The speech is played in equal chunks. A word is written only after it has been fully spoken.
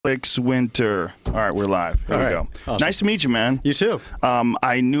Alex Winter. All right, we're live. Here we go. Awesome. Nice to meet you, man. You too.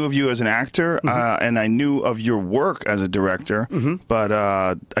 I knew of you as an actor, and I knew of your work as a director, but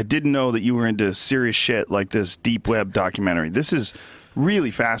I didn't know that you were into serious shit like this deep web documentary. This is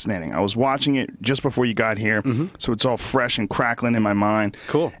really fascinating. I was watching it just before you got here, so it's all fresh and crackling in my mind.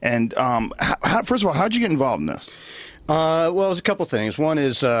 Cool. And first of all, how'd you get involved in this? Well, there's a couple things. One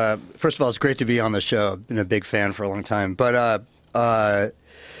is, first of all, it's great to be on the show. I've been a big fan for a long time. But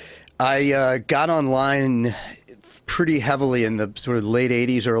I got online pretty heavily in the sort of late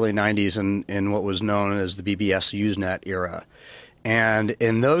 80s, early 90s in what was known as the BBS Usenet era. And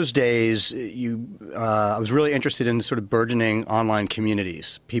in those days, I was really interested in sort of burgeoning online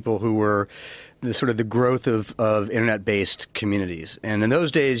communities, people who were the growth of internet-based communities. And in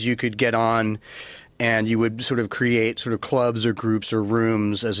those days, you could get on and you would sort of create sort of clubs or groups or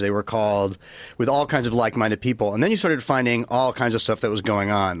rooms, as they were called, with all kinds of like-minded people. And then you started finding all kinds of stuff that was going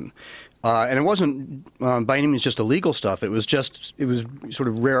on. And it wasn't by any means just illegal stuff. It was sort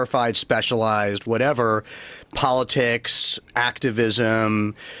of rarefied, specialized, whatever, politics,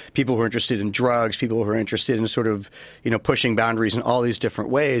 activism, people who are interested in drugs, people who are interested in sort of, pushing boundaries in all these different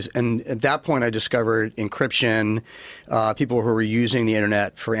ways. And at that point, I discovered encryption, people who were using the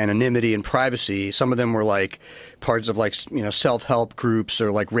internet for anonymity and privacy. Some of them were like parts of self-help groups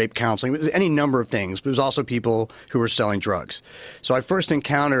or like rape counseling, any number of things. But it was also people who were selling drugs. So I first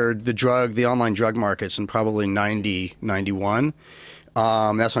encountered the online drug markets in probably 90, 91.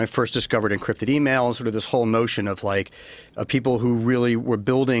 That's when I first discovered encrypted email and sort of this whole notion of people who really were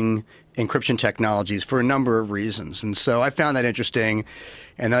building encryption technologies for a number of reasons. And so I found that interesting.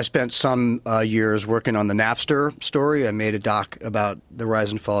 And I spent some years working on the Napster story. I made a doc about the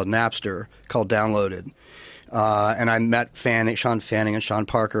rise and fall of Napster called Downloaded. And I met Sean Fanning and Sean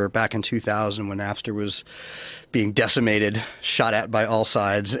Parker back in 2000 when Napster was being decimated, shot at by all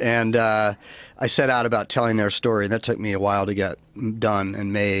sides. And I set out about telling their story. That took me a while to get done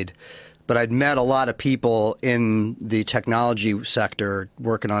and made. But I'd met a lot of people in the technology sector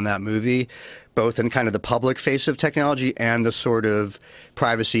working on that movie, both in kind of the public face of technology and the sort of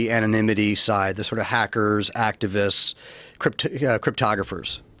privacy, anonymity side, the sort of hackers, activists,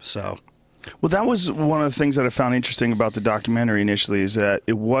 cryptographers. So... Well, that was one of the things that I found interesting about the documentary initially is that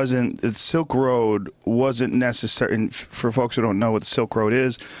Silk Road wasn't necessary. And for folks who don't know what Silk Road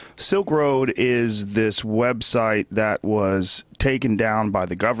is this website that was taken down by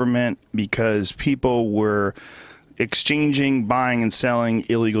the government because people were exchanging, buying, and selling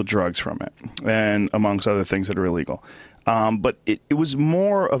illegal drugs from it, and amongst other things that are illegal. But it was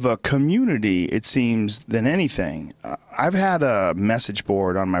more of a community, it seems, than anything. I've had a message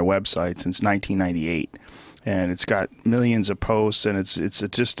board on my website since 1998, and it's got millions of posts, and it's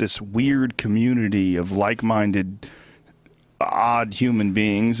just this weird community of like-minded, odd human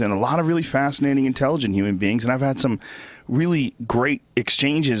beings, and a lot of really fascinating, intelligent human beings. And I've had some really great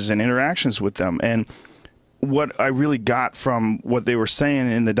exchanges and interactions with them. And what I really got from what they were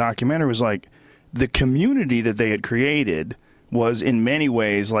saying in the documentary was the community that they had created was in many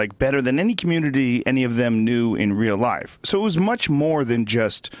ways better than any community any of them knew in real life. So it was much more than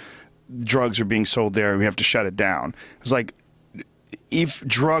just drugs are being sold there, we have to shut it down. It was if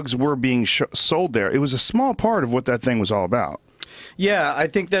drugs were being sold there, it was a small part of what that thing was all about. Yeah, I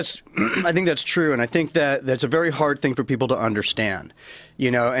think that's true, and I think that's a very hard thing for people to understand.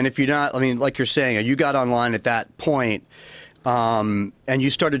 And if you're not, like you're saying, you got online at that point. And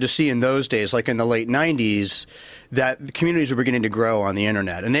you started to see in those days, like in the late 90s, that the communities were beginning to grow on the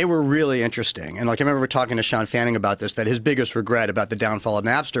internet. And they were really interesting. And I remember talking to Sean Fanning about this, that his biggest regret about the downfall of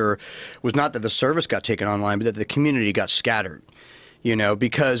Napster was not that the service got taken online, but that the community got scattered.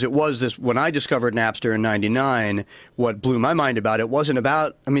 Because it was this, when I discovered Napster in 99, what blew my mind about it wasn't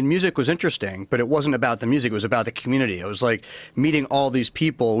about, music was interesting, but it wasn't about the music, it was about the community. It was like meeting all these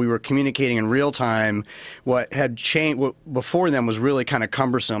people. We were communicating in real time. What had changed, what before them was really kind of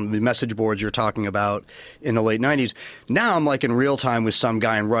cumbersome, the message boards you're talking about in the late 90s. Now I'm in real time with some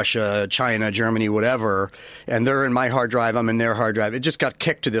guy in Russia, China, Germany, whatever, and they're in my hard drive, I'm in their hard drive. It just got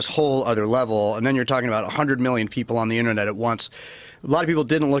kicked to this whole other level, and then you're talking about 100 million people on the internet at once. A lot of people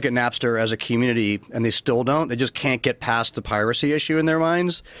didn't look at Napster as a community, and they still don't. They just can't get past the piracy issue in their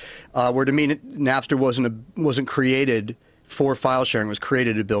minds. Where to me, Napster wasn't created for file sharing. It was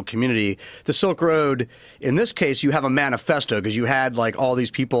created to build community. The Silk Road, in this case, you have a manifesto because you had all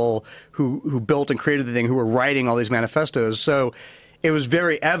these people who built and created the thing who were writing all these manifestos. So it was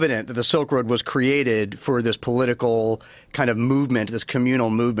very evident that the Silk Road was created for this political kind of movement, this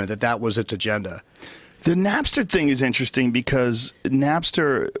communal movement, that was its agenda. The Napster thing is interesting because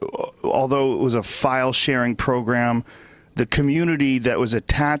Napster, although it was a file-sharing program, the community that was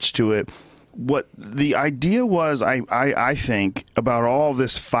attached to it. What the idea was, I think, about all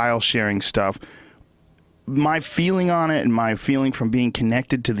this file sharing stuff, my feeling on it and my feeling from being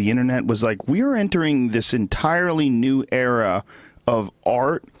connected to the internet was like, we're entering this entirely new era of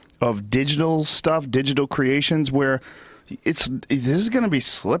art, of digital stuff, digital creations, where this is going to be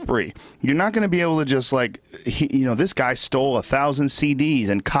slippery. You're not going to be able to just like, this guy stole 1,000 CDs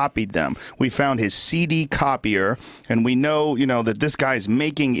and copied them. We found his CD copier, and we know, that this guy's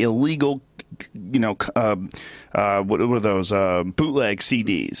making illegal, what are those, bootleg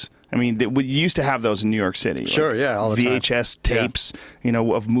CDs. I mean, we used to have those in New York City. Sure, yeah, all the VHS time. tapes,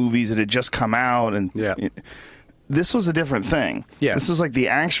 of movies that had just come out, and this was a different thing. Yeah. This was like the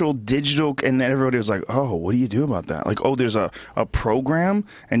actual digital, and then everybody was like, oh, what do you do about that? Like, oh, there's a program,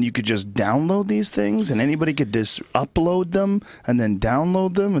 and you could just download these things, and anybody could just upload them and then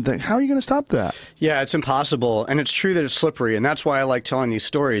download them. And how are you going to stop that? Yeah, it's impossible, and it's true that it's slippery, and that's why I like telling these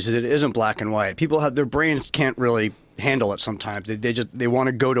stories, is it isn't black and white. People have, their brains can't really handle it sometimes. They want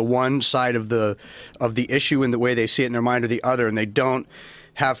to go to one side of the issue in the way they see it in their mind or the other, and they don't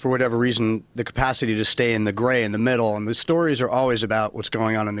have, for whatever reason, the capacity to stay in the gray, in the middle. And the stories are always about what's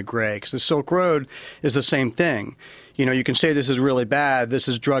going on in the gray, because the Silk Road is the same thing. You can say this is really bad, this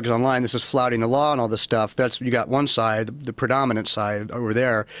is drugs online, this is flouting the law and all this stuff. You got one side, the predominant side over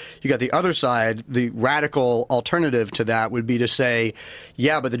there. You got the other side, the radical alternative to that would be to say,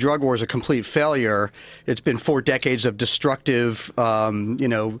 yeah, but the drug war is a complete failure. It's been 4 decades of destructive,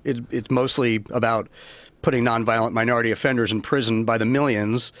 it's mostly about putting nonviolent minority offenders in prison by the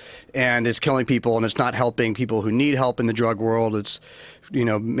millions, and it's killing people, and it's not helping people who need help in the drug world. It's,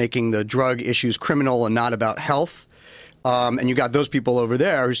 making the drug issues criminal and not about health. And you got those people over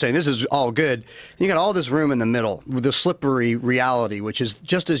there who are saying this is all good. And you got all this room in the middle with the slippery reality, which is,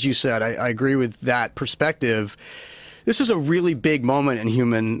 just as you said, I agree with that perspective. This is a really big moment in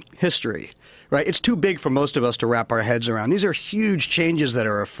human history. Right, it's too big for most of us to wrap our heads around. These are huge changes that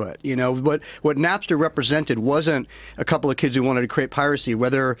are afoot. What Napster represented wasn't a couple of kids who wanted to create piracy.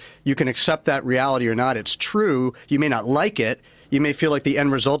 Whether you can accept that reality or not, it's true. You may not like it. You may feel like the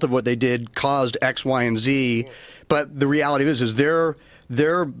end result of what they did caused X, Y, and Z. But the reality is their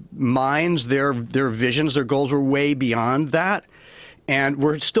minds, their visions, their goals were way beyond that. And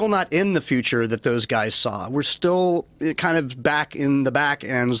we're still not in the future that those guys saw. We're still kind of back in the back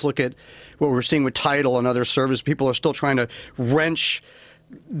ends. Look at what we're seeing with Tidal and other services. People are still trying to wrench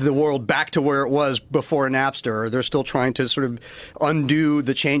the world back to where it was before Napster. They're still trying to sort of undo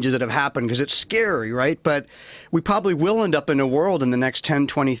the changes that have happened, because it's scary, right? But we probably will end up in a world in the next 10,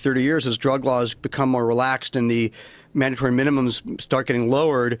 20, 30 years as drug laws become more relaxed and the mandatory minimums start getting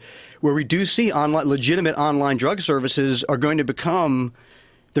lowered, where we do see legitimate online drug services are going to become,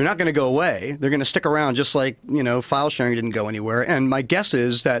 they're not going to go away. They're going to stick around, just like, file sharing didn't go anywhere. And my guess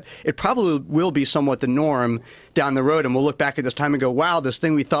is that it probably will be somewhat the norm down the road. And we'll look back at this time and go, wow, this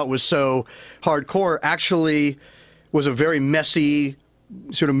thing we thought was so hardcore actually was a very messy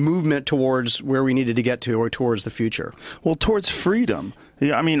sort of movement towards where we needed to get to, or towards the future. Well, towards freedom.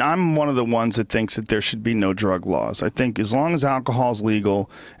 Yeah, I mean, I'm one of the ones that thinks that there should be no drug laws. I think as long as alcohol is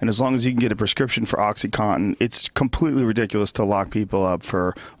legal and as long as you can get a prescription for OxyContin, it's completely ridiculous to lock people up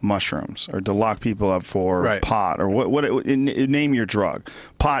for mushrooms or to lock people up for pot or name your drug.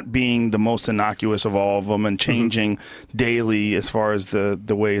 Pot being the most innocuous of all of them and changing daily as far as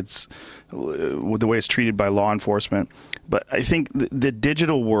the way it's treated by law enforcement. But I think the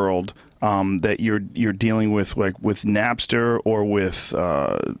digital world that you're dealing with, like with Napster or with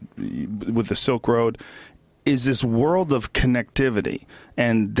the Silk Road, is this world of connectivity,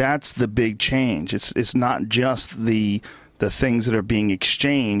 and that's the big change. It's not just the things that are being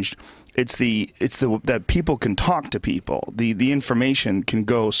exchanged. It's that people can talk to people. The information can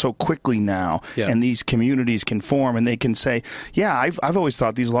go so quickly now, and these communities can form, and they can say, "Yeah, I've always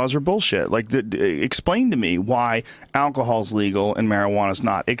thought these laws are bullshit. Like, explain to me why alcohol's legal and marijuana's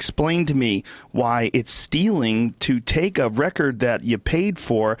not. Explain to me why it's stealing to take a record that you paid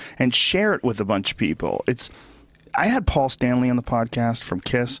for and share it with a bunch of people." I had Paul Stanley on the podcast from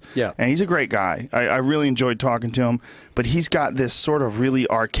KISS, and he's a great guy. I really enjoyed talking to him, but he's got this sort of really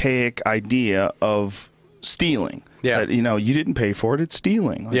archaic idea of stealing. That, you didn't pay for it, it's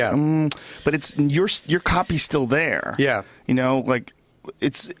stealing. Like, but it's your copy's still there. Like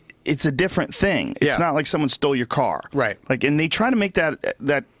it's a different thing. It's not like someone stole your car. Right. Like, and they try to make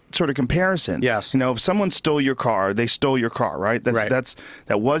that sort of comparison. Yes. You know, if someone stole your car, they stole your car, right? Right.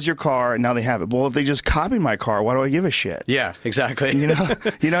 That was your car, and now they have it. Well, if they just copied my car, why do I give a shit? Yeah, exactly. You know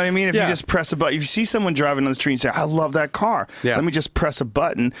what I mean? If Yeah. you just press a button, if you see someone driving on the street and say, I love that car, Yeah. let me just press a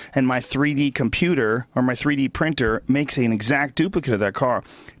button, and my 3D computer or my 3D printer makes an exact duplicate of that car.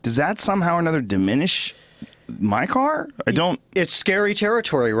 Does that somehow or another diminish my car? I don't. It's scary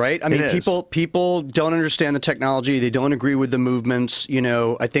territory, right? I mean, It is. people don't understand the technology. They don't agree with the movements. You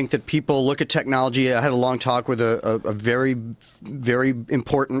know, I think that people look at technology. I had a long talk with a very, very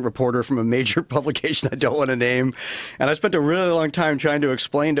important reporter from a major publication I don't want to name, and I spent a really long time trying to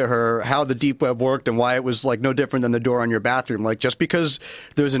explain to her how the deep web worked and why it was like no different than the door on your bathroom. Like, just because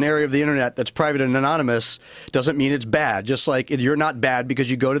there's an area of the internet that's private and anonymous doesn't mean it's bad. Just like you're not bad because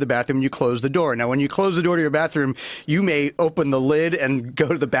you go to the bathroom and you close the door. Now, when you close the door to your bathroom, you may open the lid and go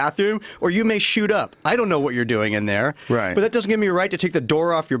to the bathroom, or you may shoot up. I don't know what you're doing in there. Right. But that doesn't give me a right to take the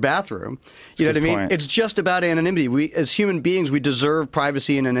door off your bathroom. You know what I mean? point. It's just about anonymity. We, as human beings, we deserve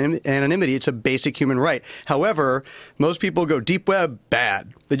privacy and anonymity. It's a basic human right. However, most people go deep web,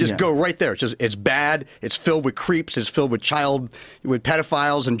 bad. They just Yeah. go right there. It's bad. It's filled with creeps. It's filled with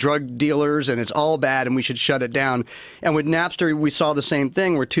pedophiles and drug dealers, and it's all bad, and we should shut it down. And with Napster, we saw the same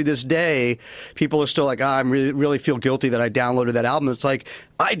thing, where to this day, people are still like, I really feel guilty that I downloaded that album. It's like,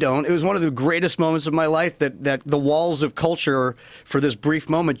 I don't. It was one of the greatest moments of my life that the walls of culture for this brief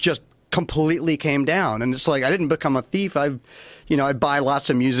moment just completely came down. And it's like, I didn't become a thief. I buy lots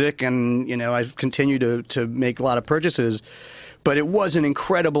of music, and, I've continued to make a lot of purchases. But it was an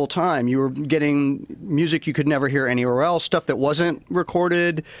incredible time. You were getting music you could never hear anywhere else, stuff that wasn't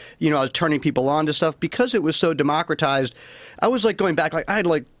recorded. I was turning people on to stuff because it was so democratized. I was like going back, like I had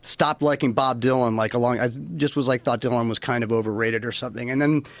like stopped liking Bob Dylan, I just was like thought Dylan was kind of overrated or something. And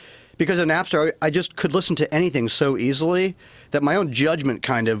then because of Napster, I just could listen to anything so easily that my own judgment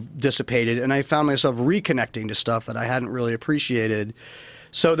kind of dissipated, and I found myself reconnecting to stuff that I hadn't really appreciated.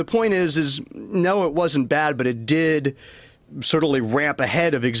 So the point is no, it wasn't bad, but it did certainly ramp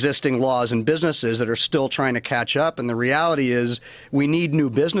ahead of existing laws and businesses that are still trying to catch up. And the reality is we need new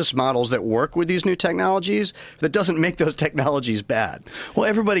business models that work with these new technologies. That doesn't make those technologies bad. Well,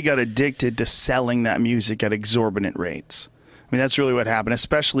 everybody got addicted to selling that music at exorbitant rates. I mean, that's really what happened,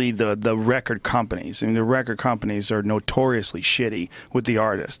 especially the record companies. I mean, the record companies are notoriously shitty with the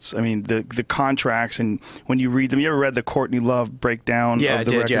artists. I mean, the contracts, and when you read them, you ever read the Courtney Love breakdown Yeah, of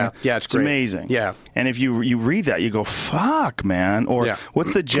the I did, record? yeah, it's great. Amazing. Yeah. And if you read that, you go, fuck, man. Or Yeah.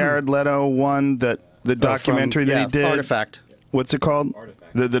 what's the Jared Leto one, the documentary that he did? Artifact. What's it called?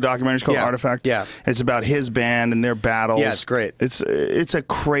 The documentary's called Yeah. Artifact? Yeah. It's about his band and their battles. Yeah, it's great. It's a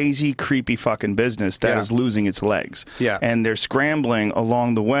crazy, creepy fucking business that is losing its legs. Yeah. And they're scrambling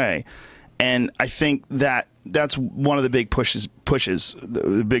along the way. And I think that's one of the big pushes,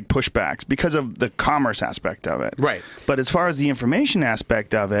 the big pushbacks, because of the commerce aspect of it. Right. But as far as the information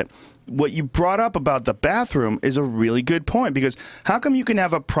aspect of it, what you brought up about the bathroom is a really good point, because how come you can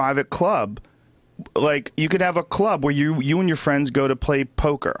have a private club? Like, you could have a club where you and your friends go to play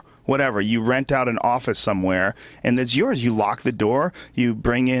poker, whatever. You rent out an office somewhere, and it's yours. You lock the door, you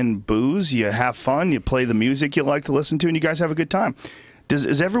bring in booze, you have fun, you play the music you like to listen to, and you guys have a good time. Does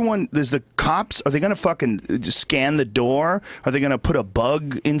the cops, are they going to fucking just scan the door? Are they going to put a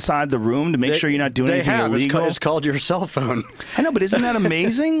bug inside the room to make sure you're not doing anything illegal? It's called your cell phone. I know, but isn't that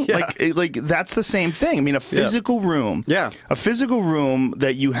amazing? Yeah. Like that's the same thing. I mean, a physical room. Yeah. A physical room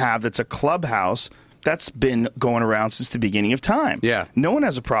that you have that's a clubhouse, that's been going around since the beginning of time. Yeah. No one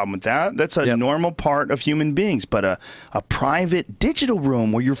has a problem with that. That's a normal part of human beings. But a private digital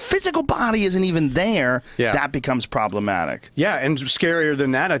room where your physical body isn't even there, that becomes problematic. Yeah, and scarier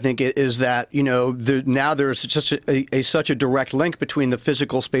than that, I think, is that, now there's such a direct link between the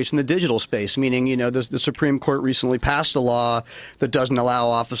physical space and the digital space, meaning, the Supreme Court recently passed a law that doesn't allow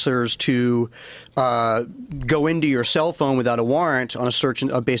officers to go into your cell phone without a warrant on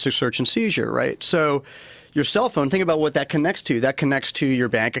a basic search and seizure, right? So your cell phone, think about what that connects to. That connects to your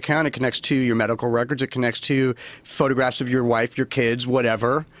bank account. It connects to your medical records. It connects to photographs of your wife, your kids,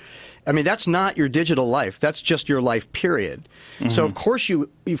 whatever. I mean, that's not your digital life. That's just your life, period. Mm-hmm. So,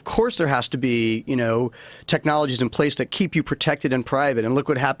 of course, there has to be, technologies in place that keep you protected and private. And look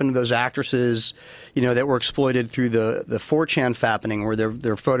what happened to those actresses, that were exploited through the 4chan fappening, where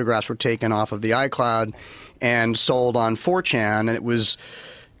their photographs were taken off of the iCloud and sold on 4chan, and it was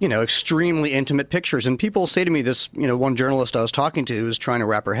extremely intimate pictures. And people say to me, this, one journalist I was talking to who was trying to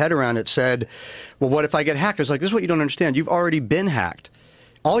wrap her head around it said, well, what if I get hacked? I was like, this is what you don't understand. You've already been hacked.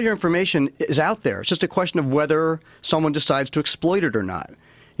 All your information is out there. It's just a question of whether someone decides to exploit it or not.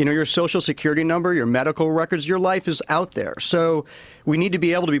 Your social security number, your medical records, your life is out there. So we need to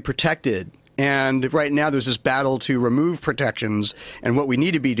be able to be protected. And right now there's this battle to remove protections, and what we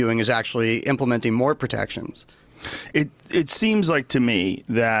need to be doing is actually implementing more protections. It seems like to me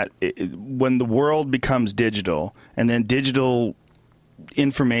that when the world becomes digital, and then digital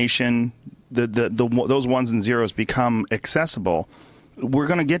information, those ones and zeros become accessible, we're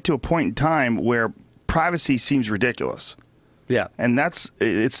going to get to a point in time where privacy seems ridiculous. Yeah. And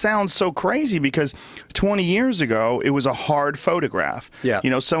it sounds so crazy because 20 years ago, it was a hard photograph.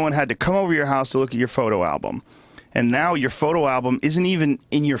 Yeah. Someone had to come over your house to look at your photo album. And now your photo album isn't even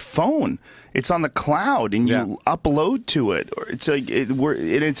in your phone. It's on the cloud, and you upload to it.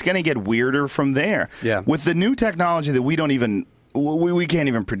 It's going to get weirder from there. Yeah. With the new technology that we can't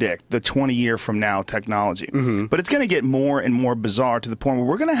even predict, the 20-year from now technology. Mm-hmm. But it's going to get more and more bizarre to the point where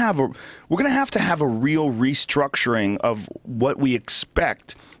we're going to have to have a real restructuring of what we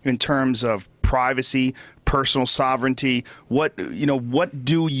expect in terms of privacy, personal sovereignty. What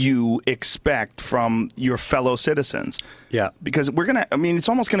do you expect from your fellow citizens? Yeah. Because it's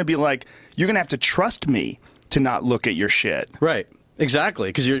almost going to be like you're going to have to trust me to not look at your shit. Right. Exactly,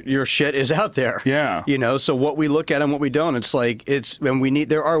 because your shit is out there. Yeah. So what we look at and what we don't,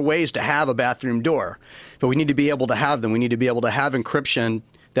 there are ways to have a bathroom door, but we need to be able to have them. We need to be able to have encryption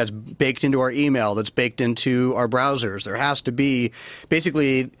that's baked into our email, that's baked into our browsers. There has to be,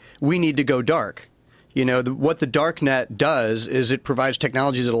 basically, we need to go dark. What the darknet does is it provides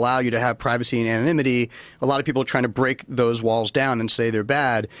technologies that allow you to have privacy and anonymity. A lot of people are trying to break those walls down and say they're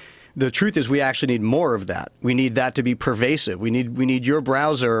bad. The truth is we actually need more of that. We need that to be pervasive. We need your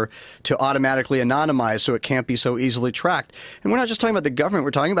browser to automatically anonymize so it can't be so easily tracked. And we're not just talking about the government.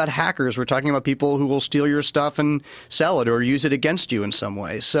 We're talking about hackers. We're talking about people who will steal your stuff and sell it or use it against you in some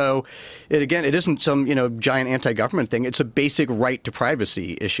way. So, it isn't some giant anti-government thing. It's a basic right to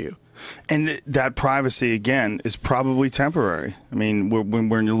privacy issue. And that privacy, again, is probably temporary. I mean,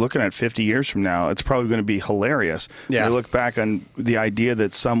 when you're looking at 50 years from now, it's probably going to be hilarious. Yeah. You look back on the idea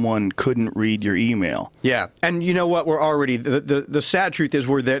that someone couldn't read your email. Yeah. And you know what? We're already, the sad truth is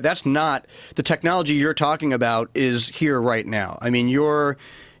we're there. That's not, the technology you're talking about is here right now. I mean, your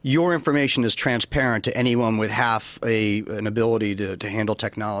information is transparent to anyone with half an ability to handle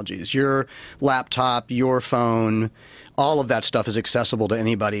technologies. Your laptop, your phone, all of that stuff is accessible to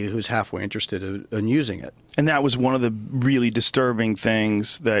anybody who's halfway interested in using it. And that was one of the really disturbing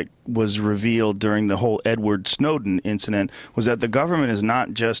things that was revealed during the whole Edward Snowden incident, was that the government is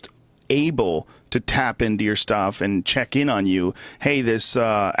not just able to tap into your stuff and check in on you. Hey, this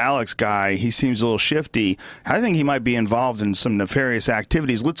Alex guy, he seems a little shifty. I think he might be involved in some nefarious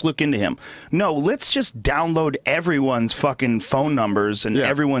activities. Let's look into him. No, let's just download everyone's fucking phone numbers and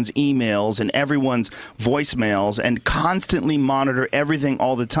everyone's emails and everyone's voicemails and constantly monitor everything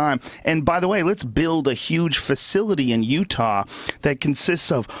all the time. And by the way, let's build a huge facility in Utah that consists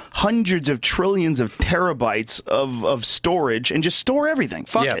of hundreds of trillions of terabytes of storage, and just store everything.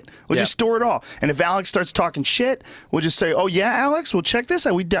 Fuck it. We'll just store it all. And if Alex starts talking shit, we'll just say, "Oh yeah, Alex, well check this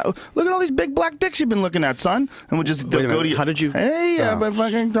out. Look at all these big black dicks you've been looking at, son." And we'll just go to you. How did you? Hey, I've been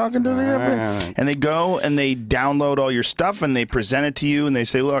fucking talking to the. And they go and they download all your stuff and they present it to you and they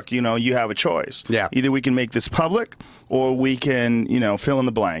say, "Look, you have a choice. Yeah. Either we can make this public, or we can, fill in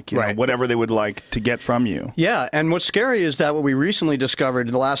the blank. You know, whatever they would like to get from you." Yeah, and what's scary is that what we recently discovered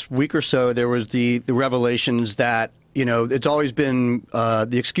in the last week or so, there was the revelations that. It's always been,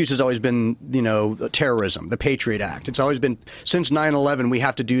 the excuse has always been, terrorism, the Patriot Act. It's always been, since 9/11, we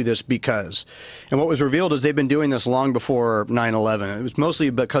have to do this because. And what was revealed is they've been doing this long before 9/11. It was mostly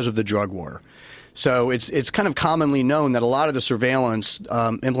because of the drug war. So it's kind of commonly known that a lot of the surveillance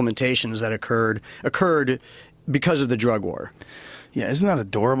implementations that occurred because of the drug war. Yeah, isn't that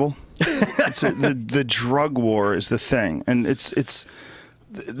adorable? The drug war is the thing, and it's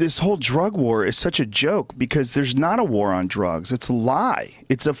this whole drug war is such a joke because there's not a war on drugs. It's a lie.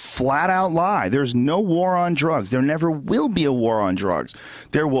 It's a flat-out lie. There's no war on drugs. There never will be a war on drugs.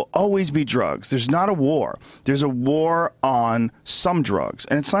 There will always be drugs. There's not a war. There's a war on some drugs,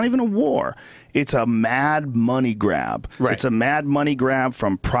 and it's not even a war. It's a mad money grab. Right. It's a mad money grab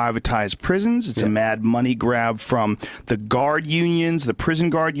from privatized prisons. It's a mad money grab from the guard unions, the prison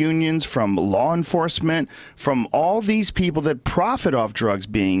guard unions, from law enforcement, from all these people that profit off drugs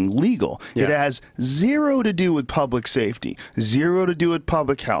being legal. Yeah. It has zero to do with public safety, zero to do with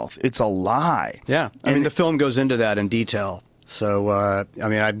public health. It's a lie. Yeah. I mean, the film goes into that in detail. So, I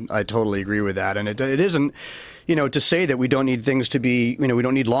mean, I totally agree with that. And it isn't, to say that we don't need things to be, we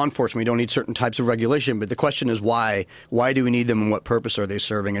don't need law enforcement, we don't need certain types of regulation. But the question is why? Why do we need them and what purpose are they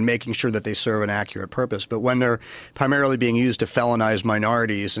serving? And making sure that they serve an accurate purpose. But when they're primarily being used to felonize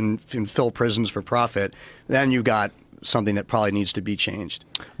minorities and fill prisons for profit, then you've got something that probably needs to be changed.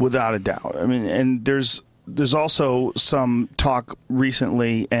 Without a doubt. I mean, and there's also some talk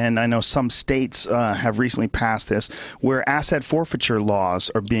recently, and I know some states have recently passed this, where asset forfeiture laws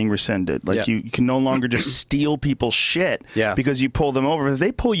are being rescinded. Like you can no longer just steal people's shit because you pull them over. If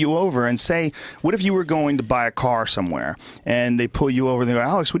they pull you over and say, what if you were going to buy a car somewhere and they pull you over and they go,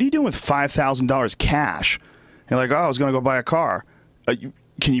 Alex, what are you doing with $5,000 cash? And you're like, oh, I was going to go buy a car.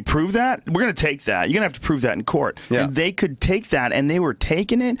 Can you prove that? We're going to take that. You're going to have to prove that in court. Yeah. And they could take that, and they were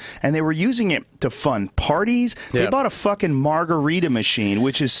taking it, and they were using it to fund parties. They bought a fucking margarita machine,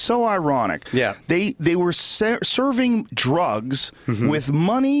 which is so ironic. Yeah. They were serving drugs with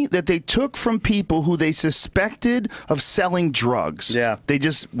money that they took from people who they suspected of selling drugs. Yeah. They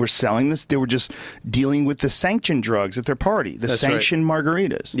just were selling this. They were just dealing with the sanctioned drugs at their party, the sanctioned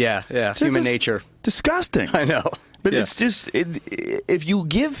margaritas. Yeah, yeah. Human nature. Disgusting. I know. But it's just, if you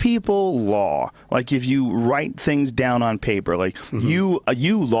give people law, like if you write things down on paper, like you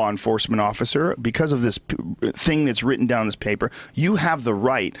law enforcement officer, because of this thing that's written down on this paper, you have the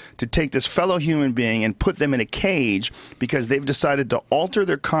right to take this fellow human being and put them in a cage because they've decided to alter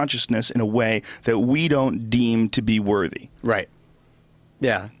their consciousness in a way that we don't deem to be worthy. Right.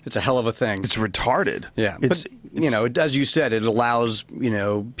 Yeah, it's a hell of a thing. It's retarded. Yeah, but, as you said, it allows,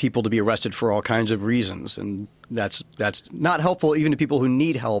 people to be arrested for all kinds of reasons, and that's not helpful even to people who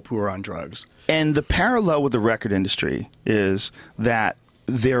need help who are on drugs. And the parallel with the record industry is that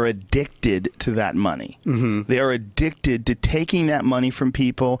they're addicted to that money. They are addicted to taking that money from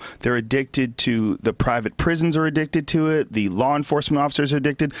people. They're addicted to, the private prisons are addicted to it. The law enforcement officers are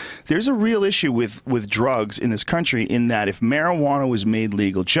addicted. There's a real issue with drugs in this country in that if marijuana was made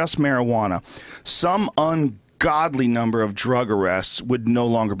legal, just marijuana, some ungodly number of drug arrests would no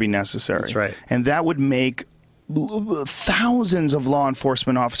longer be necessary. That's right. And that would make thousands of law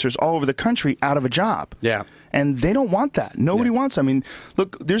enforcement officers all over the country out of a job. Yeah. And they don't want that. Nobody wants. I mean,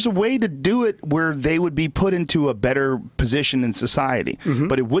 look, there's a way to do it where they would be put into a better position in society.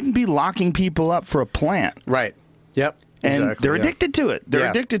 But it wouldn't be locking people up for a plant. Right. Yep. And exactly, they're addicted to it. They're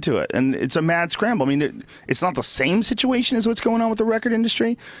addicted to it. And it's a mad scramble. I mean, it's not the same situation as what's going on with the record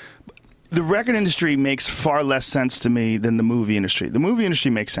industry. The record industry makes far less sense to me than the movie industry. The movie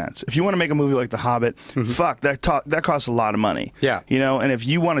industry makes sense. If you want to make a movie like The Hobbit, fuck, that costs a lot of money. Yeah. And if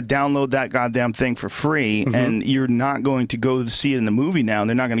you want to download that goddamn thing for free and you're not going to go see it in the movie now and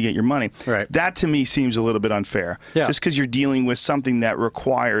they're not going to get your money, that to me seems a little bit unfair. Yeah. Just because you're dealing with something that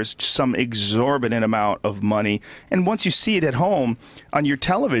requires some exorbitant amount of money. And once you see it at home on your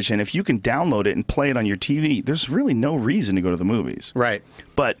television, if you can download it and play it on your TV, there's really no reason to go to the movies. Right.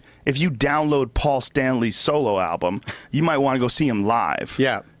 But if you download Paul Stanley's solo album, you might want to go see him live.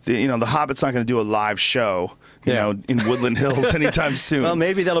 Yeah. The Hobbit's not going to do a live show, in Woodland Hills anytime soon. Well,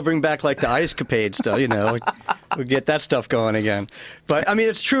 maybe that'll bring back like the Ice Capade stuff, we'll get that stuff going again. But I mean,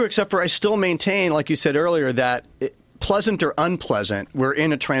 it's true, except for I still maintain, like you said earlier, that pleasant or unpleasant, we're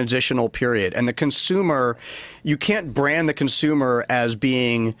in a transitional period. And the consumer, you can't brand the consumer as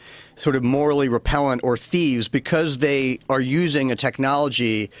being sort of morally repellent or thieves because they are using a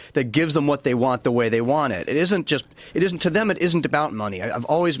technology that gives them what they want the way they want it. It isn't to them, it isn't about money. I've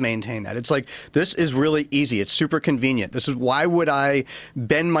always maintained that. It's like, this is really easy. It's super convenient. Why would I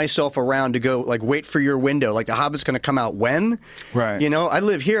bend myself around to go, like, wait for your window? Like, The Hobbit's going to come out when? Right. I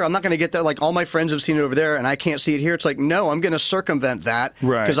live here. I'm not going to get that. Like, all my friends have seen it over there and I can't see it here. It's like, no, I'm going to circumvent that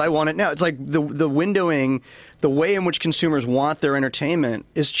because I want it now. It's like the windowing, the way in which consumers want their entertainment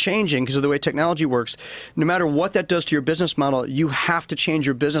is changing because of the way technology works. No matter what that does to your business model, you have to change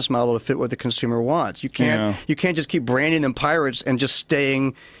your business model to fit what the consumer wants. You can't just keep branding them pirates and just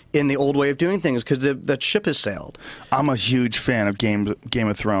staying in the old way of doing things because the ship has sailed. I'm a huge fan of Game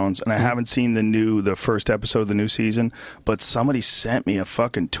of Thrones, and I haven't seen the first episode of the new season, but somebody sent me a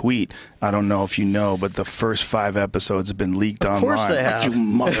fucking tweet. I don't know if you know, but the first 5 episodes have been leaked online. Of course they have. You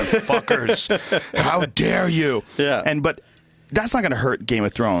motherfuckers. How dare you? Yeah. But that's not going to hurt Game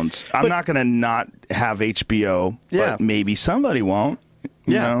of Thrones. I'm not going to not have HBO, but maybe somebody won't.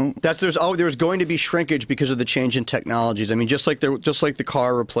 There's going to be shrinkage because of the change in technologies. I mean, just like the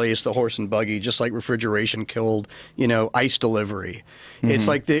car replaced the horse and buggy, just like refrigeration killed, ice delivery. It's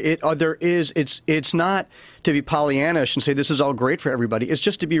like it's not to be Pollyannish and say this is all great for everybody. It's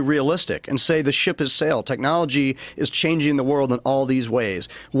just to be realistic and say the ship has sailed. Technology is changing the world in all these ways.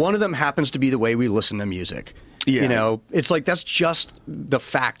 One of them happens to be the way we listen to music. Yeah. You know, it's like that's just the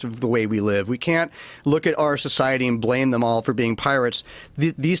fact of the way we live. We can't look at our society and blame them all for being pirates.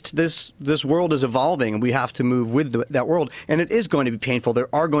 This world is evolving, and we have to move with that world. And it is going to be painful. There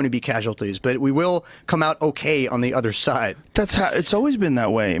are going to be casualties, but we will come out okay on the other side. That's how it's always been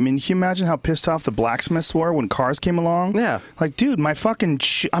that way. I mean, can you imagine how pissed off the blacksmiths were when cars came along? Yeah. Like, dude, my fucking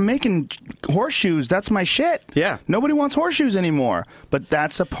I'm making horseshoes. That's my shit. Yeah. Nobody wants horseshoes anymore. But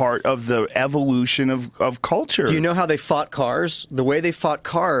that's a part of the evolution of culture. Do you know how they fought cars? The way they fought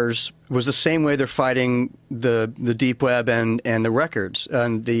cars was the same way they're fighting the deep web and the records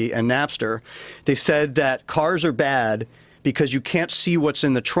and Napster. They said that cars are bad because you can't see what's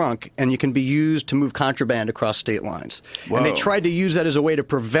in the trunk, and you can be used to move contraband across state lines. Whoa. And they tried to use that as a way to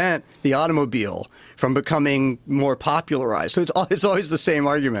prevent the automobile from becoming more popularized. So it's always the same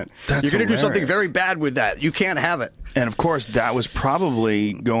argument. That's You're going to do something hilarious. very bad with that. You can't have it. And of course, that was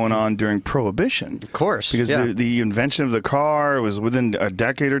probably going on during Prohibition. Of course, because yeah. the invention of the car was within a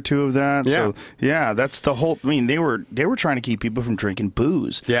decade or two of that. Yeah. So yeah, that's the whole. I mean, they were trying to keep people from drinking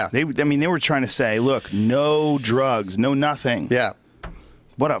booze. Yeah. They were trying to say, look, no drugs, no nothing. Yeah.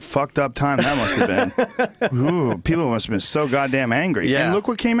 What a fucked up time that must have been. Ooh, people must have been so goddamn angry. Yeah. And look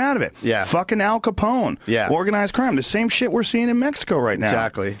what came out of it. Yeah. Fucking Al Capone. Yeah. Organized crime. The same shit we're seeing in Mexico right now.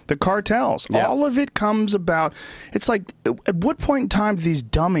 Exactly. The cartels. Yeah. All of it comes about. It's like, at what point in time do these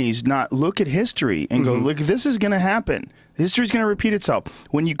dummies not look at history and go, look, this is going to happen. History's going to repeat itself.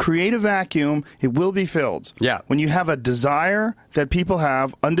 When you create a vacuum, it will be filled. Yeah. When you have a desire that people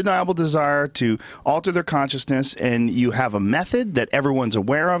have, undeniable desire to alter their consciousness, and you have a method that everyone's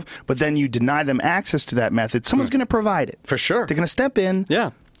aware of, but then you deny them access to that method, someone's going to provide it. For sure. They're going to step in.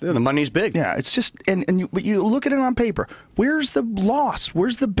 Yeah. The money's big. Yeah, it's just, but you look at it on paper. Where's the loss?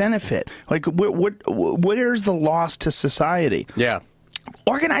 Where's the benefit? Like, where's the loss to society? Yeah.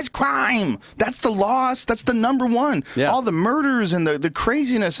 Organized crime. That's the loss. That's the number one. Yeah. All the murders and the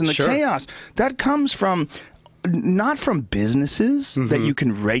craziness and the Sure. chaos. That comes from, not from businesses that you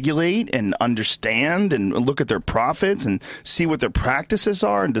can regulate and understand and look at their profits and see what their practices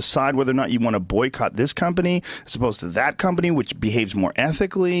are and decide whether or not you want to boycott this company as opposed to that company, which behaves more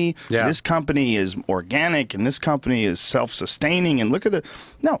ethically. Yeah. This company is organic and this company is self-sustaining. And look at the,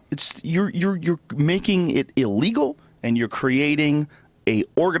 no, it's you're making it illegal and you're creating a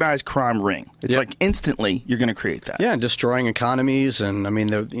organized crime ring. It's Yep. like instantly you're going to create that. Yeah, and destroying economies, and I mean,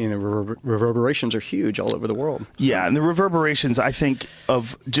 the reverberations are huge all over the world. Yeah, and the reverberations, I think,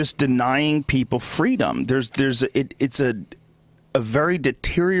 of just denying people freedom. It's a very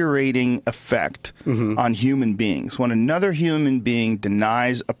deteriorating effect on human beings. When another human being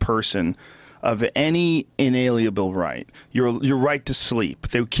denies a person of any inalienable right, your right to sleep.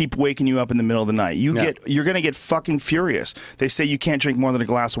 They keep waking you up in the middle of the night. You're going to get fucking furious. They say you can't drink more than a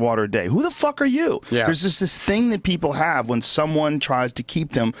glass of water a day. Who the fuck are you? Yeah. There's just this thing that people have when someone tries to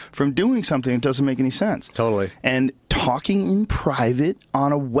keep them from doing something that doesn't make any sense. Totally. And talking in private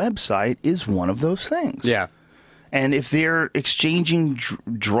on a website is one of those things. Yeah. And if they're exchanging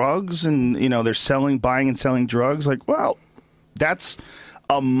drugs and, they're buying and selling drugs, like, well, that's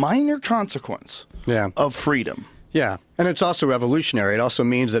a minor consequence of freedom. Yeah. And it's also revolutionary. It also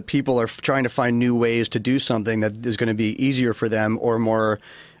means that people are trying to find new ways to do something that is going to be easier for them or more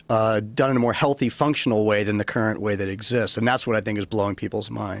done in a more healthy, functional way than the current way that exists. And that's what I think is blowing people's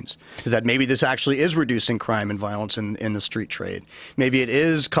minds, is that maybe this actually is reducing crime and violence in the street trade. Maybe it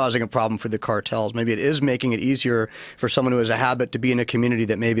is causing a problem for the cartels. Maybe it is making it easier for someone who has a habit to be in a community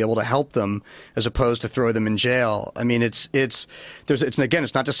that may be able to help them as opposed to throw them in jail. I mean, it's again,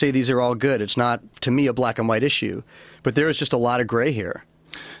 it's not to say these are all good. It's not, to me, a black and white issue. But there is just a lot of gray here.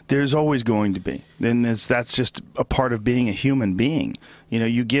 There's always going to be. And that's just a part of being a human being.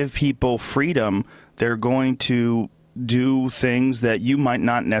 You give people freedom, they're going to do things that you might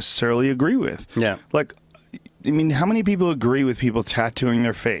not necessarily agree with. Yeah. Like, I mean, how many people agree with people tattooing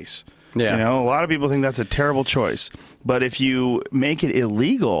their face? Yeah. A lot of people think that's a terrible choice. But if you make it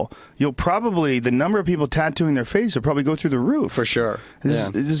illegal, the number of people tattooing their face will probably go through the roof. For sure.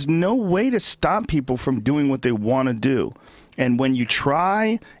 There's no way to stop people from doing what they want to do. And when you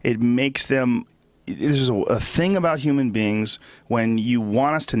try, it makes them... There's a thing about human beings. When you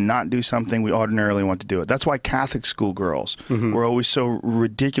want us to not do something, we ordinarily want to do it. That's why Catholic school girls were always so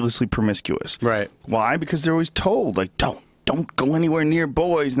ridiculously promiscuous. Right. Why? Because they're always told, like, don't go anywhere near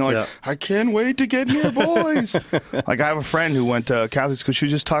boys. And they're like, I can't wait to get near boys. Like, I have a friend who went to Catholic school. She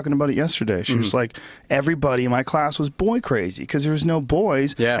was just talking about it yesterday. She was like, everybody in my class was boy crazy because there was no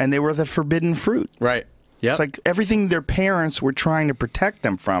boys, and they were the forbidden fruit. Right. Yep. It's like everything their parents were trying to protect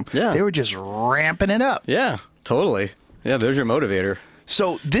them from. Yeah. They were just ramping it up. Yeah, totally. Yeah, there's your motivator.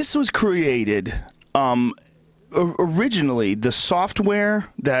 So this was created originally the software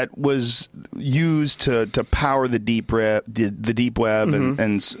that was used to power the deep web,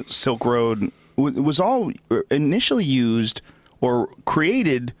 and Silk Road was all initially used or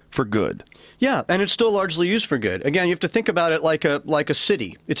created for good. Yeah, and it's still largely used for good. Again, you have to think about it like a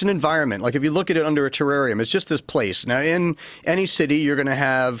city. It's an environment. Like if you look at it under a terrarium, it's just this place. Now, in any city, you're going to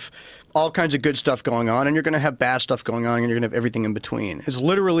have all kinds of good stuff going on, and you're going to have bad stuff going on, and you're going to have everything in between. It's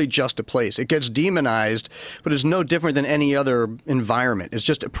literally just a place. It gets demonized, but it's no different than any other environment. It's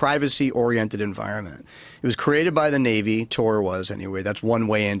just a privacy-oriented environment. It was created by the Navy. Tor was, anyway. That's one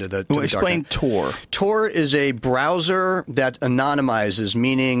way into the explain Tor. Tor is a browser that anonymizes,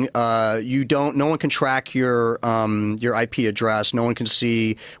 meaning no one can track your IP address. No one can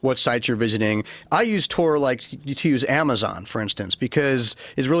see what sites you're visiting. I use Tor to use Amazon, for instance, because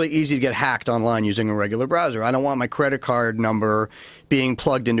it's really easy to get hacked online using a regular browser. I don't want my credit card number being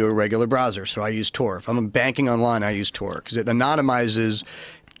plugged into a regular browser, so I use Tor. If I'm banking online, I use Tor because it anonymizes.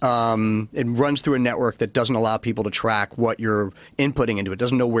 It runs through a network that doesn't allow people to track what you're inputting into it. It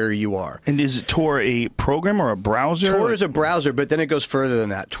doesn't know where you are. And is Tor a program or a browser? Tor is a browser, but then it goes further than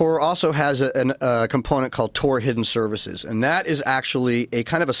that. Tor also has a component called Tor Hidden Services, and that is actually a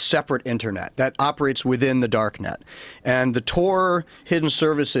kind of a separate internet that operates within the darknet. And the Tor Hidden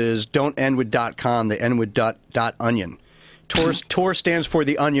Services don't end with .com; they end with .onion. Tor stands for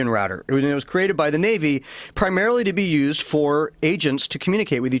the Onion Router. It was created by the Navy primarily to be used for agents to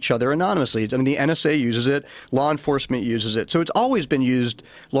communicate with each other anonymously. I mean, the NSA uses it, law enforcement uses it. So it's always been used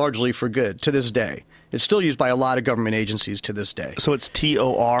largely for good to this day. It's still used by a lot of government agencies to this day. So it's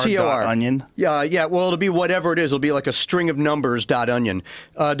TOR. Onion? Yeah. Well, it'll be whatever it is. It'll be like a string of numbers .onion.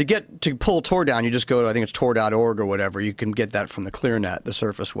 To pull Tor down, you just go to, I think it's tor.org or whatever. You can get that from the ClearNet, the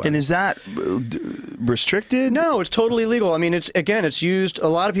Surface Web. And is that restricted? No, it's totally legal. I mean, it's used. A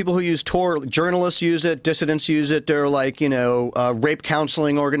lot of people who use Tor, journalists use it, dissidents use it. There are rape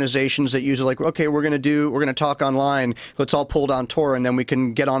counseling organizations that use it. Like, okay, we're going to talk online. Let's all pull down Tor, and then we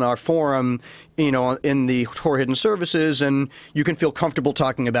can get on our forum, in the Tor Hidden Services, and you can feel comfortable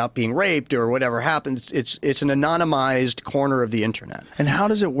talking about being raped or whatever happens. It's an anonymized corner of the internet. And how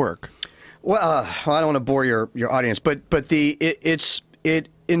does it work? Well, I don't want to bore your audience, but it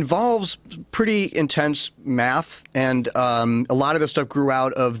involves pretty intense math, and a lot of the stuff grew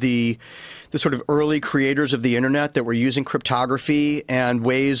out of the sort of early creators of the internet that were using cryptography and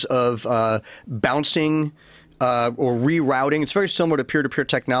ways of bouncing or rerouting. It's very similar to peer-to-peer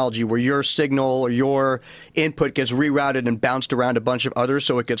technology where your signal or your input gets rerouted and bounced around a bunch of others,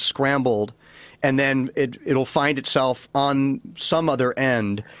 so it gets scrambled. And then it'll find itself on some other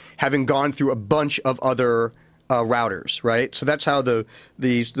end having gone through a bunch of other routers, right? So that's how the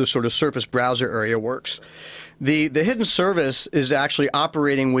sort of Surface browser area works. The hidden service is actually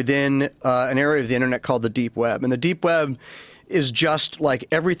operating within an area of the internet called the deep web. And the deep web is just like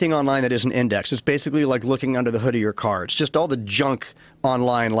everything online that isn't indexed. It's basically like looking under the hood of your car. It's just all the junk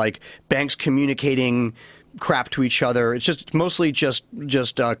online, like banks communicating crap to each other. It's mostly just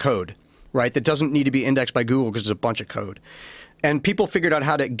code, right? That doesn't need to be indexed by Google because it's a bunch of code. And people figured out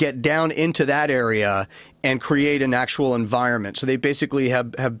how to get down into that area and create an actual environment. So they basically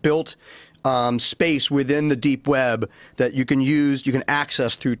have built space within the deep web that you can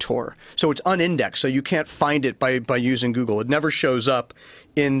access through Tor. So it's unindexed, so you can't find it by using Google. It never shows up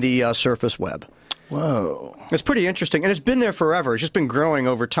in the Surface Web. Whoa. It's pretty interesting, and it's been there forever. It's just been growing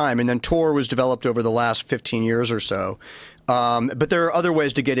over time, and then Tor was developed over the last 15 years or so. But there are other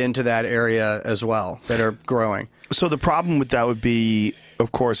ways to get into that area as well that are growing. So the problem with that would be,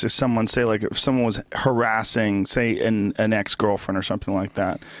 of course, if someone was harassing, say, an ex-girlfriend or something like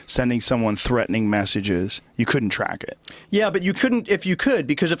that, sending someone threatening messages, you couldn't track it. Yeah, but you couldn't if you could,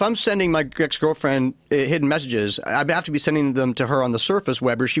 because if I'm sending my ex-girlfriend hidden messages, I'd have to be sending them to her on the Surface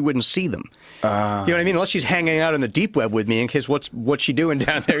Web or she wouldn't see them. You know what I mean? Unless she's hanging out in the deep web with me in case what's she doing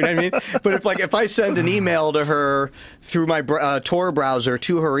down there, you know what I mean? But if I send an email to her through my Tor browser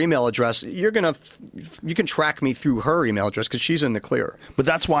to her email address, you can track me through her email address because she's in the clear. But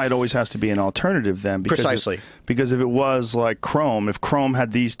that's why it always has to be an alternative then. Precisely. Because if it was like Chrome, if Chrome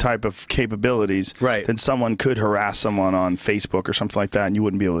had these type of capabilities, right, then someone could harass someone on Facebook or something like that, and you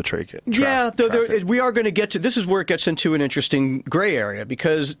wouldn't be able to track it. We are going to get to this is where it gets into an interesting gray area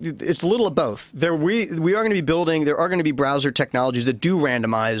because it's a little of both. We are going to be building. There are going to be browser technologies that do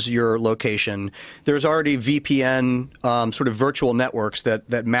randomize your location. There's already VPN sort of virtual networks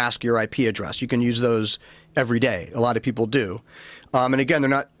that mask your IP address. You can use those every day. A lot of people do. And again, they're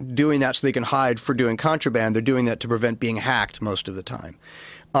not doing that so they can hide for doing contraband. They're doing that to prevent being hacked most of the time.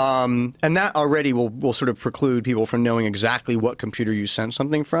 And that already will sort of preclude people from knowing exactly what computer you sent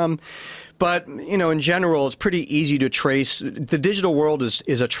something from. But, in general, it's pretty easy to trace. The digital world is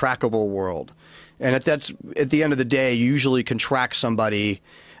a trackable world. And at the end of the day, you usually can track somebody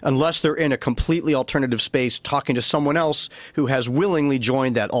unless they're in a completely alternative space talking to someone else who has willingly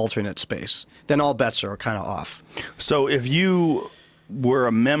joined that alternate space. Then all bets are kind of off. So if you were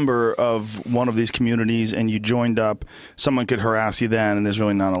a member of one of these communities and you joined up, someone could harass you then, and there's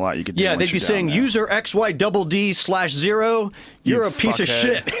really not a lot you could do. Yeah, they'd be saying, user XYDD/0, you're a piece of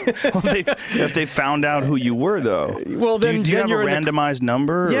shit. Well, if they found out who you were, though. Well, then do you have you're a randomized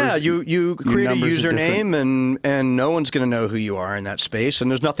number? Yeah, you create a username, and no one's going to know who you are in that space,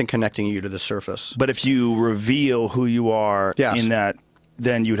 and there's nothing connecting you to the surface. But if you reveal who you are in that,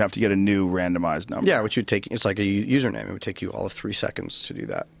 then you'd have to get a new randomized number. Yeah, which would take, it's like a username. It would take you all of 3 seconds to do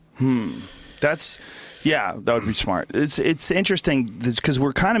that. That would be smart. It's interesting because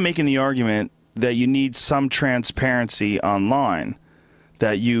we're kind of making the argument that you need some transparency online,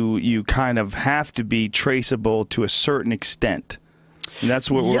 that you kind of have to be traceable to a certain extent. And that's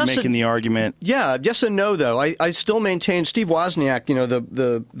what we're making the argument. Yeah, yes and no, though. I still maintain Steve Wozniak,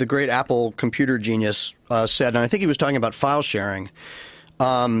 the great Apple computer genius, said, and I think he was talking about file sharing.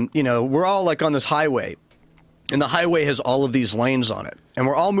 We're all like on this highway, and the highway has all of these lanes on it, and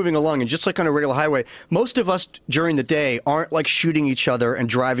we're all moving along. And just like on a regular highway, most of us during the day aren't like shooting each other and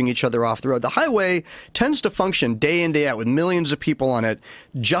driving each other off the road. The highway tends to function day in, day out with millions of people on it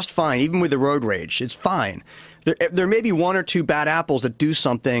just fine, even with the road rage. It's fine. There may be one or two bad apples that do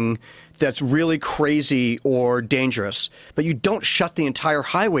something that's really crazy or dangerous, but you don't shut the entire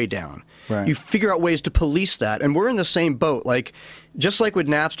highway down. Right. You figure out ways to police that, and we're in the same boat. Like, just like with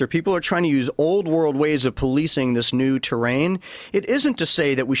Napster, people are trying to use old world ways of policing this new terrain. It isn't to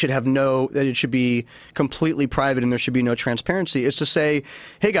say that we should have that it should be completely private and there should be no transparency. It's to say,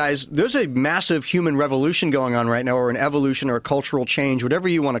 hey guys, there's a massive human revolution going on right now, or an evolution or a cultural change, whatever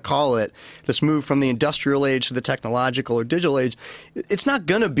you want to call it, this move from the industrial age to the technological or digital age. It's not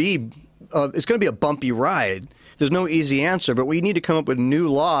going to be it's going to be a bumpy ride. There's no easy answer, but we need to come up with new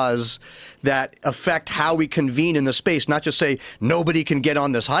laws that affect how we convene in the space, not just say nobody can get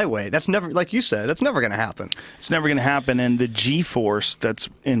on this highway. That's never, like you said, that's never going to happen. It's never going to happen, and the G-force that's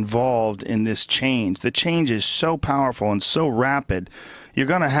involved in this change, the change is so powerful and so rapid, you're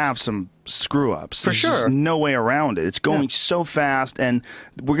going to have some screw-ups. For sure. There's no way around it. It's going so fast, and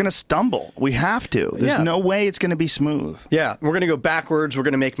we're going to stumble. We have to. There's no way it's going to be smooth. Yeah, we're going to go backwards. We're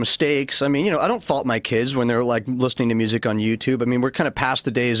going to make mistakes. I mean, I don't fault my kids when they're like listening to music on YouTube. I mean, we're kind of past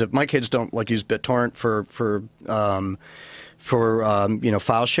the days of, my kids don't like use BitTorrent for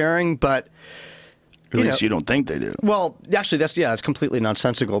file sharing, but At least you don't think they do. Well, actually, it's completely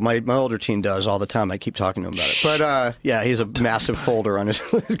nonsensical. My older teen does all the time. I keep talking to him about it. But he has a massive folder on his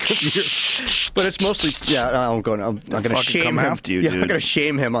computer. But it's mostly, I'm not going to shame him. After you, dude. I'm not going to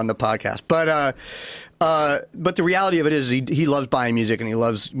shame him on the podcast. But the reality of it is he loves buying music, and he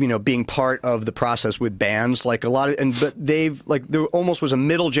loves being part of the process with bands. Like but there almost was a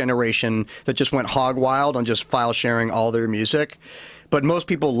middle generation that just went hog wild on just file sharing all their music. But most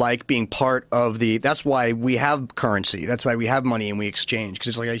people like being part of that's why we have currency. That's why we have money and we exchange, because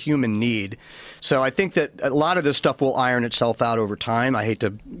it's like a human need. So I think that a lot of this stuff will iron itself out over time.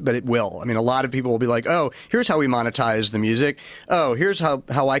 But it will. I mean, a lot of people will be like, oh, here's how we monetize the music. Oh, here's how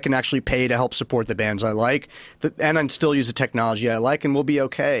I can actually pay to help support the bands I like. And I still use the technology I like, and we'll be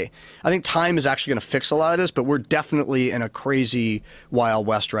okay. I think time is actually going to fix a lot of this, but we're definitely in a crazy Wild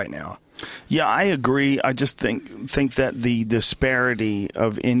West right now. Yeah, I agree. I just think that the disparity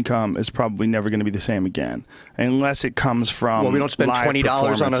of income is probably never going to be the same again, unless it comes from. Well, we don't spend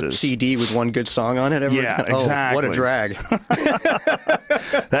 $20 on a CD with one good song on it. Yeah, exactly. What a drag.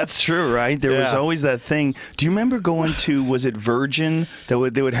 That's true, right? There was always that thing. Do you remember going to, was it Virgin, they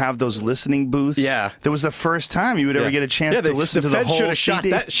would have those listening booths? Yeah. That was the first time you would ever get a chance to listen to the whole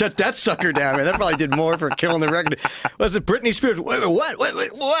CD. Shut that sucker down, man. That probably did more for killing the record. Was it Britney Spears? What?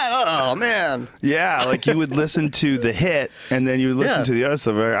 Oh, man. Yeah, like you would listen to the hit, and then you would listen to the other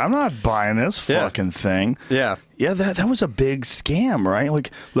stuff. I'm not buying this fucking thing. Yeah. Yeah, that was a big scam, right? Like,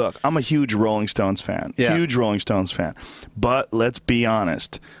 look, I'm a huge Rolling Stones fan. Yeah. Huge Rolling Stones fan. But let's be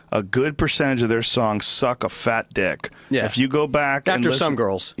honest. A good percentage of their songs suck a fat dick. Yeah. If you go back and listen, Some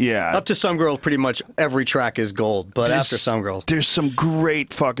Girls. Yeah. Up to Some Girls, pretty much every track is gold. But after Some Girls. There's some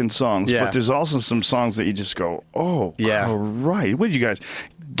great fucking songs. Yeah. But there's also some songs that you just go, oh, yeah. all right. What did you guys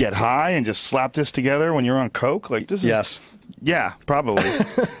get high and just slap this together when you're on coke? Like, this is... Yes. Yeah, probably.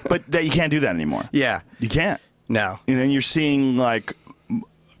 But you can't do that anymore. Yeah. You can't. No. And then you're seeing, like,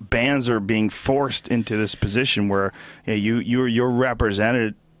 bands are being forced into this position where you're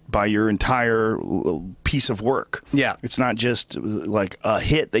represented by your entire piece of work. Yeah. It's not just like a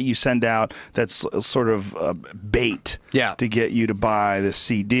hit that you send out that's sort of bait to get you to buy the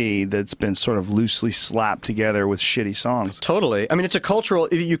CD that's been sort of loosely slapped together with shitty songs. Totally. I mean, it's a cultural...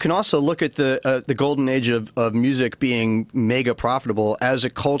 You can also look at the golden age of music being mega profitable as a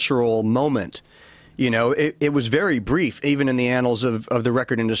cultural moment. You know, it was very brief, even in the annals of the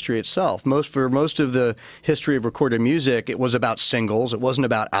record industry itself. For most of the history of recorded music, it was about singles. It wasn't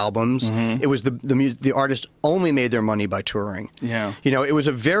about albums. It was the artists only made their money by touring. Yeah. You know, it was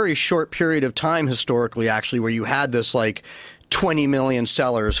a very short period of time historically, actually, where you had this like 20 million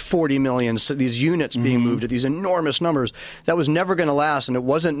sellers, 40 million, these units being moved at these enormous numbers. That was never going to last, and it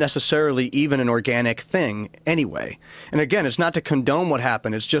wasn't necessarily even an organic thing anyway. And again, it's not to condone what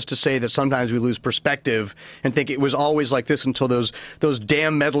happened. It's just to say that sometimes we lose perspective and think it was always like this until those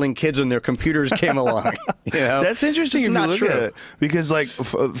damn meddling kids and their computers came along. You know? That's interesting if you look at it, because like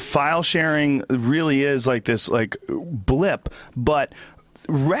file sharing really is like this like blip, but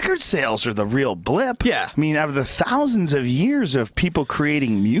record sales are the real blip. Yeah. I mean, out of the thousands of years of people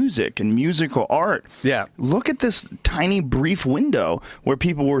creating music and musical art, look at this tiny brief window where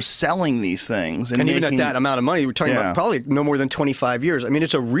people were selling these things. And even at that amount of money, we're talking about probably no more than 25 years. I mean,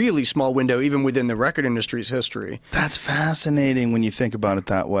 it's a really small window even within the record industry's history. That's fascinating when you think about it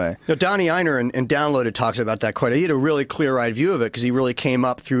that way. Now, Donnie Einer in Downloaded talks about that quite a bit. He had a really clear-eyed view of it because he really came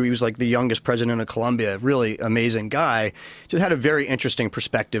up through, he was like the youngest president of Columbia, really amazing guy. Just had a very interesting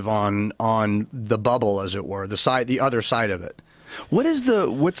perspective on the bubble, as it were, the other side of it. What's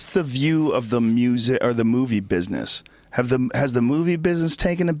the view of the music or the movie business? Has the movie business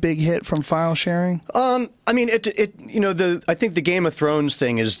taken a big hit from file sharing? I mean, I think the Game of Thrones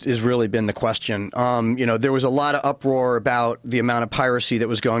thing has really been the question. You know, there was a lot of uproar about the amount of piracy that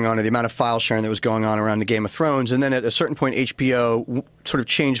was going on, or the amount of file sharing that was going on around the Game of Thrones, and then at a certain point, HBO sort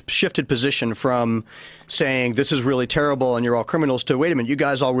of shifted position from saying this is really terrible and you're all criminals to wait a minute, you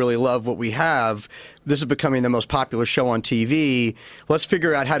guys all really love what we have. This is becoming the most popular show on TV. Let's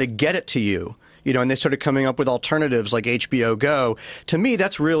figure out how to get it to you. You know, and they started coming up with alternatives like HBO Go. To me,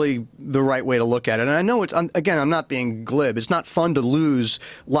 that's really the right way to look at it. And I know again, I'm not being glib. It's not fun to lose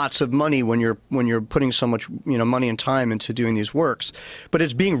lots of money when you're putting so much money and time into doing these works. But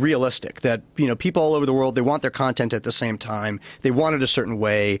it's being realistic that people all over the world, they want their content at the same time. They want it a certain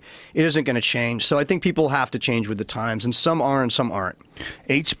way. It isn't going to change. So I think people have to change with the times, and some are and some aren't.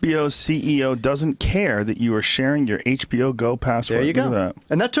 HBO's CEO doesn't care that you are sharing your HBO Go password. There you go.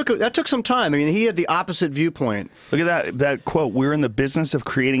 And that took some time. I mean, he had the opposite viewpoint. Look at that quote. We're in the business of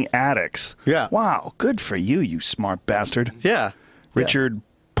creating addicts. Yeah. Wow. Good for you, you smart bastard. Yeah. Richard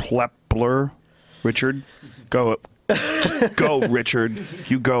Plepler. Richard, go. Go, Richard.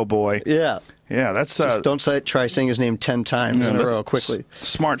 You go, boy. Yeah. Yeah, that's... Just don't try saying his name 10 times in a row quickly.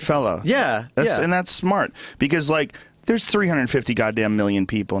 Smart fellow. Yeah. And that's smart. Because, like, there's 350 goddamn million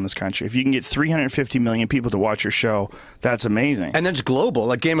people in this country. If you can get 350 million people to watch your show, that's amazing. And then it's global.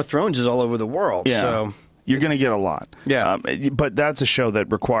 Like Game of Thrones is all over the world. Yeah. So you're going to get a lot. Yeah. But that's a show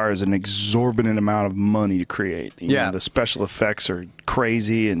that requires an exorbitant amount of money to create. You know, the special effects are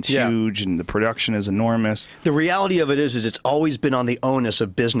crazy and huge, and the production is enormous. The reality of it is it's always been on the onus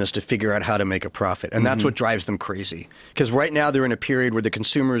of business to figure out how to make a profit. And that's what drives them crazy. Because right now they're in a period where the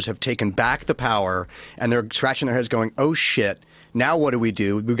consumers have taken back the power, and they're scratching their heads going, oh, shit. Now what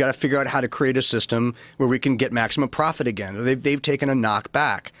do? We've got to figure out how to create a system where we can get maximum profit again. They've taken a knock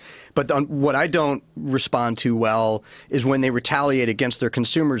back. But what I don't respond to well is when they retaliate against their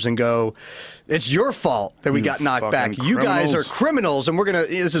consumers and go, it's your fault that we got knocked back. You guys are criminals, and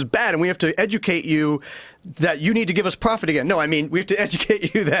this is bad, and we have to educate you that you need to give us profit again. No, I mean, we have to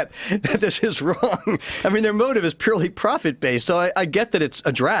educate you that this is wrong. I mean, their motive is purely profit-based, so I get that it's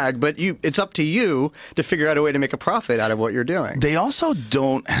a drag, but it's up to you to figure out a way to make a profit out of what you're doing. They also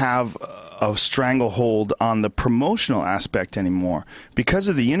don't have a stranglehold on the promotional aspect anymore. Because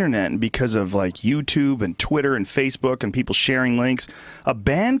of the internet and because of like YouTube and Twitter and Facebook and people sharing links, a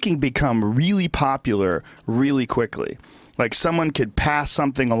band can become really popular really quickly. Like someone could pass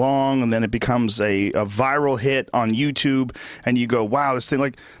something along and then it becomes a viral hit on YouTube and you go, wow, this thing,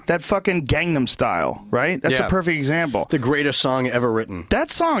 like that fucking Gangnam Style, right? That's a perfect example. The greatest song ever written. That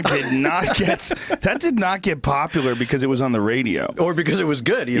song did not get popular because it was on the radio. Or because it was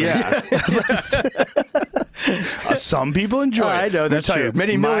good. Even. Yeah. Some people enjoy it. I know, that's Let me true. tell you,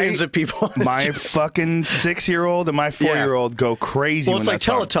 Many millions of people. My fucking 6-year-old and my 4-year-old go crazy. Well, it's when like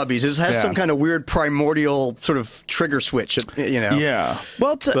that's on. Teletubbies. It has some kind of weird primordial sort of trigger switch, you know. Yeah.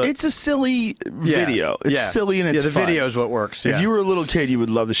 Well, it's a silly video. It's silly and it's the fun. video is what works. If you were a little kid, you would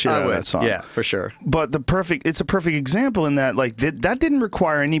love the shit out of that song. Yeah, for sure. But it's a perfect example in that, like, that didn't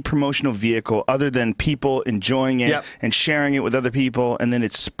require any promotional vehicle other than people enjoying it and sharing it with other people, and then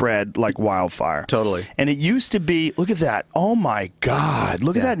it spread like wildfire. Totally. And it used to be, look at that. Oh my God.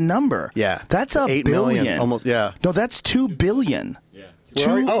 Look at that number. Yeah. That's a 8 billion. million, almost, yeah. No, that's 2 billion. Yeah. I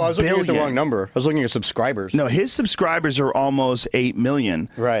was looking at the billion. wrong number. I was looking at subscribers. No, his subscribers are almost 8 million.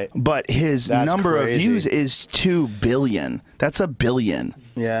 Right. But his That's number crazy. of views is 2 billion. That's a billion.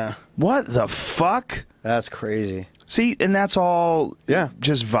 Yeah. What the fuck? That's crazy. See, and that's all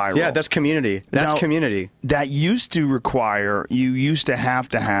just viral. Yeah, that's community. That's Now, community. That used to require, you used to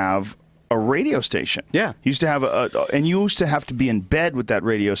have a radio station. Yeah. You used to have and you used to have to be in bed with that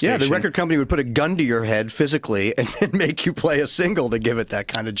radio station. Yeah, the record company would put a gun to your head physically and then make you play a single to give it that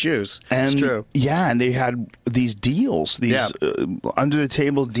kind of juice. And, it's true. Yeah, and they had these deals, these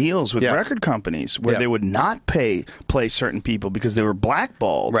under-the-table deals with record companies where they would not play certain people because they were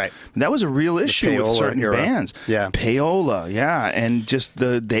blackballed. Right. And that was a real issue with payola certain era. bands. Yeah. Payola, yeah. And just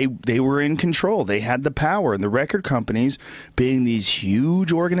they were in control. They had the power. And the record companies, being these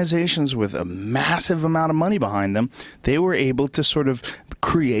huge organizations with a massive amount of money behind them, they were able to sort of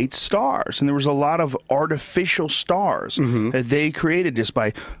create stars. And there was a lot of artificial stars that they created just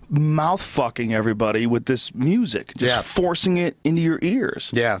by mouth fucking everybody with this music, just forcing it into your ears.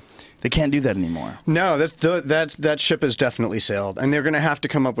 Yeah. They can't do that anymore. No, that ship has definitely sailed, and they're going to have to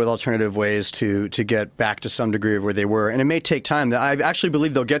come up with alternative ways to get back to some degree of where they were, and it may take time. I actually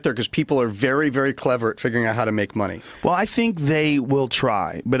believe they'll get there because people are very, very clever at figuring out how to make money. Well, I think they will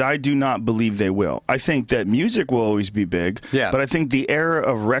try, but I do not believe they will. I think that music will always be big, but I think the era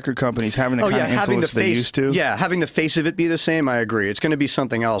of record companies having the kind of influence they used to. Yeah, having the face of it be the same, I agree. It's going to be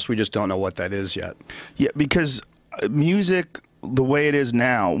something else. We just don't know what that is yet. Yeah, because music, the way it is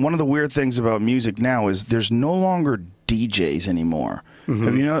now, one of the weird things about music now is there's no longer DJs anymore. I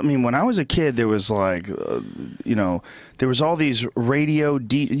mean, when I was a kid, there was like, there was all these radio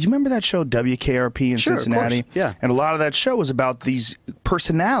DJs. Do you remember that show WKRP in Cincinnati? Of course. Yeah. And a lot of that show was about these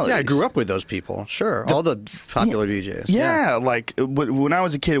personalities. Yeah, I grew up with those people. Sure. All the popular DJs. Yeah, like when I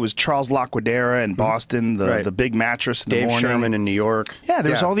was a kid, it was Charles Laquadera in Boston, the Big Mattress in the morning. Dave Sherman in New York. Yeah,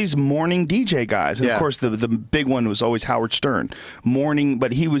 there was all these morning DJ guys. And of course, the big one was always Howard Stern. Morning,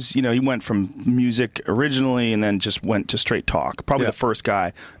 but he was, he went from music originally and then just went to straight talk. Probably the first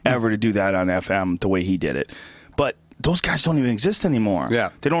guy ever to do that on FM the way he did it. But those guys don't even exist anymore. Yeah.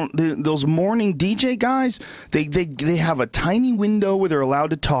 Those morning DJ guys, they have a tiny window where they're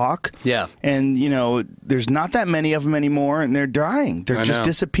allowed to talk. Yeah. And, there's not that many of them anymore, and they're dying. They're just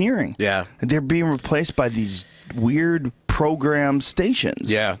disappearing. Yeah. They're being replaced by these weird program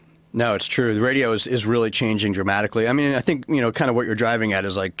stations. Yeah. No, it's true. The radio is really changing dramatically. I mean, I think, kind of what you're driving at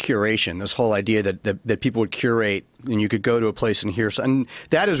is like curation, this whole idea that people would curate and you could go to a place and hear. And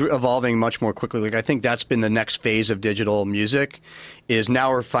that is evolving much more quickly. Like, I think that's been the next phase of digital music is now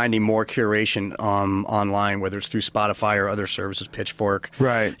we're finding more curation online, whether it's through Spotify or other services, Pitchfork.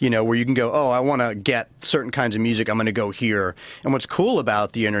 Right. Where you can go, I want to get certain kinds of music. I'm going to go here. And what's cool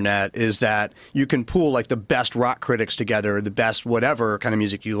about the internet is that you can pool like the best rock critics together, the best whatever kind of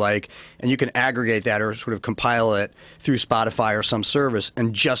music you like, and you can aggregate that or sort of compile it through Spotify or some service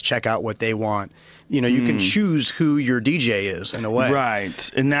and just check out what they want. You can choose who your DJ is in a way.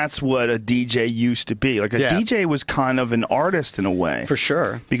 Right. And that's what a DJ used to be. Like a DJ was kind of an artist in a way. For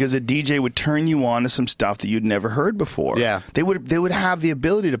sure. Because a DJ would turn you on to some stuff that you'd never heard before. Yeah. They would have the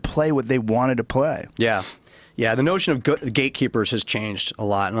ability to play what they wanted to play. Yeah. Yeah, the notion of gatekeepers has changed a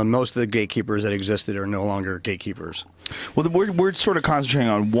lot, and most of the gatekeepers that existed are no longer gatekeepers. Well, we're sort of concentrating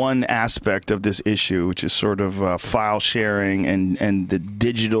on one aspect of this issue, which is sort of file sharing and the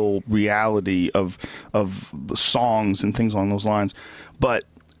digital reality of songs and things along those lines. But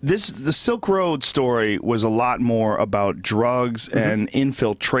the Silk Road story was a lot more about drugs and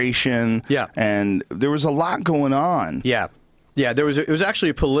infiltration. Yeah. And there was a lot going on. Yeah. Yeah, it was actually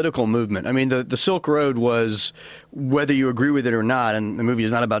a political movement. I mean, the Silk Road was, whether you agree with it or not, and the movie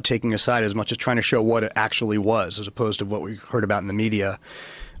is not about taking a side as much as trying to show what it actually was, as opposed to what we heard about in the media.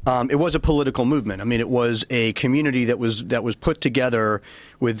 It was a political movement. I mean, it was a community that was put together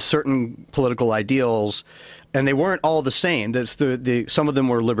with certain political ideals And they weren't all the same. Some of them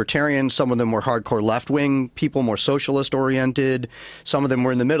were libertarians, some of them were hardcore left-wing people, more socialist-oriented, some of them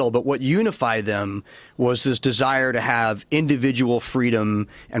were in the middle. But what unified them was this desire to have individual freedom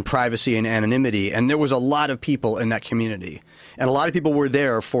and privacy and anonymity. And there was a lot of people in that community. And a lot of people were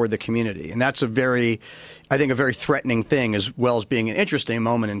there for the community. And that's I think, a very threatening thing, as well as being an interesting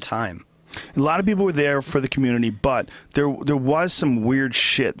moment in time. A lot of people were there for the community, but there was some weird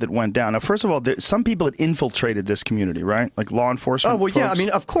shit that went down. Now, first of all, some people had infiltrated this community, right? Like law enforcement. Oh, well, folks? yeah. I mean,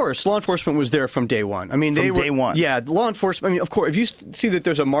 of course, law enforcement was there from day one. I mean, From day one. Yeah, law enforcement. I mean, of course, if you see that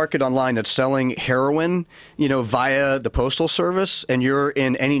there's a market online that's selling heroin, via the Postal Service, and you're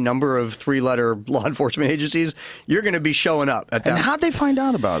in any number of 3-letter law enforcement agencies, you're going to be showing up at that. And how'd they find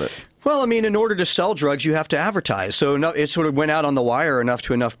out about it? Well, I mean, in order to sell drugs, you have to advertise. So it sort of went out on the wire enough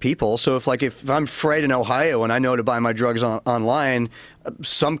to enough people. So if I'm Fred in Ohio and I know to buy my drugs online,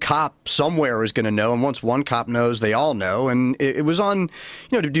 some cop somewhere is going to know. And once one cop knows, they all know. And it was on,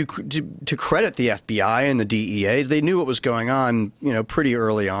 to credit the FBI and the DEA. They knew what was going on, pretty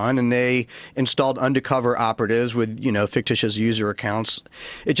early on. And they installed undercover operatives with, fictitious user accounts.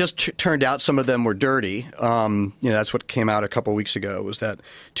 It just turned out some of them were dirty. That's what came out a couple of weeks ago, was that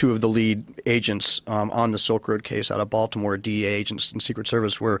 2 of the lead agents on the Silk Road case out of Baltimore, DEA agents and Secret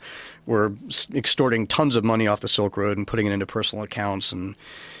Service, were extorting tons of money off the Silk Road and putting it into personal accounts and,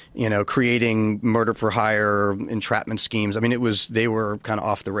 creating murder for hire, entrapment schemes. I mean, they were kind of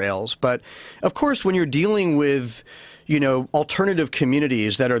off the rails. But of course, when you're dealing with alternative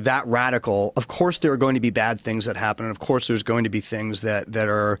communities that are that radical, of course there are going to be bad things that happen, and of course there's going to be things that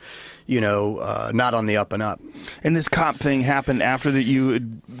are, not on the up and up. And this cop thing happened after that you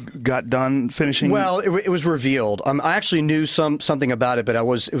got done finishing? Well, it was revealed. I actually knew something about it, but I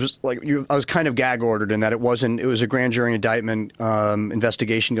was kind of gag ordered in that it was a grand jury indictment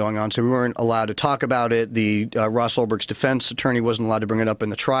investigation going on, so we weren't allowed to talk about it. The Ross Ulbricht's defense attorney wasn't allowed to bring it up in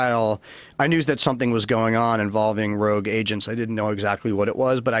the trial. I knew that something was going on involving rogue agents. I didn't know exactly what it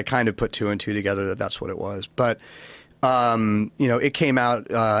was, but I kind of put 2 and 2 together that that's what it was. But it came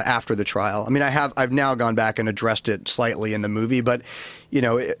out after the trial. I mean, I've now gone back and addressed it slightly in the movie, but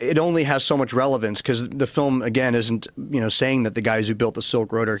it only has so much relevance because the film, again, isn't saying that the guys who built the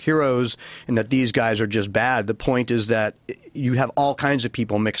Silk Road are heroes and that these guys are just bad. The point is that you have all kinds of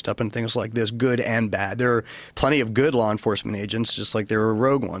people mixed up in things like this, good and bad. There are plenty of good law enforcement agents, just like there were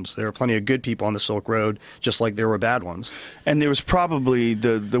rogue ones. There are plenty of good people on the Silk Road, just like there were bad ones. And there was probably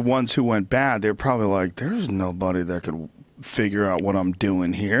the ones who went bad. They're probably like, there's nobody that could figure out what I'm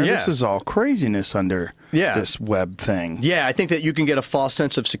doing here. Yeah. This is all craziness under this web thing. Yeah, I think that you can get a false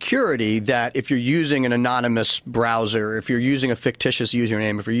sense of security that if you're using an anonymous browser, if you're using a fictitious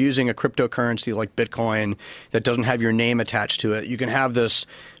username, if you're using a cryptocurrency like Bitcoin that doesn't have your name attached to it, you can have this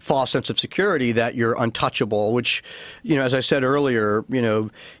false sense of security that you're untouchable, which, as I said earlier,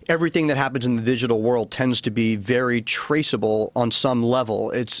 everything that happens in the digital world tends to be very traceable on some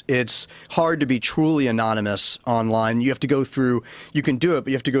level. It's hard to be truly anonymous online. You can do it, but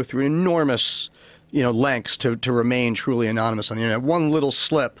you have to go through enormous lengths to remain truly anonymous on the internet. One little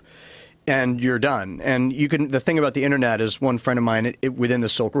slip and you're done. And the thing about the internet is, one friend of mine within the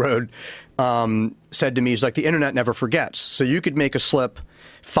Silk Road said to me, he's like, the internet never forgets. So you could make a slip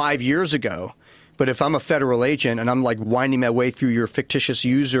 5 years ago, but if I'm a federal agent and I'm like winding my way through your fictitious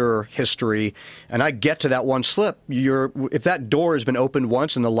user history and I get to that one slip, if that door has been opened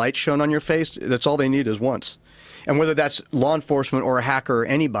once and the light shown on your face, that's all they need is once. And whether that's law enforcement or a hacker or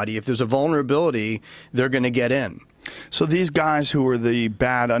anybody, if there's a vulnerability, they're going to get in. So these guys who were the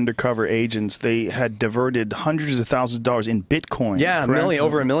bad undercover agents, they had diverted hundreds of thousands of dollars in Bitcoin. Yeah,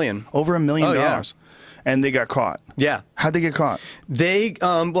 over $1 million. Over $1 million. Yeah. And they got caught. Yeah. How'd they get caught? They,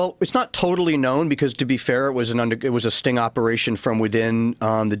 well, it's not totally known because, to be fair, it was a sting operation from within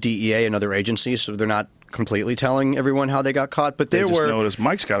the DEA and other agencies, so they're not completely telling everyone how they got caught. But they just noticed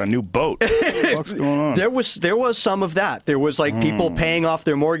Mike's got a new boat. What's going on? There was some of that. There was like people paying off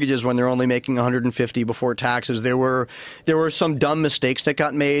their mortgages when they're only making $150 before taxes. There were some dumb mistakes that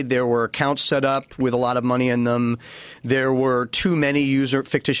got made. There were accounts set up with a lot of money in them. There were too many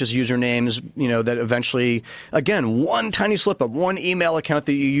fictitious usernames, that eventually, again, one tiny slip up, one email account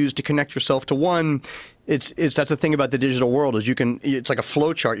that you use to connect yourself to one. That's the thing about the digital world is it's like a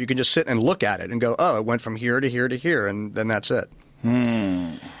flow chart. You can just sit and look at it and go, oh, it went from here to here to here, and then that's it.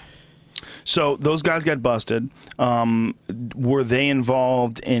 So those guys got busted. Were they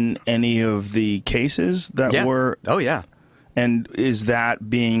involved in any of the cases that were? Oh, yeah. And is that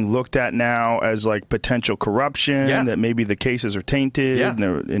being looked at now as like potential corruption, that maybe the cases are tainted and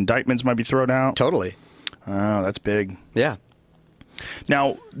the indictments might be thrown out? Totally. Oh, that's big. Yeah.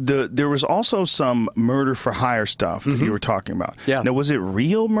 Now, there was also some murder for hire stuff that you were talking about. Yeah. Now, was it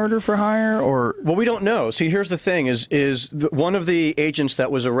real murder for hire, or? Well, we don't know. See, here's the thing: one of the agents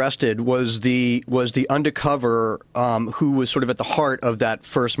that was arrested was the undercover who was sort of at the heart of that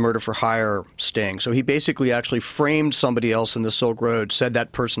first murder for hire sting. So he basically actually framed somebody else in the Silk Road, said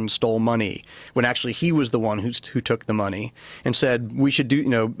that person stole money when actually he was the one who took the money, and said we should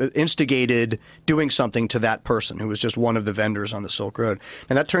instigated doing something to that person who was just one of the vendors on the Silk Road.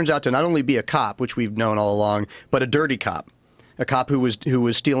 And that turns out to not only be a cop, which we've known all along, but a dirty cop. A cop who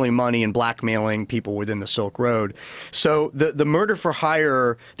was stealing money and blackmailing people within the Silk Road. So the murder for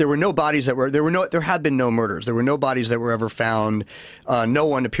hire, there have been no murders. There were no bodies that were ever found. No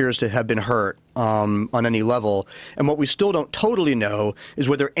one appears to have been hurt on any level. And what we still don't totally know is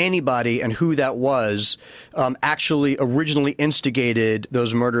whether anybody and who that was actually originally instigated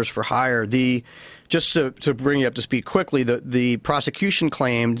those murders for hire. Just to bring you up to speed quickly, the prosecution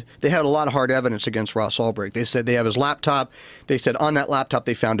claimed they had a lot of hard evidence against Ross Ulbricht. They said they have his laptop. They said on that laptop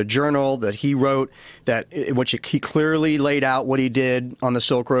they found a journal that he wrote, which he clearly laid out what he did on the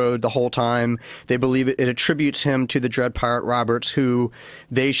Silk Road the whole time. They believe it attributes him to the Dread Pirate Roberts, who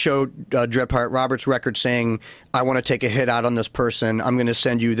they showed Dread Pirate Roberts' record saying, I want to take a hit out on this person. I'm going to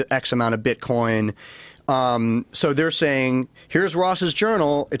send you the X amount of Bitcoin. So they're saying, here's Ross's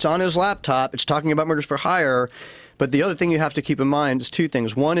journal. It's on his laptop. It's talking about murders for hire. But the other thing you have to keep in mind is two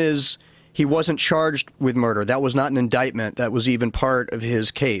things. One is he wasn't charged with murder. That was not an indictment. That was even part of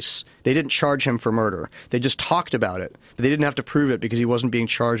his case. They didn't charge him for murder. They just talked about it. But they didn't have to prove it because he wasn't being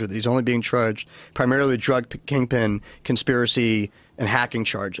charged with it. He's only being charged primarily with drug kingpin, conspiracy, and hacking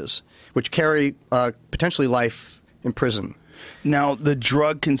charges, which carry potentially life in prison. Now, the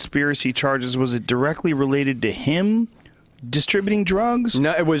drug conspiracy charges, was it directly related to him distributing drugs?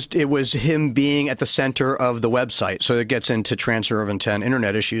 No, it was him being at the center of the website. So it gets into transfer of intent,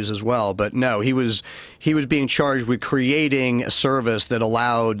 internet issues as well. But no, he was being charged with creating a service that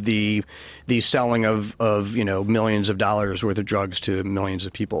allowed the selling of millions of dollars worth of drugs to millions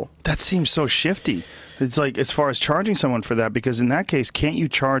of people. That seems so shifty. It's like, as far as charging someone for that, because in that case, can't you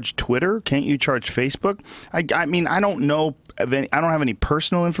charge Twitter? Can't you charge Facebook? I mean, I don't know. I don't have any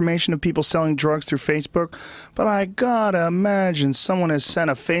personal information of people selling drugs through Facebook, but I gotta imagine someone has sent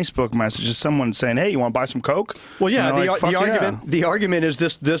a Facebook message to someone saying, "Hey, you want to buy some coke?" Well, yeah. The argument is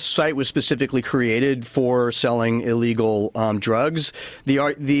this site was specifically created for selling illegal drugs. The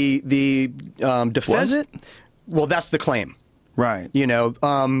defense. Was it? Well, that's the claim. Right.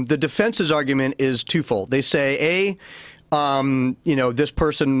 The defense's argument is twofold. They say, this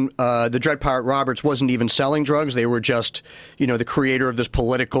person, the Dread Pirate Roberts, wasn't even selling drugs. They were just, the creator of this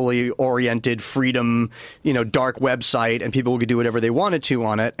politically oriented freedom, dark website, and people could do whatever they wanted to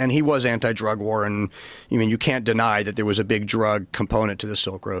on it. And he was anti-drug war, and you can't deny that there was a big drug component to the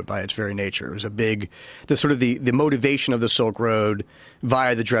Silk Road by its very nature. It was the motivation of the Silk Road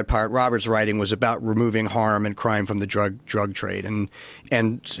via the Dread Pirate Roberts writing was about removing harm and crime from the drug trade and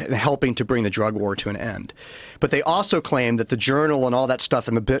helping to bring the drug war to an end. But they also claim that the journal and all that stuff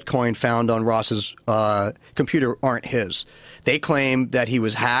and the Bitcoin found on Ross's computer aren't his. They claim that he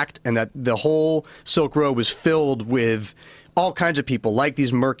was hacked and that the whole Silk Road was filled with all kinds of people, like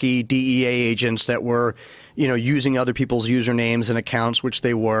these murky DEA agents that were, using other people's usernames and accounts, which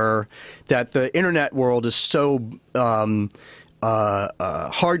they were. That the internet world is so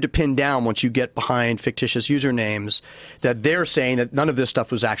hard to pin down once you get behind fictitious usernames, that they're saying that none of this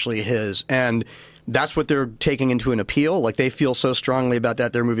stuff was actually his. And that's what they're taking into an appeal. Like, they feel so strongly about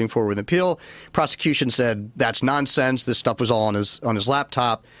that, they're moving forward with an appeal. Prosecution said that's nonsense. This stuff was all on his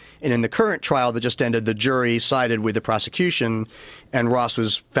laptop. And in the current trial that just ended, the jury sided with the prosecution, and Ross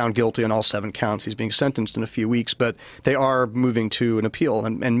was found guilty on all 7 counts. He's being sentenced in a few weeks, but they are moving to an appeal.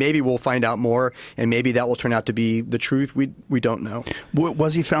 And maybe we'll find out more, and maybe that will turn out to be the truth. We don't know.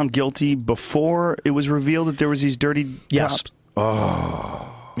 Was he found guilty before it was revealed that there was these dirty Yes. cops?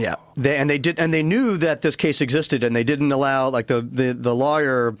 Oh. Yeah, they knew that this case existed, and they didn't allow, like, the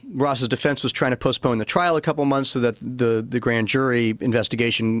lawyer, Ross's defense was trying to postpone the trial a couple months so that the grand jury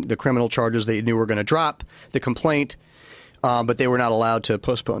investigation, the criminal charges they knew were going to drop, the complaint, but they were not allowed to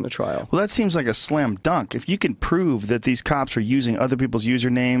postpone the trial. Well, that seems like a slam dunk. If you can prove that these cops were using other people's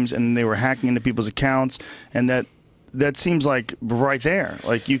usernames and they were hacking into people's accounts, and that seems like right there.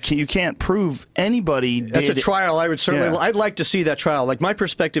 Like, you can't prove anybody did. That's a trial. I would certainly. Yeah. I'd like to see that trial. Like, my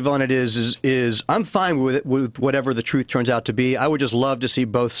perspective on it is I'm fine with whatever the truth turns out to be. I would just love to see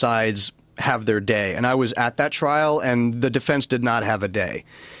both sides have their day. And I was at that trial, and the defense did not have a day.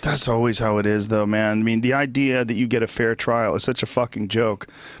 That's always how it is, though, man. I mean, the idea that you get a fair trial is such a fucking joke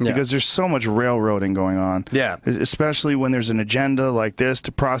because there's so much railroading going on. Yeah. Especially when there's an agenda like this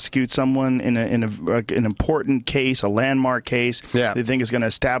to prosecute someone in an important case, a landmark case. Yeah. They think is going to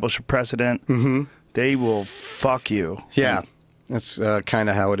establish a precedent. Mm-hmm. They will fuck you. Yeah. That's kind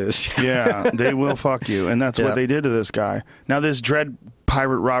of how it is. Yeah, they will fuck you. And that's what they did to this guy. Now, this Dread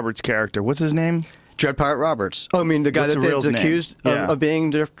Pirate Roberts character, what's his name? Dread Pirate Roberts. Oh, I mean, the guy What's that's accused of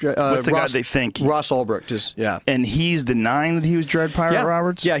being... What's the guy they think? Ross Ulbricht is, And he's denying that he was Dread Pirate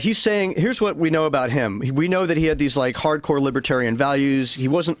Roberts? Yeah, he's saying, here's what we know about him. We know that he had these, like, hardcore libertarian values. He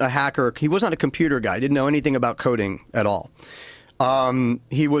wasn't a hacker. He wasn't a computer guy. Didn't know anything about coding at all.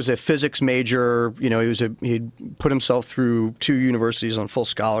 He was a physics major. You know, he'd put himself through 2 universities on full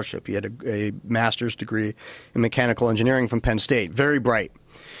scholarship. He had a master's degree in mechanical engineering from Penn State. Very bright.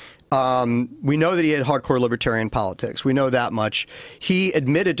 We know that he had hardcore libertarian politics. We know that much. He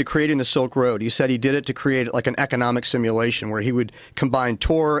admitted to creating the Silk Road. He said he did it to create like an economic simulation where he would combine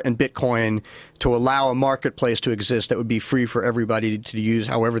Tor and Bitcoin to allow a marketplace to exist that would be free for everybody to use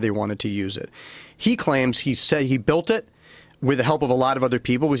however they wanted to use it. He claims he said he built it with the help of a lot of other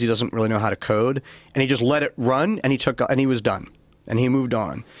people because he doesn't really know how to code, and he just let it run, and he was done. And he moved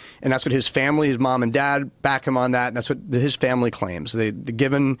on. And that's what his family, his mom and dad, back him on that. And that's what his family claims.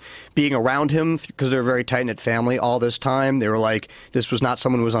 Given being around him, because they're a very tight-knit family all this time, they were like, this was not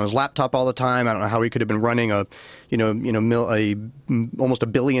someone who was on his laptop all the time. I don't know how he could have been running almost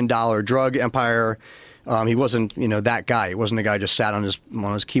 $1 billion drug empire. He wasn't, that guy. He wasn't a guy who just sat on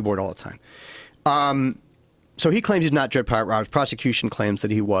his keyboard all the time. So he claims he's not Dread Pirate Roberts. Prosecution claims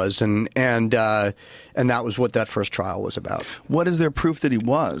that he was, and that was what that first trial was about. What is their proof that he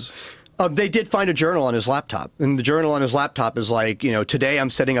was? They did find a journal on his laptop, and the journal on his laptop is like, today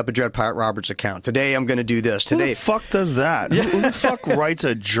I'm setting up a Dread Pirate Roberts account. Today I'm going to do this. Today, who the fuck does that? Yeah. Who the fuck writes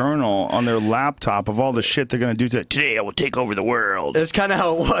a journal on their laptop of all the shit they're going to do today? Today I will take over the world. That's kind of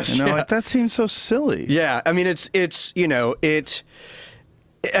how it was. Like, that seems so silly. Yeah, I mean,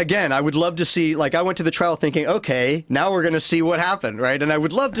 Again, I would love to see, like, I went to the trial thinking, okay, now we're going to see what happened, right? And I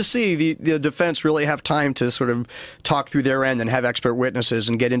would love to see the defense really have time to sort of talk through their end and have expert witnesses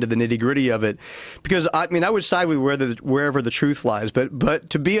and get into the nitty-gritty of it. Because, I mean, I would side with wherever the truth lies. But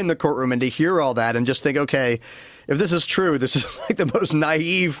to be in the courtroom and to hear all that and just think, okay, if this is true, this is like the most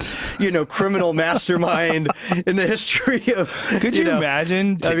naive, criminal mastermind in the history of. Could you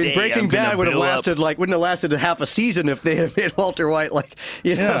imagine? I mean, Breaking Bad wouldn't have lasted half a season if they had made Walter White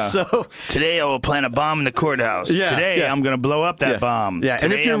So today I will plant a bomb in the courthouse. Yeah, today I'm going to blow up that bomb. Yeah, today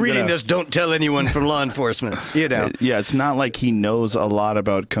and if you're reading this, don't tell anyone from law enforcement. Yeah, it's not like he knows a lot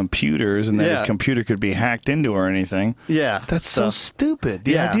about computers and that his computer could be hacked into or anything. Yeah, that's so stupid.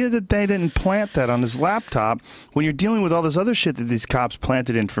 The idea that they didn't plant that on his laptop. When you're dealing with all this other shit that these cops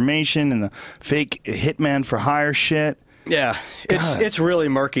planted information and the fake hitman for hire shit. Yeah, it's really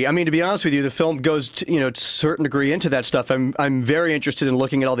murky. I mean, to be honest with you, the film goes to a certain degree into that stuff. I'm very interested in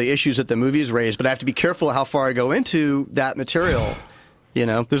looking at all the issues that the movies raised, but I have to be careful how far I go into that material.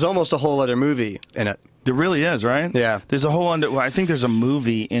 There's almost a whole other movie in it. There really is, right? Yeah. There's a whole I think there's a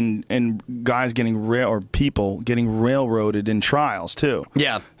movie in guys getting people getting railroaded in trials too.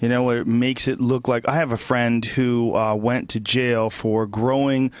 Yeah. Where it makes it look like I have a friend who went to jail for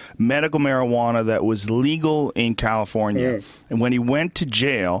growing medical marijuana that was legal in California. Mm. And when he went to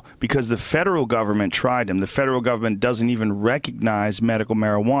jail, because the federal government tried him, the federal government doesn't even recognize medical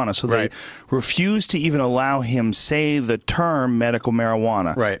marijuana, so they refuse to even allow him say the term medical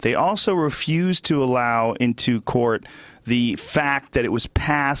marijuana. Right. They also refuse to allow into court the fact that it was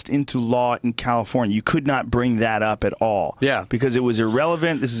passed into law in California. You could not bring that up at all. Yeah. Because it was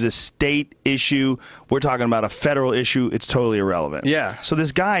irrelevant. This is a state issue. We're talking about a federal issue. It's totally irrelevant. Yeah. So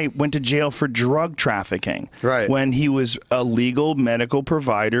this guy went to jail for drug trafficking. Right. When he was a legal medical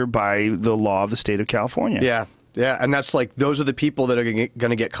provider by the law of the state of California. Yeah. Yeah, and that's like, those are the people that are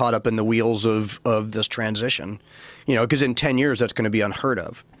going to get caught up in the wheels of this transition. Because in 10 years, that's going to be unheard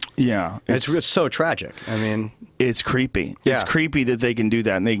of. Yeah. It's so tragic. I mean, it's creepy. Yeah. It's creepy that they can do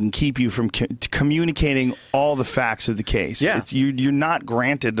that, and they can keep you from communicating all the facts of the case. Yeah. You're not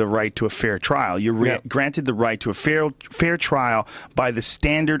granted the right to a fair trial. You're granted the right to a fair trial by the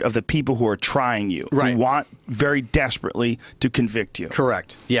standard of the people who are trying you, right. who want very desperately to convict you.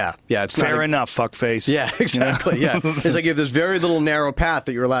 Correct. Yeah. Yeah. It's Fair enough, fuckface. Yeah, exactly. Yeah. It's like you have this very little narrow path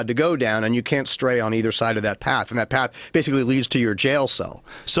that you're allowed to go down, and you can't stray on either side of that path. And that path basically leads to your jail cell.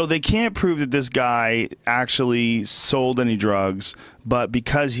 So they can't prove that this guy actually sold any drugs, but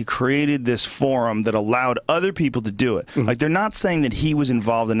because he created this forum that allowed other people to do it. Like, they're not saying that he was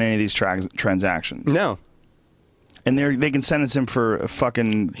involved in any of these transactions. No. And they can sentence him for a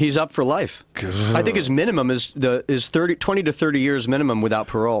fucking... He's up for life. I think his minimum is 20 to 30 years minimum without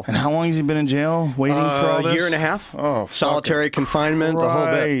parole. And how long has he been in jail waiting for all this? A year and a half. Oh, solitary confinement, the whole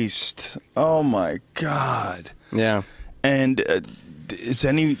bit. Christ. Oh, my God. Yeah. And is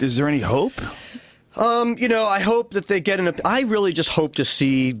there any hope? You know, I hope that they get I really just hope to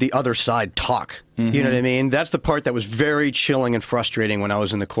see the other side talk. You know what I mean? That's the part that was very chilling and frustrating when I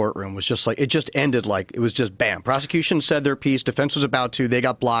was in the courtroom. Was just like, it just ended like, it was just bam. Prosecution said their piece. Defense was about to. They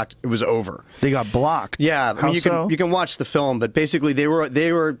got blocked. It was over. They got blocked? Yeah. How so? You can watch the film, but basically they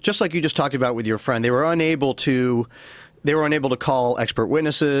were just like you just talked about with your friend. They were unable to call expert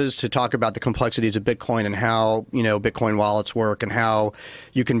witnesses to talk about the complexities of Bitcoin and how, you know, Bitcoin wallets work and how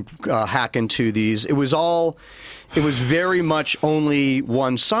you can hack into these. It was very much only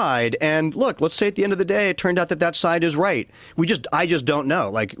one side. And look, let's say at the end of the day, it turned out that side is right. I just don't know.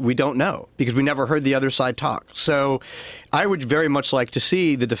 Like, we don't know because we never heard the other side talk. So I would very much like to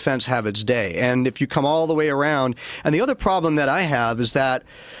see the defense have its day. And if you come all the way around, and the other problem that I have is that,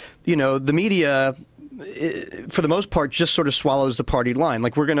 you know, the media, for the most part, just sort of swallows the party line.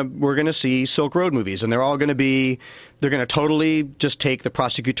 Like, we're gonna see Silk Road movies, and they're gonna totally just take the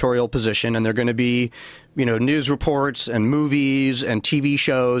prosecutorial position, and they're gonna be, you know, news reports and movies and TV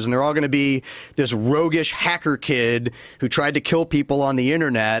shows, and they're all gonna be this roguish hacker kid who tried to kill people on the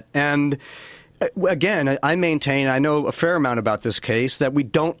internet. And again, I maintain, I know a fair amount about this case, that we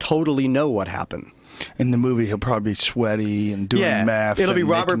don't totally know what happened. In the movie, he'll probably be sweaty and doing meth. It'll be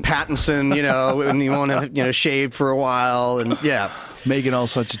Robert Pattinson, you know, and he won't have, you know, shaved for a while, and making all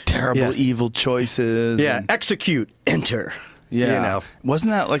such terrible, evil choices. Yeah, and execute, enter. Yeah, you know,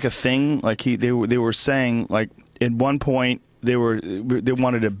 wasn't that like a thing? Like they were saying, like, at one point they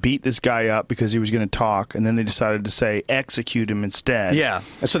wanted to beat this guy up because he was going to talk, and then they decided to say execute him instead. Yeah,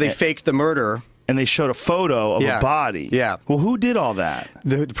 and so they faked the murder. And they showed a photo of a body. Yeah. Well, who did all that?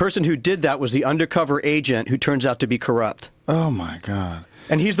 The person who did that was the undercover agent who turns out to be corrupt. Oh, my God.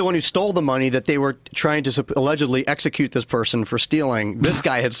 And he's the one who stole the money that they were trying to allegedly execute this person for stealing. This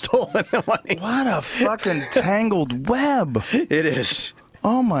guy had stolen the money. What a fucking tangled web. It is.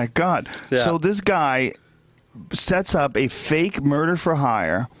 Oh, my God. Yeah. So this guy sets up a fake murder for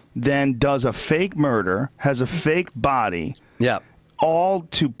hire, then does a fake murder, has a fake body. Yeah. All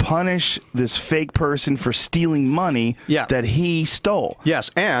to punish this fake person for stealing money that he stole.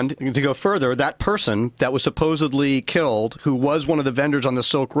 Yes, and to go further, that person that was supposedly killed, who was one of the vendors on the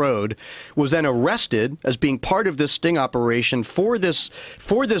Silk Road, was then arrested as being part of this sting operation for this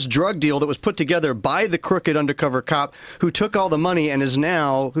drug deal that was put together by the crooked undercover cop who took all the money and is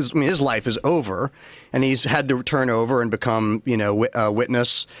now, his life is over, and he's had to turn over and become, you know, a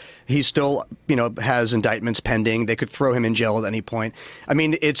witness. He still, you know, has indictments pending. They could throw him in jail at any point. I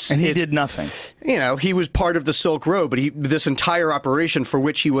mean, and he did nothing. You know, he was part of the Silk Road, but this entire operation for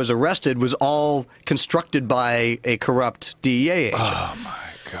which he was arrested was all constructed by a corrupt DEA agent. Oh,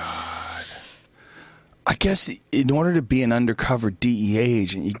 my God. I guess in order to be an undercover DEA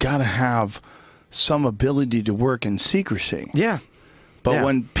agent, you got to have some ability to work in secrecy. Yeah. But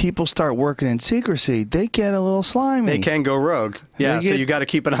when people start working in secrecy, they get a little slimy. They can go rogue. Yeah, so you got to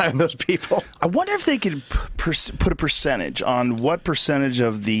keep an eye on those people. I wonder if they could put a percentage on what percentage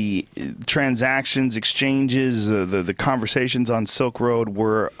of the transactions, exchanges, the conversations on Silk Road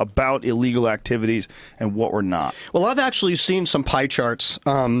were about illegal activities and what were not. Well, I've actually seen some pie charts,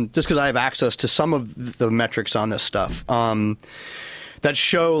 just because I have access to some of the metrics on this stuff. That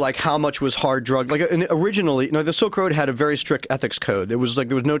show like how much was hard drug. Like originally, you know, the Silk Road had a very strict ethics code. There was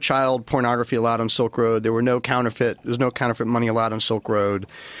no child pornography allowed on Silk Road. There was no counterfeit money allowed on Silk Road.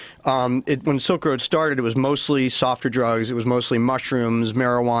 When Silk Road started, it was mostly softer drugs. It was mostly mushrooms,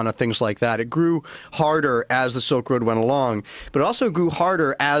 marijuana, things like that. It grew harder as the Silk Road went along, but it also grew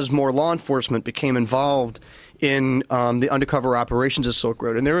harder as more law enforcement became involved in the undercover operations of Silk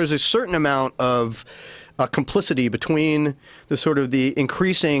Road. And there was a certain amount of complicity between the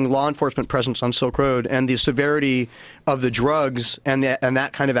increasing law enforcement presence on Silk Road and the severity of the drugs and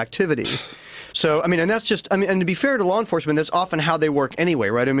that kind of activity. So, I mean, and that's just, I mean, and to be fair to law enforcement, that's often how they work anyway,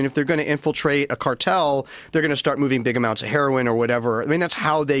 right? I mean, if they're going to infiltrate a cartel, they're going to start moving big amounts of heroin or whatever. I mean, that's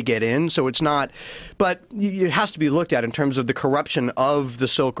how they get in. So it's not, but it has to be looked at in terms of the corruption of the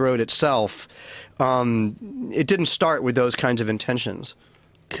Silk Road itself. It didn't start with those kinds of intentions.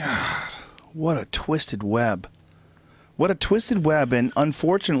 God, what a twisted web. What a twisted web. And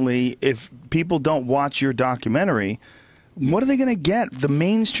unfortunately, if people don't watch your documentary, what are they going to get? The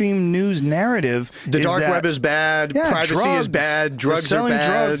mainstream news narrative The dark web is bad, privacy is bad, drugs are selling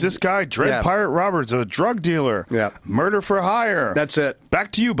bad. drugs. This guy, Dread Pirate Roberts, a drug dealer. Yeah. Murder for hire. That's it.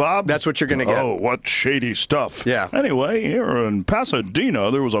 Back to you, Bob. That's what you're going to get. Oh, what shady stuff. Yeah. Anyway, here in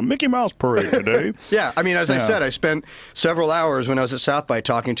Pasadena, there was a Mickey Mouse parade today. Yeah, I mean, as I said, I spent several hours when I was at South by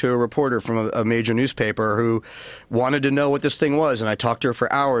talking to a reporter from a major newspaper who wanted to know what this thing was, and I talked to her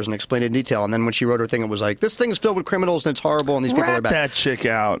for hours and explained it in detail. And then when she wrote her thing, it was like, this thing's filled with criminals and it's horrible and these people are Rat bad. that chick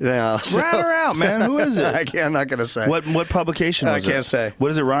out. Yeah. Rat her out, man. Who is it? I'm not going to say. What publication was it? I can't say. What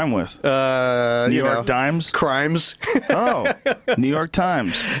does it rhyme with? New York Times? Crimes. Oh, New York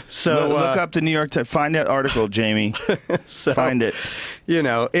Times. So look up the New York Times. Find that article, Jamie. Find it. You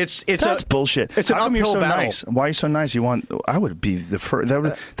know, it's That's bullshit. It's an How come you're uphill so battle. nice? Why are you so nice? I would be the first.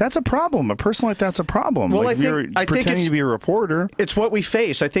 That's a problem. A person like that's a problem. Well, like I if think you're pretending to be a reporter. It's what we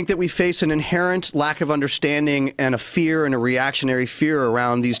face. I think that we face an inherent lack of understanding and a fear and a reactionary fear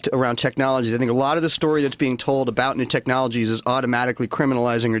around around technologies. I think a lot of the story that's being told about new technologies is automatically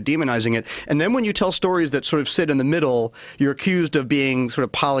criminalizing or demonizing it. And then when you tell stories that sort of sit in the middle, you're accused of being sort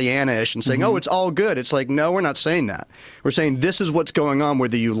of Pollyanna-ish and saying, oh, it's all good. It's like, no, we're not saying that. We're saying this is what's going on,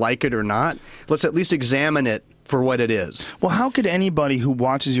 whether you like it or not. Let's at least examine it for what it is. Well, how could anybody who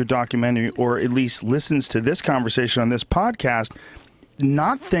watches your documentary or at least listens to this conversation on this podcast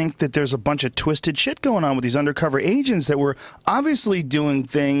not think that there's a bunch of twisted shit going on with these undercover agents that were obviously doing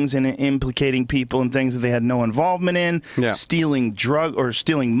things and implicating people in things that they had no involvement in, stealing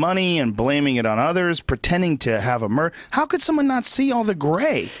money and blaming it on others, pretending to have a murder? How could someone not see all the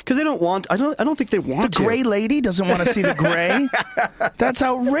gray? Because they don't want. I don't think they want the gray lady doesn't want to see the gray. That's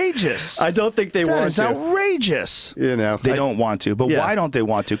outrageous. I don't think they want to. That is outrageous. You know, they don't want to. But why don't they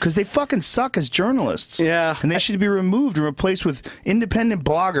want to? Because they fucking suck as journalists. Yeah, and they should be removed and replaced with independent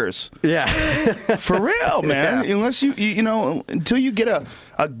bloggers. Yeah. For real, man. Yeah. Unless you know, until you get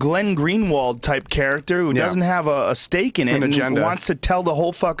a Glenn Greenwald type character who doesn't have a stake in it and wants to tell the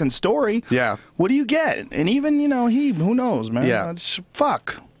whole fucking story. Yeah. What do you get? And even, you know, who knows, man. Yeah.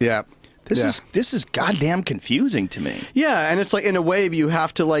 Fuck. Yeah. This is goddamn confusing to me. Yeah, and it's like, in a way, you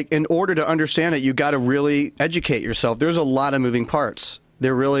have to, like, in order to understand it, you got to really educate yourself. There's a lot of moving parts.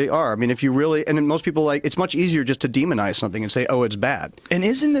 There really are. I mean, if you really, and most people, like, it's much easier just to demonize something and say, oh, it's bad. And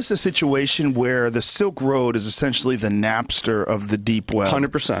isn't this a situation where the Silk Road is essentially the Napster of the deep web?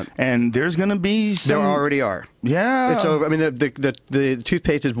 100%. And there's going to be some... There already are. Yeah. It's over. I mean, the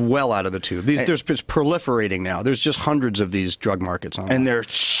toothpaste is well out of the tube. It's proliferating now. There's just hundreds of these drug markets on. And they're...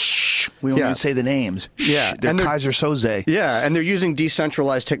 We won't even say the names. Yeah. They're Kaiser Soze. Yeah, and they're using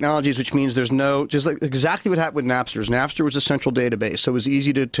decentralized technologies, which means there's no... Just like exactly what happened with Napster. Napster was a central database, so it was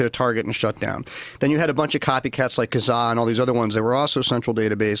easy to target and shut down. Then you had a bunch of copycats like Kazaa and all these other ones that were also central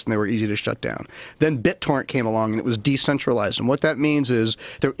database, and they were easy to shut down. Then BitTorrent came along, and it was decentralized. And what that means is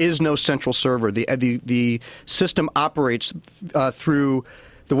there is no central server. The system operates through...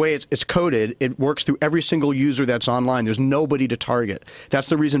 The way it's coded, it works through every single user that's online. There's nobody to target. That's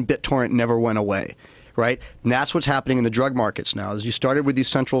the reason BitTorrent never went away, right? And that's what's happening in the drug markets now. As you started with these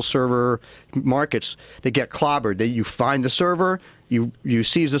central server markets, they get clobbered. You find the server, you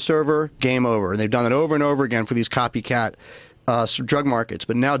seize the server, game over. And they've done it over and over again for these copycat drug markets.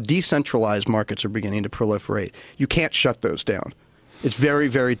 But now decentralized markets are beginning to proliferate. You can't shut those down. It's very,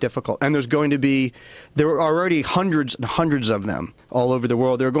 very difficult. And there are already hundreds and hundreds of them all over the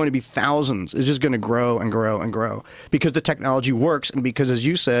world. There are going to be thousands. It's just going to grow and grow and grow because the technology works and because, as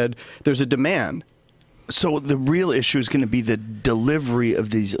you said, there's a demand. So the real issue is going to be the delivery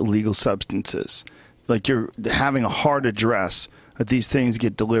of these illegal substances. Like you're having a hard address that these things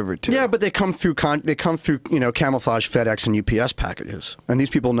get delivered to. Yeah, but they come through camouflage FedEx and UPS packages, and these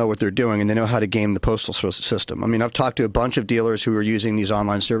people know what they're doing, and they know how to game the postal system. I mean, I've talked to a bunch of dealers who are using these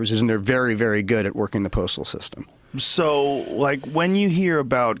online services, and they're very, very good at working the postal system. So, like, when you hear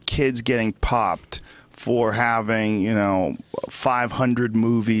about kids getting popped for having, 500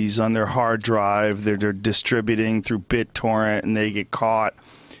 movies on their hard drive, they're distributing through BitTorrent, and they get caught.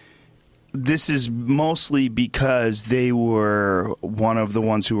 this is mostly because they were one of the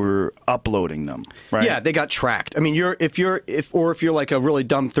ones who were uploading them, right? Yeah, they got tracked. I mean, if you're like a really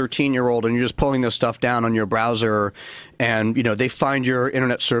dumb 13-year-old and you're just pulling this stuff down on your browser, and they find your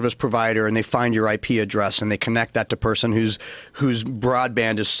internet service provider and they find your IP address and they connect that to person whose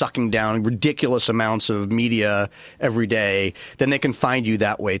broadband is sucking down ridiculous amounts of media every day, then they can find you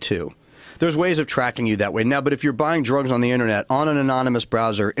that way too. There's ways of tracking you that way. Now, but if you're buying drugs on the internet, on an anonymous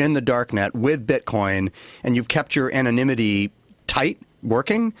browser, in the darknet, with Bitcoin, and you've kept your anonymity tight,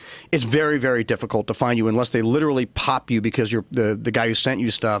 working, it's very, very difficult to find you unless they literally pop you because you're the guy who sent you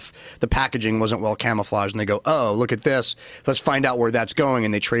stuff, the packaging wasn't well camouflaged, and they go, oh, look at this, let's find out where that's going,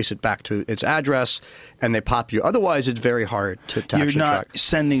 and they trace it back to its address, and they pop you. Otherwise, it's very hard to actually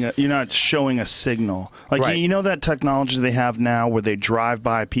track. You're not showing a signal. Like, right. You know that technology they have now where they drive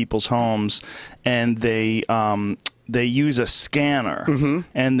by people's homes and they use a scanner,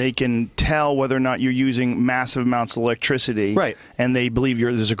 and they can tell whether or not you're using massive amounts of electricity, right? And they believe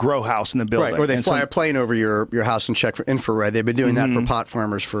there's a grow house in the building, right? Or they fly a plane over your house and check for infrared. They've been doing that for pot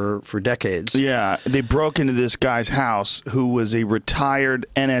farmers for decades. Yeah, they broke into this guy's house who was a retired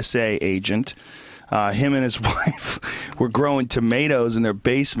NSA agent. Him and his wife were growing tomatoes in their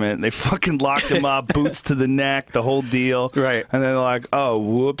basement. They fucking locked him up, boots to the neck, the whole deal. Right. And they're like, oh,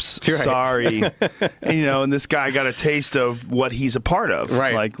 whoops, right. Sorry. And this guy got a taste of what he's a part of.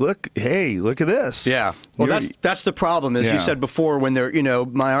 Right. Like, look at this. Yeah. Well, that's the problem. As you said before, when they're,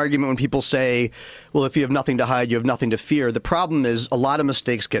 my argument when people say, well, if you have nothing to hide, you have nothing to fear. The problem is a lot of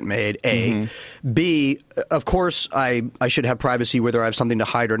mistakes get made, A. B, of course, I should have privacy whether I have something to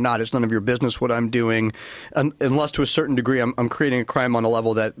hide or not. It's none of your business what I'm doing. Unless to a certain degree I'm creating a crime on a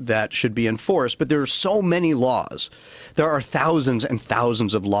level that should be enforced. But there are so many laws. There are thousands and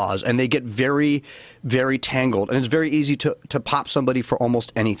thousands of laws, and they get very, very tangled. And it's very easy to pop somebody for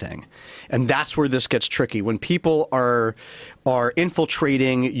almost anything. And that's where this gets tricky. When people are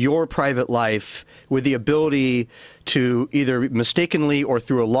infiltrating your private life with the ability to either mistakenly or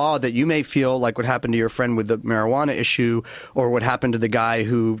through a law that you may feel like what happened to your friend with the marijuana issue, or what happened to the guy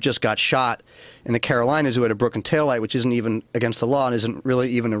who just got shot in the Carolinas who had a broken taillight, which isn't even against the law and isn't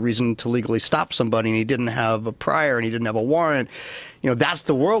really even a reason to legally stop somebody, and he didn't have a prior and he didn't have a warrant. That's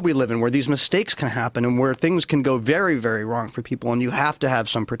the world we live in, where these mistakes can happen and where things can go very, very wrong for people, and you have to have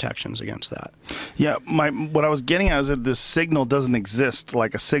some protections against that. Yeah, what I was getting at is that this signal doesn't exist,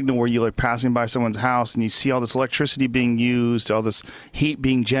 like a signal where you're like passing by someone's house and you see all this electricity being used, all this heat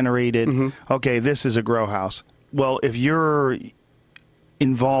being generated. Okay, this is a grow house. Well, if you're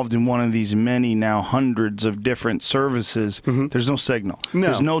involved in one of these many, now hundreds of different services, there's no signal. No.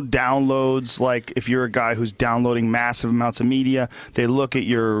 There's no downloads. Like if you're a guy who's downloading massive amounts of media, they look at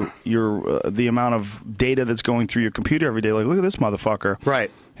your the amount of data that's going through your computer every day. Like, look at this motherfucker.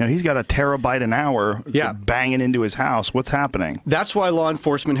 Right. He's got a terabyte an hour banging into his house. What's happening? That's why law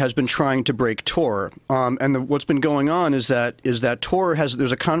enforcement has been trying to break Tor. What's been going on is that Tor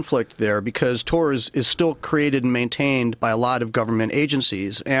there's a conflict there because Tor is still created and maintained by a lot of government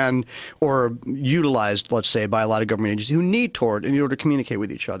agencies or utilized, let's say, by a lot of government agencies who need Tor in order to communicate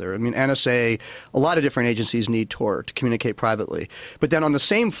with each other. I mean, NSA, a lot of different agencies need Tor to communicate privately. But then on the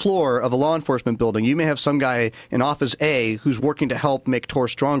same floor of a law enforcement building, you may have some guy in Office A who's working to help make Tor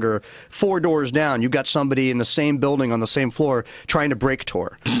stronger. 4 doors down, you've got somebody in the same building on the same floor trying to break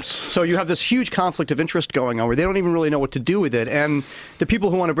Tor. So you have this huge conflict of interest going on where they don't even really know what to do with it. And the people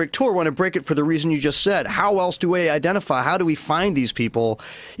who want to break Tor want to break it for the reason you just said. How else do we identify? How do we find these people,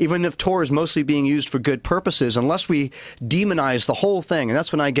 even if Tor is mostly being used for good purposes, unless we demonize the whole thing? And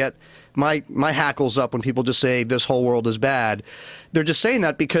that's when I get my hackles up when people just say this whole world is bad. They're just saying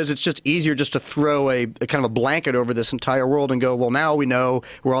that because it's just easier just to throw a kind of a blanket over this entire world and go, well, now we know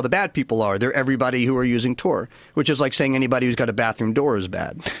where all the bad people are. They're everybody who are using Tor, which is like saying anybody who's got a bathroom door is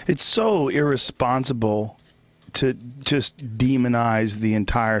bad. It's so irresponsible to just demonize the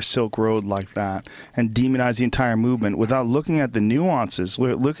entire Silk Road like that and demonize the entire movement without looking at the nuances,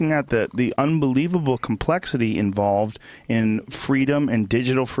 looking at the unbelievable complexity involved in freedom and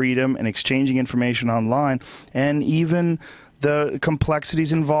digital freedom and exchanging information online, and even the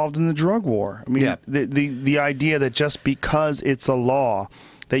complexities involved in the drug war. I mean, the idea that just because it's a law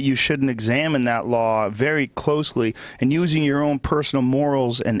that you shouldn't examine that law very closely and using your own personal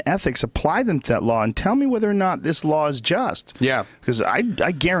morals and ethics, apply them to that law and tell me whether or not this law is just. Yeah. Because I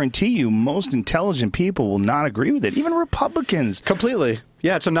guarantee you most intelligent people will not agree with it, even Republicans. Completely.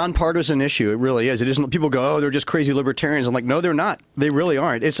 Yeah, it's a nonpartisan issue. It really is. It isn't. People go, oh, they're just crazy libertarians. I'm like, no, they're not. They really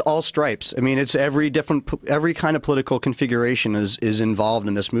aren't. It's all stripes. I mean, it's every kind of political configuration is involved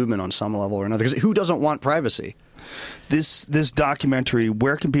in this movement on some level or another. Because who doesn't want privacy? This documentary,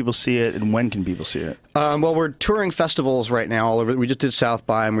 where can people see it, and when can people see it? Well, we're touring festivals right now all over. We just did South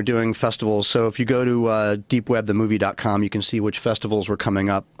by, and we're doing festivals. So if you go to deepwebthemovie.com, you can see which festivals we're coming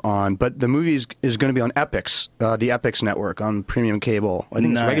up on. But the movie is going to be on Epix, the Epix network, on premium cable. I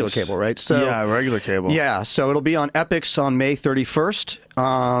think it's regular cable, right? So, yeah, regular cable. Yeah, so it'll be on Epix on May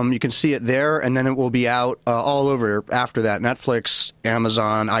 31st. You can see it there, and then it will be out all over after that. Netflix,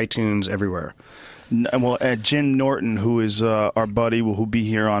 Amazon, iTunes, everywhere. Well, Jim Norton, who is our buddy, who'll be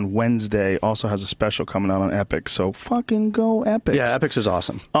here on Wednesday, also has a special coming out on Epix. So fucking go Epix. Yeah, Epix is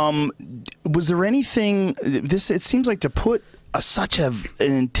awesome. Was there anything? It seems like to put such an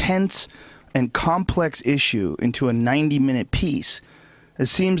intense and complex issue into a 90-minute piece. It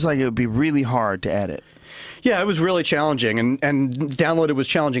seems like it would be really hard to edit. Yeah, it was really challenging, and download it was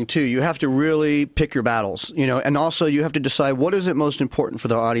challenging too. You have to really pick your battles, and also you have to decide what is it most important for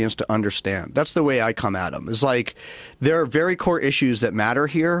the audience to understand. That's the way I come at them. It's like there are very core issues that matter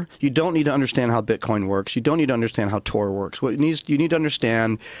here. You don't need to understand how Bitcoin works. You don't need to understand how Tor works. You need to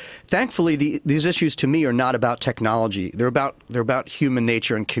understand. Thankfully, these issues to me are not about technology. They're about human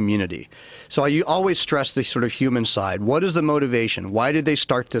nature and community. So I always stress the sort of human side. What is the motivation? Why did they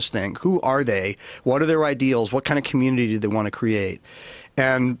start this thing? Who are they? What are their ideas? What kind of community do they want to create?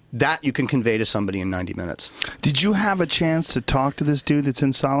 And that you can convey to somebody in 90 minutes. Did you have a chance to talk to this dude that's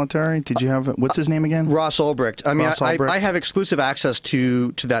in solitary? Did you have what's his name again? Ross Ulbricht. I mean, Ross Ulbricht. I have exclusive access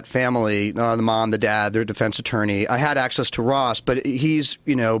to that family, the mom, the dad, their defense attorney. I had access to Ross, but he's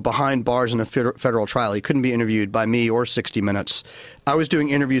behind bars in a federal trial. He couldn't be interviewed by me or 60 Minutes. I was doing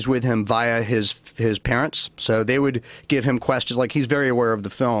interviews with him via his parents, so they would give him questions. Like, he's very aware of the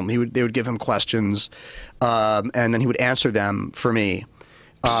film. They would give him questions, and then he would answer them for me.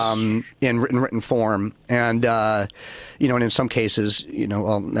 In written form, and and in some cases,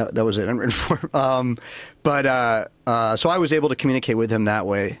 that was it in written form. So I was able to communicate with him that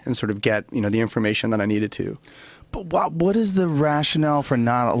way and sort of get the information that I needed to. But what is the rationale for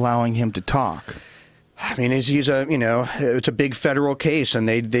not allowing him to talk? I mean, he's a it's a big federal case, and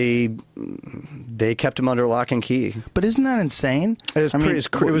they kept him under lock and key. But isn't that insane? It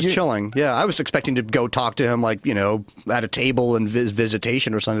was chilling. Yeah, I was expecting to go talk to him at a table and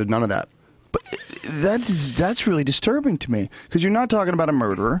visitation or something. None of that. But that's really disturbing to me, because you're not talking about a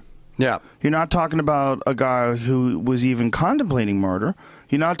murderer. Yeah. You're not talking about a guy who was even contemplating murder.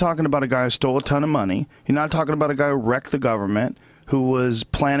 You're not talking about a guy who stole a ton of money. You're not talking about a guy who wrecked the government, who was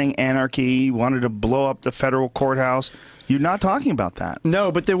planning anarchy, wanted to blow up the federal courthouse. You're not talking about that.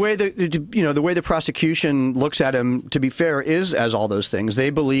 No, but the way the prosecution looks at him, to be fair, is as all those things. They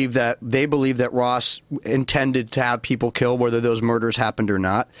believe that Ross intended to have people killed, whether those murders happened or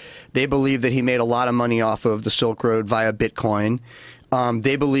not. They believe that he made a lot of money off of the Silk Road via Bitcoin.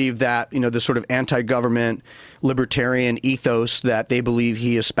 They believe that the sort of anti-government libertarian ethos that they believe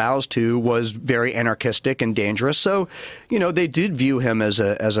he espoused to was very anarchistic and dangerous. So, they did view him as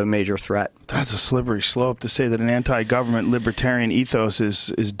a major threat. That's a slippery slope to say that an anti-government libertarian ethos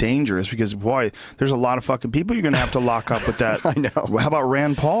is dangerous, because, boy, there's a lot of fucking people you're going to have to lock up with that. I know. How about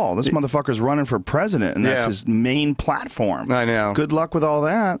Rand Paul? This motherfucker's running for president, and that's his main platform. I know. Good luck with all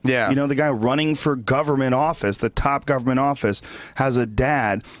that. Yeah. The guy running for government office, the top government office, has a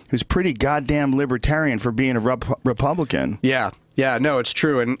dad who's pretty goddamn libertarian for being a Republican. Yeah. Yeah, no, it's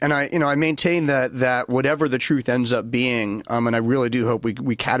true, and I maintain that whatever the truth ends up being, and I really do hope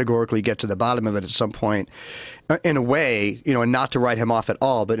we categorically get to the bottom of it at some point. In a way, and not to write him off at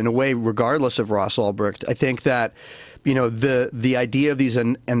all, but in a way, regardless of Ross Ulbricht, I think that the idea of these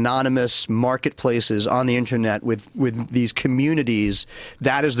anonymous marketplaces on the internet with these communities,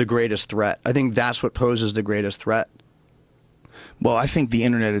 that is the greatest threat. I think that's what poses the greatest threat. Well, I think the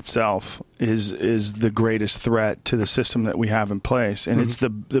internet itself is the greatest threat to the system that we have in place, and it's the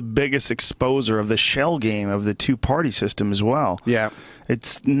biggest exposer of the shell game of the two-party system as well. Yeah,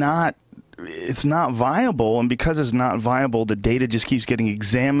 it's not viable, and because it's not viable, the data just keeps getting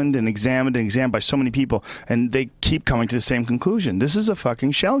examined and examined and examined by so many people, and they keep coming to the same conclusion. This is a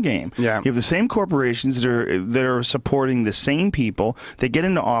fucking shell game. Yeah. You have the same corporations that are supporting the same people. They get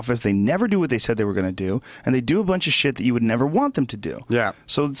into office, they never do what they said they were going to do, and they do a bunch of shit that you would never want them to do. Yeah.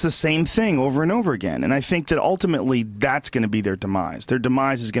 So it's the same thing over and over again, and I think that ultimately that's going to be their demise. Their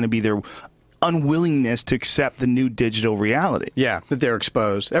demise is going to be their unwillingness to accept the new digital reality. Yeah, that they're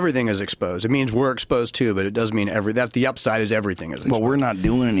exposed. Everything is exposed. It means we're exposed too, but it does mean that the upside is everything is exposed. Well, we're not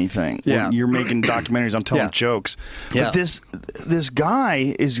doing anything. Yeah. You're making documentaries. I'm telling jokes. Yeah. But this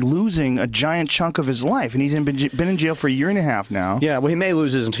guy is losing a giant chunk of his life, and he's been in jail for a year and a half now. Yeah, well, he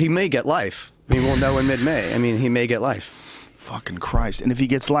may get life. I mean, we'll know in mid-May. I mean, he may get life. Fucking Christ. And if he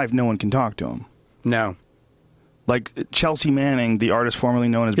gets life, no one can talk to him. No. Like Chelsea Manning, the artist formerly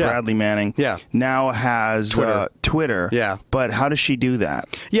known as Bradley Manning, now has Twitter. Yeah. But how does she do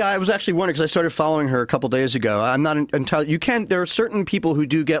that? Yeah, I was actually wondering because I started following her a couple days ago. I'm not entirely. There are certain people who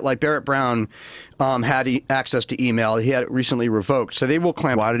do get, like Barrett Brown had access to email. He had it recently revoked, so they will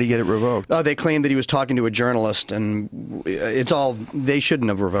clamp. Why did he get it revoked? They claimed that he was talking to a journalist, and it's all. They shouldn't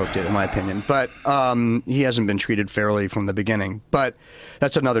have revoked it, in my opinion. But he hasn't been treated fairly from the beginning. But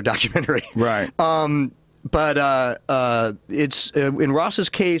that's another documentary. Right. But it's in Ross's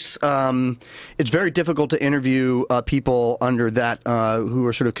case, it's very difficult to interview people under that who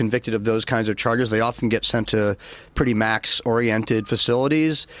are sort of convicted of those kinds of charges. They often get sent to pretty max-oriented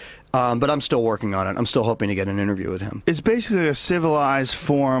facilities. But I'm still working on it. I'm still hoping to get an interview with him. It's basically a civilized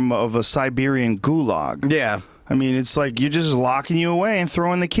form of a Siberian gulag. Yeah. I mean, it's like you're just locking you away and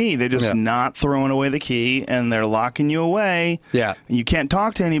throwing the key. They're just not throwing away the key, and they're locking you away. Yeah. And you can't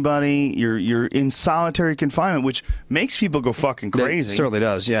talk to anybody. You're in solitary confinement, which makes people go fucking crazy. It certainly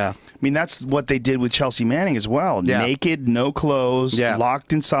does, yeah. I mean, that's what they did with Chelsea Manning as well. Yeah. Naked, no clothes,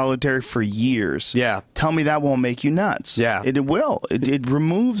 locked in solitary for years. Yeah. Tell me that won't make you nuts. Yeah. It will. It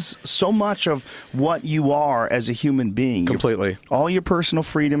removes so much of what you are as a human being. Completely. All your personal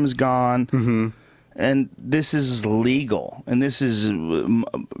freedom is gone. Mm-hmm. And this is legal, and this is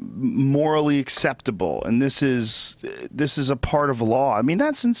morally acceptable, and this is a part of law. I mean,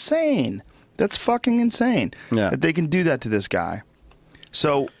 that's insane. That's fucking insane that they can do that to this guy.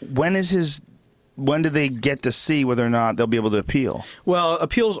 So when do they get to see whether or not they'll be able to appeal? Well,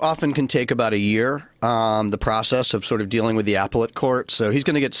 appeals often can take about a year, the process of sort of dealing with the appellate court. So he's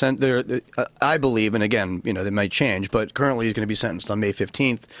going to get sent there, I believe, and again, they might change, but currently he's going to be sentenced on May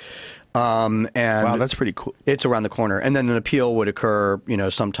 15th. And wow, that's pretty cool. It's around the corner, and then an appeal would occur,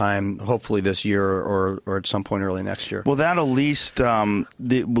 sometime, hopefully this year or at some point early next year. Well, that at least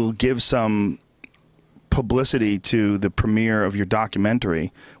will give some publicity to the premiere of your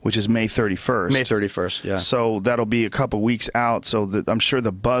documentary, which is May 31st. May 31st, yeah. So that'll be a couple weeks out. So that I'm sure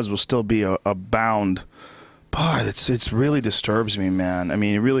the buzz will still be abound. Boy, it's really disturbs me, man. I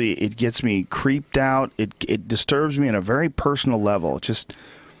mean, it gets me creeped out. It disturbs me on a very personal level. Just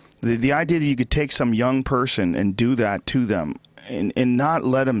the idea that you could take some young person and do that to them and not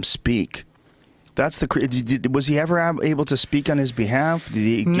let them speak. That's was he ever able to speak on his behalf? Did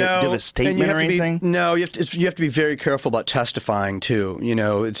he give a statement or anything? No, you have to be very careful about testifying too.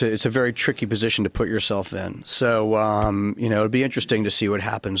 It's a very tricky position to put yourself in. So it'll be interesting to see what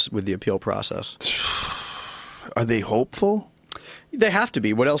happens with the appeal process. Are they hopeful? They have to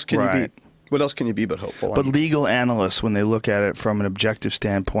be. What else can you be? What else can you be but hopeful? But legal analysts, when they look at it from an objective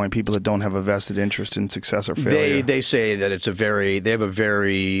standpoint, people that don't have a vested interest in success or failure, they say that they have a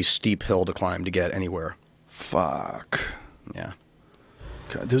very steep hill to climb to get anywhere. Fuck. Yeah.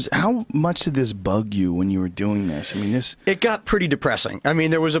 God, how much did this bug you when you were doing this? I mean, it got pretty depressing. I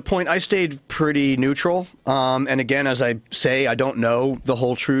mean, there was a point I stayed pretty neutral. And again, as I say, I don't know the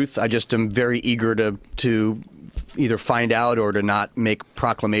whole truth. I just am very eager to either find out or to not make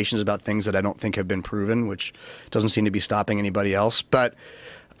proclamations about things that I don't think have been proven, which doesn't seem to be stopping anybody else. But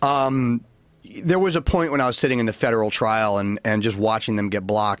there was a point when I was sitting in the federal trial and just watching them get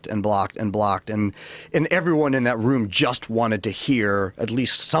blocked and blocked and blocked. And everyone in that room just wanted to hear at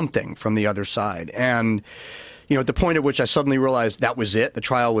least something from the other side. And, at the point at which I suddenly realized that was it, the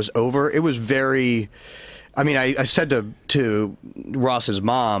trial was over, it was very... I mean, I said to Ross's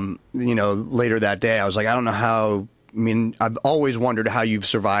mom, later that day, I was like, I don't know how. I mean, I've always wondered how you've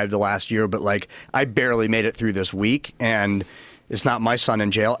survived the last year, but I barely made it through this week, and it's not my son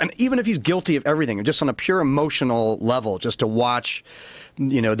in jail. And even if he's guilty of everything, just on a pure emotional level, just to watch,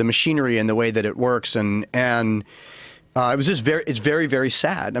 the machinery and the way that it works, and it was just it's very, very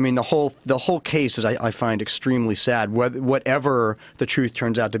sad. I mean, the whole case is, I find, extremely sad. Whatever the truth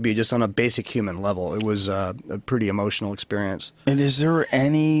turns out to be, just on a basic human level, it was a pretty emotional experience. And is there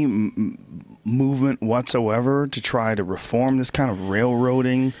any movement whatsoever to try to reform this kind of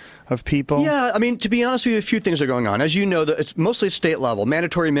railroading of people? Yeah, I mean, to be honest with you, a few things are going on. As you know, it's mostly state level.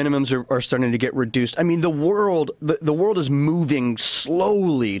 Mandatory minimums are starting to get reduced. I mean, the world is moving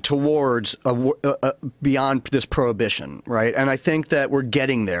slowly towards beyond this prohibition, right? And I think that we're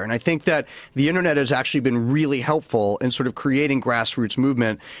getting there. And I think that the internet has actually been really helpful in sort of creating grassroots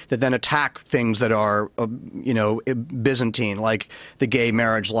movement that then attack things that are, Byzantine, like the gay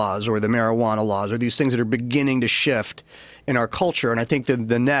marriage laws or the marijuana laws, or these things that are beginning to shift in our culture. And I think that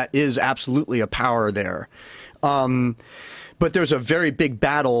the net is absolutely a power there. But there's a very big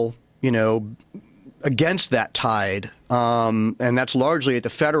battle, against that tide. And that's largely at the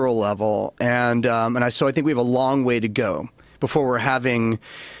federal level. So I think we have a long way to go before we're having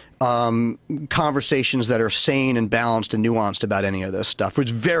conversations that are sane and balanced and nuanced about any of this stuff. It's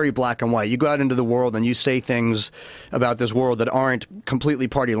very black and white. You go out into the world and you say things about this world that aren't completely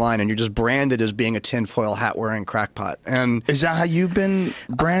party line, and you're just branded as being a tinfoil hat wearing crackpot. And is that how you've been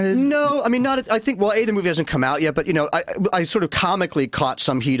branded? No, I mean, not. I think. Well, the movie hasn't come out yet, but I sort of comically caught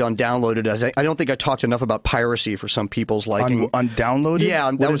some heat on Downloaded. As I don't think I talked enough about piracy for some people's liking. On Downloaded? Yeah,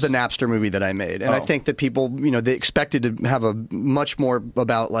 that was the Napster movie that I made, and I think that people, they expected to have a much more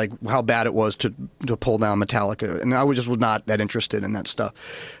about like how bad it was to pull down Metallica, and I was not that interested in that stuff.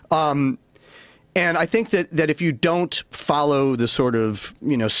 And I think that if you don't follow the sort of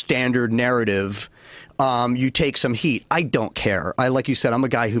standard narrative, you take some heat. I don't care. Like you said, I'm a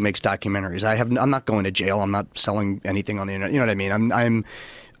guy who makes documentaries. I'm not going to jail. I'm not selling anything on the internet. You know what I mean?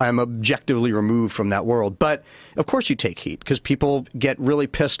 I'm objectively removed from that world. But of course you take heat because people get really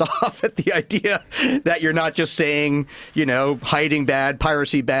pissed off at the idea that you're not just saying, hiding bad,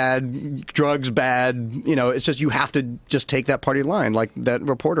 piracy bad, drugs bad. It's just you have to just take that party line, like that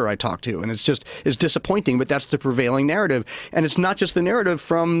reporter I talked to. And it's disappointing, but that's the prevailing narrative. And it's not just the narrative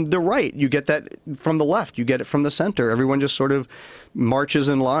from the right. You get that from the left. You get it from the center. Everyone just sort of marches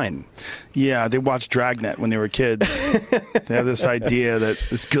in line. Yeah, they watched Dragnet when they were kids. They have this idea that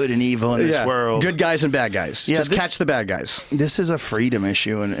there's good and evil in this world. Good guys and bad guys. Yeah, just catch the bad guys. This is a freedom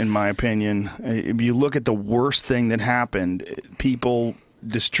issue, in my opinion. If you look at the worst thing that happened, people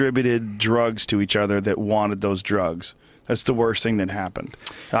distributed drugs to each other that wanted those drugs. That's the worst thing that happened.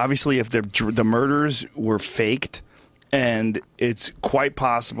 Obviously, if the murders were faked, and it's quite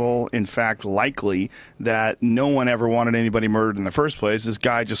possible, in fact, likely, that no one ever wanted anybody murdered in the first place. This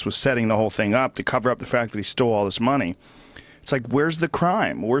guy just was setting the whole thing up to cover up the fact that he stole all this money. It's like, where's the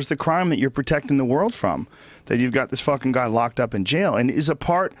crime? Where's the crime that you're protecting the world from? That you've got this fucking guy locked up in jail. And is a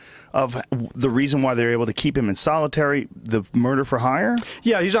part of the reason why they're able to keep him in solitary the murder for hire?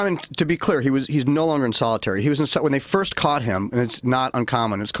 Yeah, to be clear, he's no longer in solitary. He was when they first caught him, and it's not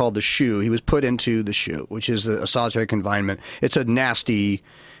uncommon, it's called the SHU. He was put into the SHU, which is a solitary confinement. It's a nasty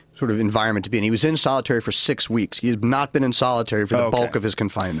sort of environment to be in. He was in solitary for 6 weeks. He has not been in solitary for the bulk of his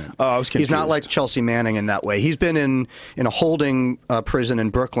confinement. Oh, I was confused. He's not like Chelsea Manning in that way. He's been in a holding prison in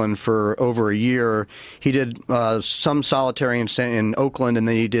Brooklyn for over a year. He did some solitary in Oakland, and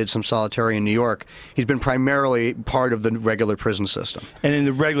then he did some solitary in New York. He's been primarily part of the regular prison system. And in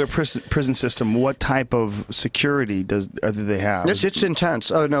the regular prison system, what type of security do they have? It's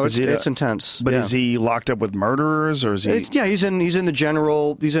intense. Oh no, it's intense. But is he locked up with murderers, or is he? He's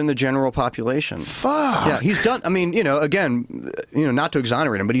in the general population. Fuck. Yeah, he's done. I mean, again, not to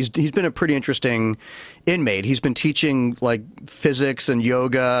exonerate him, but he's been a pretty interesting inmate. He's been teaching like physics and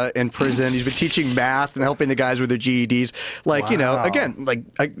yoga in prison. He's been teaching math and helping the guys with their GEDs. Like, wow. Again, like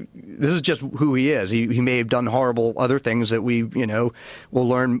this is just who he is. He may have done horrible other things that we, will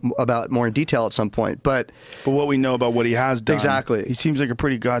learn about more in detail at some point. But what we know about what he has done, exactly, he seems like a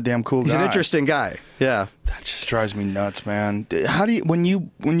pretty goddamn cool guy. He's an interesting guy. Yeah. That just drives me nuts, man. How do you when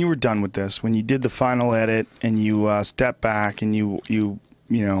you were done with this, when you did the final edit and you step back and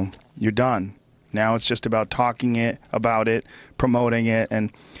you're done. Now it's just about talking about it, promoting it,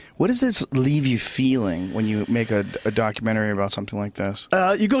 and what does this leave you feeling when you make a documentary about something like this?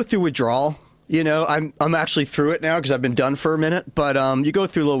 You go through withdrawal. I'm actually through it now because I've been done for a minute. But you go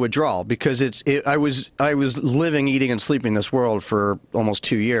through a little withdrawal because I was living, eating, and sleeping in this world for almost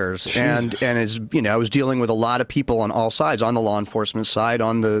 2 years, Jesus. and it's I was dealing with a lot of people on all sides, on the law enforcement side,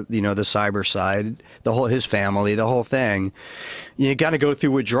 on the the cyber side, his family, the whole thing. You got to go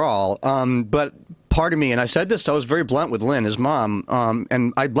through withdrawal. But part of me, and I said this, I was very blunt with Lynn, his mom,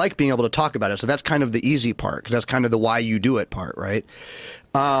 and I like being able to talk about it. So that's kind of the easy part because that's kind of the why you do it part, right?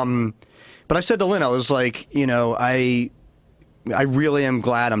 But I said to Lynn, I was like, I really am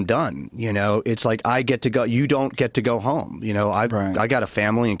glad I'm done. It's like I get to go. You don't get to go home. I got a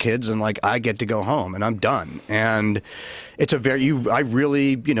family and kids, and like I get to go home, and I'm done. And it's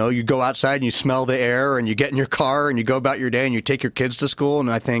you go outside and you smell the air, and you get in your car and you go about your day, and you take your kids to school,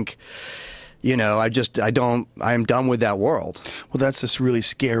 and I think. I'm done with that world. Well, that's this really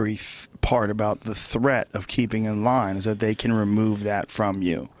scary part about the threat of keeping in line is that they can remove that from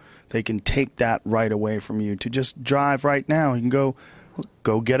you. They can take that right away from you to just drive right now. You can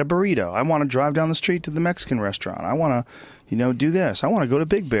go get a burrito. I want to drive down the street to the Mexican restaurant. I want to, do this. I want to go to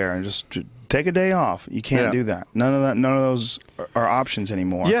Big Bear and just take a day off. You can't do that. None of those are options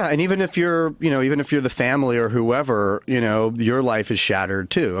anymore. Yeah, and even if you're the family or whoever, your life is shattered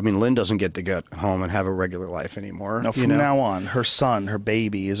too. I mean, Lynn doesn't get to get home and have a regular life anymore. No, from now on, her son, her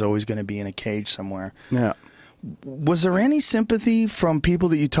baby, is always going to be in a cage somewhere. Yeah. Was there any sympathy from people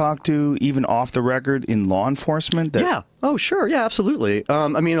that you talked to, even off the record, in law enforcement? Yeah. Oh, sure. Yeah, absolutely.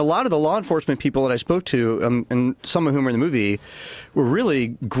 I mean, a lot of the law enforcement people that I spoke to, and some of whom are in the movie, were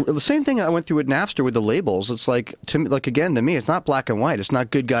really the same thing I went through with Napster with the labels. It's like, again, to me, it's not black and white. It's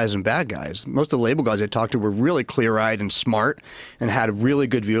not good guys and bad guys. Most of the label guys I talked to were really clear-eyed and smart and had a really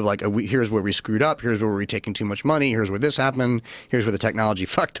good view of, like, here's where we screwed up, here's where we're taking too much money, here's where this happened, here's where the technology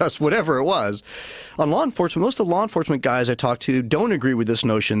fucked us, whatever it was. On law enforcement, most of the law enforcement guys I talked to don't agree with this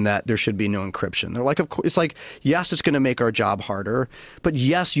notion that there should be no encryption. They're like, of course, it's like, yes, it's going to make our job harder, but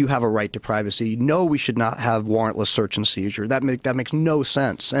yes, you have a right to privacy. No, we should not have warrantless search and seizure. That makes no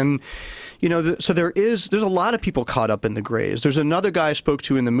sense. And you know, so there's a lot of people caught up in the grays. There's another guy I spoke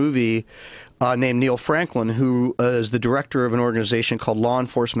to in the movie named Neil Franklin, who is the director of an organization called Law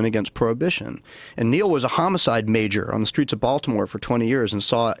Enforcement Against Prohibition. And Neil was a homicide major on the streets of Baltimore for 20 years and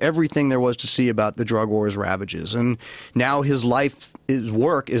saw everything there was to see about the drug war's ravages. And now his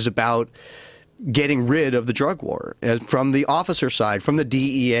work is about getting rid of the drug war from the officer side, from the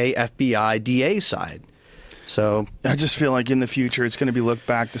DEA, FBI, DA side. So I just feel like in the future it's going to be looked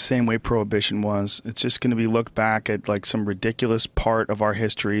back the same way Prohibition was. It's just going to be looked back at like some ridiculous part of our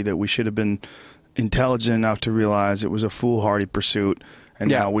history that we should have been intelligent enough to realize it was a foolhardy pursuit, and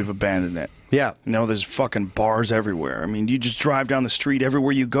now we've abandoned it. Yeah. Now there's fucking bars everywhere. I mean, you just drive down the street,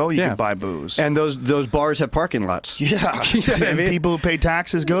 everywhere you go, you can buy booze. And those bars have parking lots. Yeah. And people who pay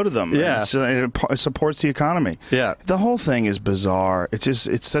taxes go to them. Yeah. It supports the economy. Yeah. The whole thing is bizarre.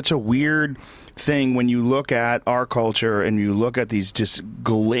 It's such a weird thing when you look at our culture and you look at these just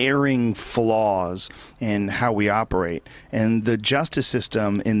glaring flaws in how we operate. And the justice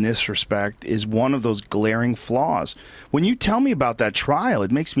system in this respect is one of those glaring flaws. When you tell me about that trial,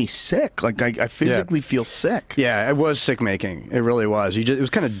 it makes me sick. Like I physically feel sick. Yeah, it was sick-making. It really was. It was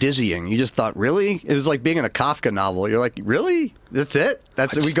kind of dizzying. You just thought, really? It was like being in a Kafka novel. You're like, really? That's it?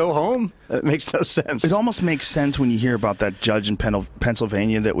 We go home? It makes no sense. It almost makes sense when you hear about that judge in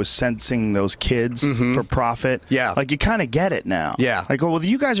Pennsylvania that was sentencing those kids for profit. Yeah. Like, you kind of get it now. Yeah. Like, well,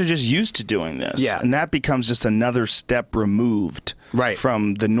 you guys are just used to doing this. Yeah. And that becomes just another step removed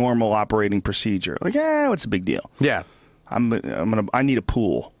from the normal operating procedure. Like, what's the big deal? Yeah. I need a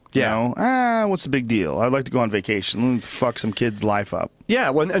pool. Yeah. You know? What's the big deal? I'd like to go on vacation. Let me fuck some kid's life up. Yeah,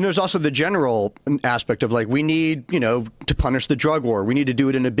 well, and there's also the general aspect of, like, we need, to punish the drug war. We need to do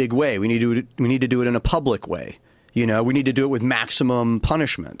it in a big way. We need to do it in a public way. We need to do it with maximum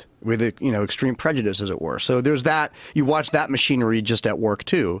punishment, with extreme prejudice, as it were. So there's that. You watch that machinery just at work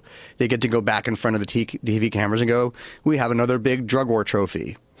too. They get to go back in front of the TV cameras and go, "We have another big drug war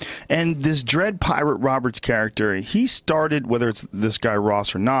trophy." And this Dread Pirate Roberts character, he started, whether it's this guy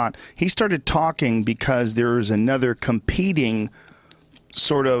Ross or not, he started talking because there is another competing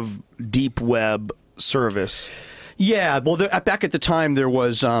sort of deep web service. Yeah, well, back at the time there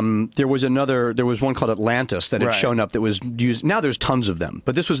was one called Atlantis that had shown up that was used. Now there's tons of them,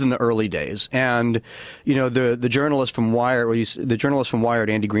 but this was in the early days. And the journalist from Wired,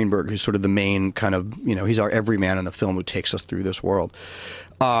 Andy Greenberg, who's sort of the main kind of he's our everyman in the film who takes us through this world.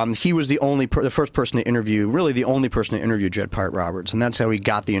 He was the first person to interview, really the only person to interview Dread Pirate Roberts, and that's how he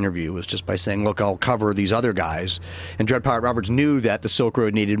got the interview, was just by saying, "Look, I'll cover these other guys." And Dread Pirate Roberts knew that the Silk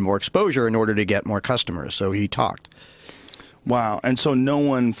Road needed more exposure in order to get more customers, so he talked. Wow. And so no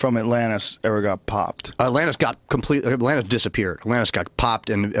one from Atlantis ever got popped? Atlantis disappeared. Atlantis got popped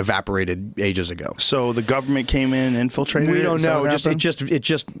and evaporated ages ago. So the government came in and infiltrated it? We don't know.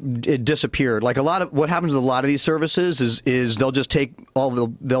 It disappeared. Like, what happens with a lot of these services is they'll just take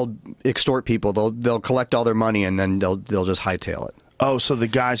they'll extort people. They'll collect all their money and then they'll just hightail it. Oh, so the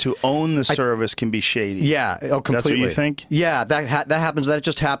guys who own the service can be shady. Yeah, completely. That's what you think? Yeah, that happens. That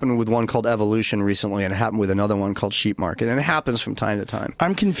just happened with one called Evolution recently, and it happened with another one called Sheep Market, and it happens from time to time.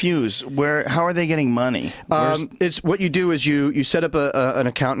 I'm confused. How are they getting money? It's what you do is you set up an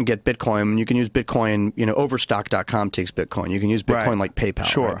account and get Bitcoin. And you can use Bitcoin. Overstock.com takes Bitcoin. You can use Bitcoin like PayPal.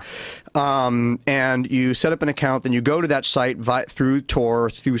 Sure. Right? And you set up an account, then you go to that site through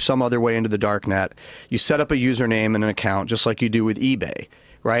Tor, through some other way into the darknet. You set up a username and an account, just like you do with eBay,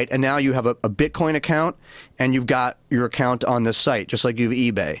 right? And now you have a Bitcoin account, and you've got your account on this site, just like you have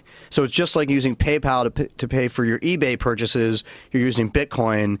eBay. So it's just like using PayPal to pay for your eBay purchases. You're using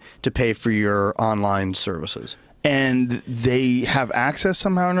Bitcoin to pay for your online services. And they have access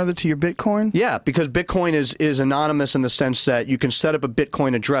somehow or another to your Bitcoin? Yeah, because Bitcoin is anonymous in the sense that you can set up a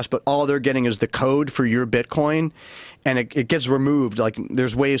Bitcoin address, but all they're getting is the code for your Bitcoin, and it gets removed. Like,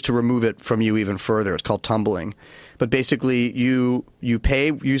 there's ways to remove it from you even further. It's called tumbling. But basically, you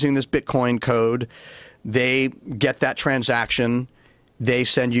pay using this Bitcoin code. They get that transaction. They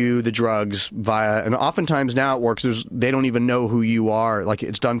send you the drugs via, and oftentimes now it works. They don't even know who you are. Like,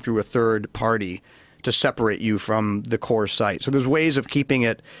 it's done through a third party to separate you from the core site. So there's ways of keeping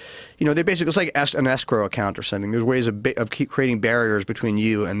it, they basically, it's like an escrow account or something. There's ways of keep creating barriers between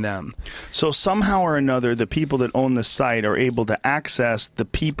you and them. So somehow or another, the people that own the site are able to access the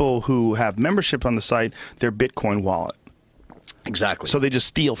people who have membership on the site, their Bitcoin wallet. Exactly. So they just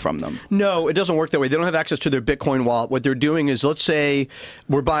steal from them. No, it doesn't work that way. They don't have access to their Bitcoin wallet. What they're doing is, let's say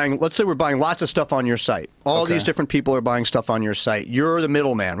we're buying lots of stuff on your site. All these different people are buying stuff on your site. You're the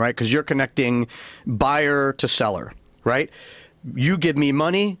middleman, right? Because you're connecting buyer to seller, right? You give me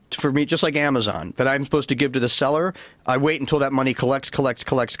money for me, just like Amazon, that I'm supposed to give to the seller. I wait until that money collects,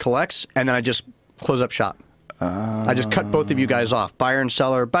 and then I just close up shop. I just cut both of you guys off. Buyer and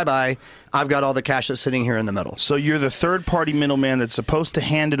seller, bye-bye. I've got all the cash that's sitting here in the middle. So you're the third-party middleman that's supposed to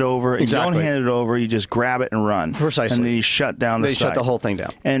hand it over. And Exactly. You don't hand it over. You just grab it and run. Precisely. And then you shut down the site. They shut the whole thing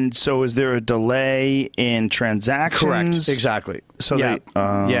down. And so is there a delay in transactions? Correct. Exactly. So yeah,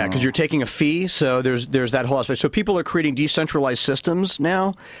 because you're taking a fee. So there's that whole aspect. So people are creating decentralized systems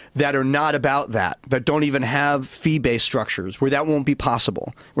now that are not about that don't even have fee-based structures, where that won't be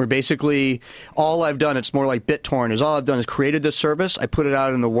possible. Where basically all I've done, it's more like BitTorrent, is all I've done is created this service. I put it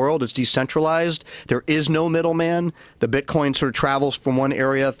out in the world. It's decentralized. There is no middleman. The Bitcoin sort of travels from one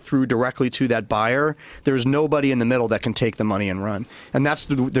area through directly to that buyer. There's nobody in the middle that can take the money and run. And that's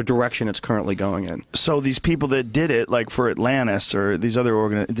the direction it's currently going in. So these people that did it, like for Atlantis or these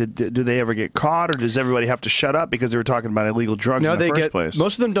other do they ever get caught, or does everybody have to shut up because they were talking about illegal drugs in the first place?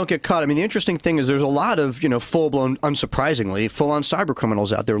 Most of them don't get caught. I mean, the interesting thing is there's a lot of, full-blown, unsurprisingly, full-on cyber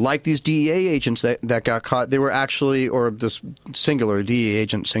criminals out there, like these DEA agents that got caught. They were actually, or this singular DEA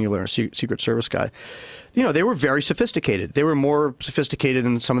agent, Secret Service guy, they were very sophisticated. They were more sophisticated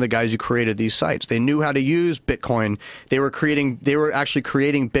than some of the guys who created these sites. They knew how to use Bitcoin. They were actually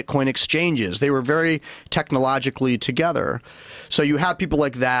creating Bitcoin exchanges. They were very technologically together. So you have people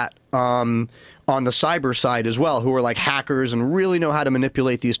like that on the cyber side as well, who are like hackers and really know how to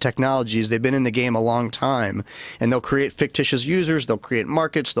manipulate these technologies. They've been in the game a long time, and they'll create fictitious users. They'll create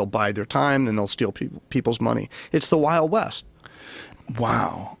markets. They'll buy their time, and they'll steal people's money. It's the Wild West.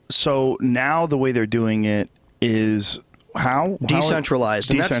 Wow. So now the way they're doing it is how? Decentralized.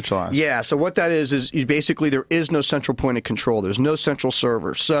 Decentralized. Yeah. So what that is basically there is no central point of control. There's no central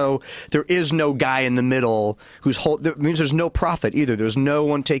server. So there is no guy in the middle that means there's no profit either. There's no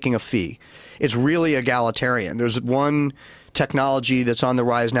one taking a fee. It's really egalitarian. There's one technology that's on the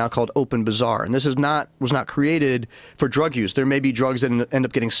rise now called Open Bazaar, and this was not created for drug use. There may be drugs that end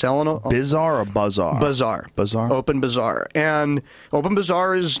up getting selling. Bizarre or Bazaar? Bazaar. Open Bazaar. And Open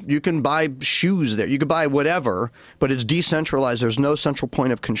Bazaar is, you can buy shoes there. You can buy whatever, but it's decentralized. There's no central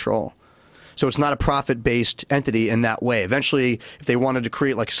point of control. So it's not a profit-based entity in that way. Eventually, if they wanted to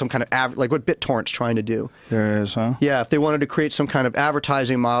create like some kind of like what BitTorrent's trying to do. There is, huh? Yeah, if they wanted to create some kind of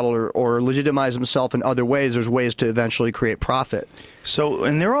advertising model or legitimize themselves in other ways, there's ways to eventually create profit. So,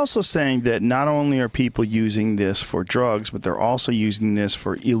 and they're also saying that not only are people using this for drugs, but they're also using this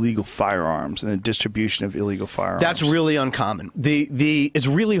for illegal firearms and the distribution of illegal firearms. That's really uncommon. It's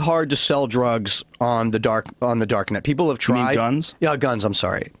really hard to sell drugs on the dark net. People have tried. You mean guns? Yeah, guns. I'm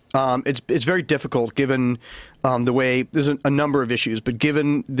sorry. It's very difficult given the way there's a number of issues, but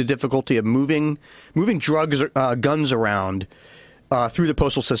given the difficulty of moving guns around through the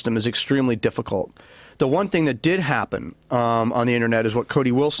postal system is extremely difficult. The one thing that did happen on the internet is what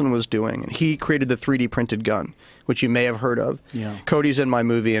Cody Wilson was doing, and he created the 3D printed gun, which you may have heard of. Yeah. Cody's in my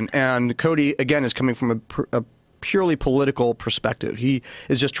movie, and Cody again is coming from a purely political perspective. He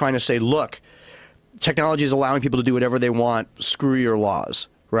is just trying to say, look, technology is allowing people to do whatever they want. Screw your laws.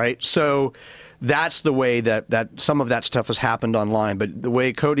 Right? So that's the way that some of that stuff has happened online. But the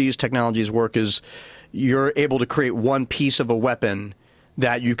way Cody's technologies work is you're able to create one piece of a weapon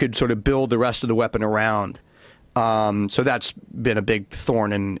that you could sort of build the rest of the weapon around. So that's been a big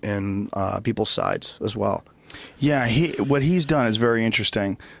thorn in people's sides as well. Yeah, what he's done is very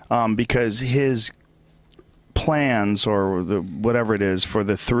interesting because his plans or whatever it is for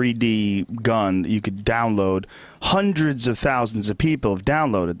the 3D gun that you could download, hundreds of thousands of people have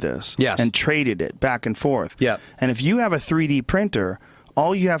downloaded this and traded it back and forth. Yeah. And if you have a 3D printer,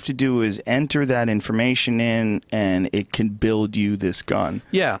 all you have to do is enter that information in and it can build you this gun.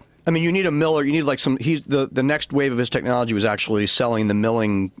 Yeah. I mean, you need a miller. You need like the next wave of his technology was actually selling the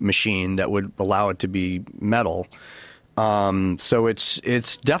milling machine that would allow it to be metal. So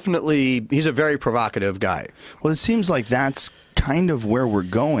it's definitely, he's a very provocative guy. Well, it seems like that's kind of where we're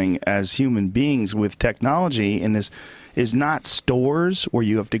going as human beings with technology, and this is not stores where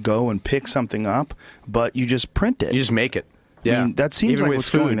you have to go and pick something up, but you just print it. You just make it. Yeah. I mean, that seems Even like with what's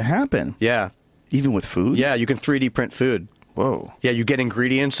food. going to happen. Yeah. Even with food? Yeah, you can 3D print food. Whoa. Yeah, you get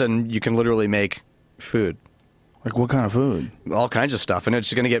ingredients and you can literally make food. Like what kind of food? All kinds of stuff, and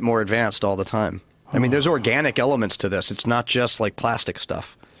it's going to get more advanced all the time. I mean, there's organic elements to this. It's not just like plastic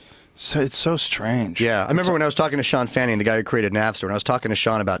stuff. So it's so strange. Yeah, I remember when I was talking to Sean Fanning, the guy who created Napster, and I was talking to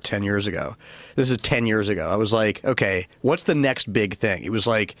Sean about 10 years ago. This is 10 years ago. I was like, okay, what's the next big thing? He was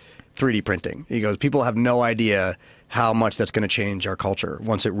like, 3D printing. He goes, people have no idea how much that's going to change our culture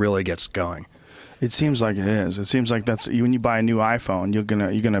once it really gets going. It seems like it is. It seems like that's when you buy a new iPhone, you're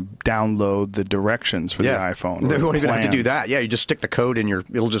gonna download the directions for the iPhone. They won't even have to do plans. that. Yeah, you just stick the code in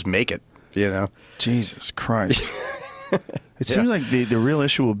it'll just make it. You know. Jesus Christ. It seems like the real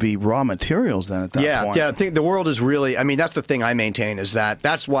issue will be raw materials then at that point. Yeah, I think the world is really, I mean, that's the thing I maintain is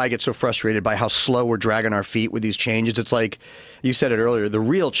that's why I get so frustrated by how slow we're dragging our feet with these changes. It's like, you said it earlier, the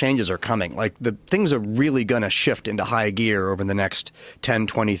real changes are coming. Like, the things are really going to shift into high gear over the next 10,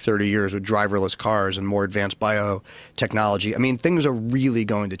 20, 30 years with driverless cars and more advanced biotechnology. I mean, things are really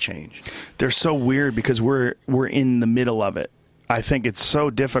going to change. They're so weird because we're in the middle of it. I think it's so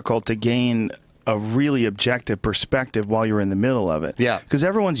difficult to gain a really objective perspective while you're in the middle of it. Yeah. Because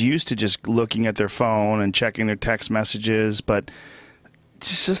everyone's used to just looking at their phone and checking their text messages, but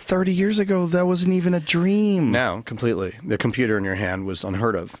it's just 30 years ago, that wasn't even a dream. No, completely. The computer in your hand was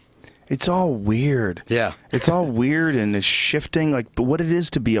unheard of. It's all weird. Yeah. It's all weird and it's shifting. Like, but what it is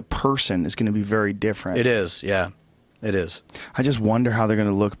to be a person is going to be very different. It is, yeah. It is. I just wonder how they're going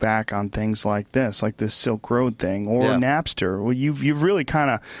to look back on things like this Silk Road thing or Napster. Well, you've really kind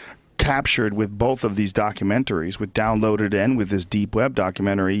of captured with both of these documentaries, with Downloaded and with this Deep Web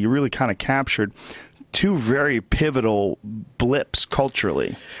documentary, you really kind of captured two very pivotal blips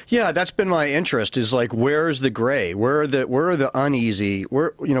culturally. Yeah, that's been my interest is like, where's the gray? Where are the uneasy?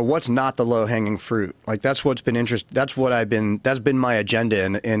 What's not the low-hanging fruit? Like, that's what's been that's been my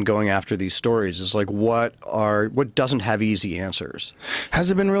agenda in going after these stories is like, what doesn't have easy answers?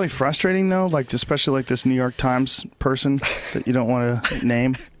 Has it been really frustrating though? Like, especially like this New York Times person that you don't want to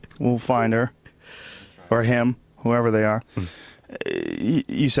name? We'll find her or him, whoever they are.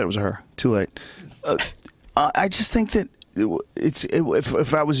 You said it was her. Too late. I just think that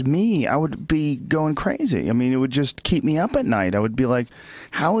if I was me, I would be going crazy. I mean, it would just keep me up at night. I would be like,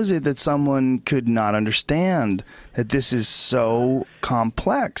 how is it that someone could not understand that this is so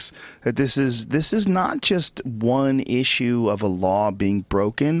complex? That this is not just one issue of a law being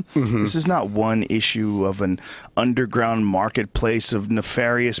broken. Mm-hmm. This is not one issue of an underground marketplace of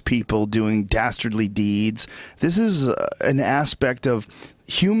nefarious people doing dastardly deeds. This is an aspect of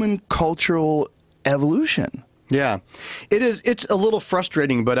human cultural evolution. Yeah, it is. It's a little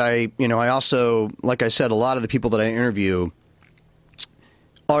frustrating, but I also, like I said, a lot of the people that I interview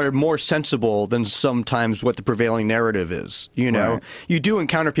are more sensible than sometimes what the prevailing narrative is. Right. You do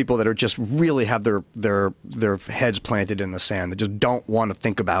encounter people that are just really have their heads planted in the sand. That just don't want to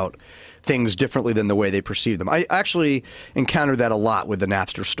think about things differently than the way they perceive them. I actually encountered that a lot with the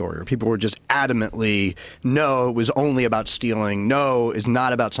Napster story, where people were just adamantly, no, it was only about stealing. No, it's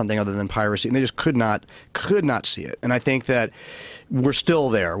not about something other than piracy. And they just could not see it. And I think that we're still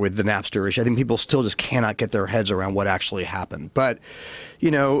there with the Napster issue. I think people still just cannot get their heads around what actually happened. But,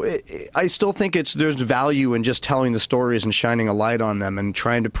 I still think there's value in just telling the stories and shining a light on them and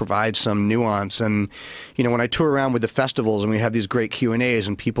trying to provide some nuance. And, when I tour around with the festivals and we have these great Q&As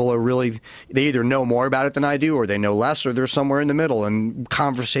and people are really, they either know more about it than I do or they know less or they're somewhere in the middle and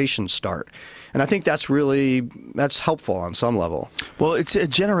conversations start. And I think that's helpful on some level. Well, it's a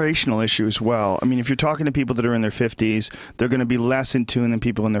generational issue as well. I mean, if you're talking to people that are in their 50s, they're going to be less in tune than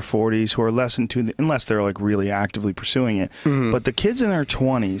people in their 40s who are less in tune, unless they're like really actively pursuing it. Mm-hmm. But the kids in their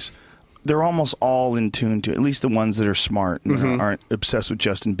 20s, they're almost all in tune to it, at least the ones that are smart and Mm-hmm. aren't obsessed with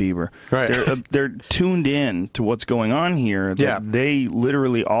Justin Bieber. Right. They're tuned in to what's going on here. Yeah. They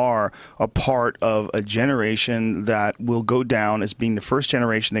literally are a part of a generation that will go down as being the first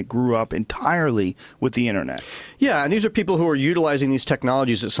generation that grew up entirely with the internet. Yeah, and these are people who are utilizing these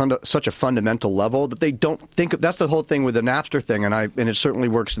technologies at such a fundamental level that they don't think that's the whole thing with the Napster thing, and it certainly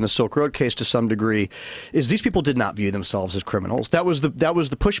works in the Silk Road case to some degree. Is these people did not view themselves as criminals? That was the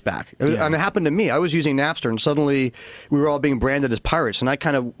pushback. Yeah. And it happened to me. I was using Napster, and suddenly we were all being branded as pirates. And I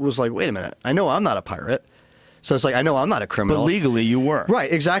kind of was like, wait a minute. I know I'm not a pirate. So it's like, I know I'm not a criminal. But legally, you were.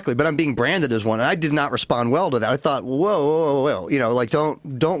 Right, exactly. But I'm being branded as one. And I did not respond well to that. I thought, whoa. Like,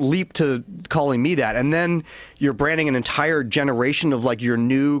 don't leap to calling me that. And then you're branding an entire generation of like your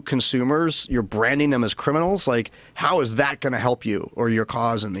new consumers. You're branding them as criminals. Like, how is that going to help you or your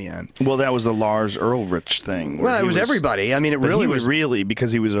cause in the end? Well, that was the Lars Ulrich thing. Well, it was everybody. I mean, it really was. Really,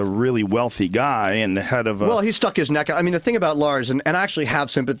 because he was a really wealthy guy and the head of a... Well, he stuck his neck out. I mean, the thing about Lars, and I actually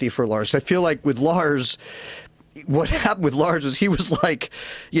have sympathy for Lars. I feel like with Lars, what happened with Lars was he was like,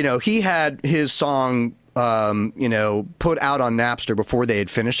 you know, he had his song, you know, put out on Napster before they had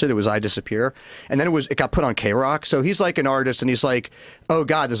finished it. It was I Disappear. And then it got put on K-Rock. So he's like an artist and he's like, oh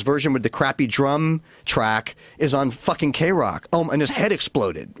God, this version with the crappy drum track is on fucking K-Rock. Oh, and his head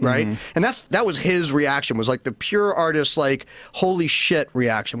exploded, right? And that was his reaction, was like the pure artist, like, holy shit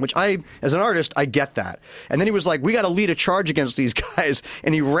reaction, which as an artist, I get that. And then he was like, we got to lead a charge against these guys.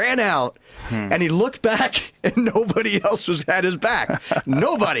 And he ran out and he looked back and nobody else had his back.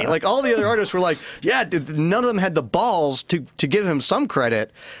 Nobody. Like all the other artists were like, yeah, none of them had the balls to give him some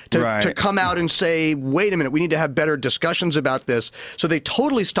credit to come out and say, wait a minute, we need to have better discussions about this. So they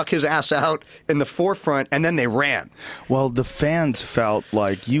totally stuck his ass out in the forefront and then they ran. Well, the fans felt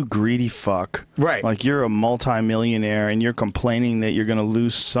like, you greedy fuck. Right. Like you're a multimillionaire and you're complaining that you're going to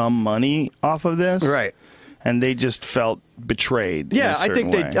lose some money off of this. Right. And they just felt betrayed. Yeah, I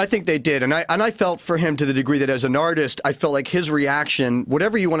think they did, and I felt for him to the degree that as an artist, I felt like his reaction,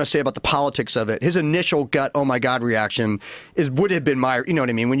 whatever you want to say about the politics of it, his initial gut, oh my God reaction, would have been my, you know what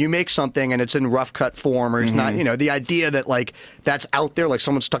I mean? When you make something and it's in rough cut form, or it's not, you know, the idea that like that's out there, like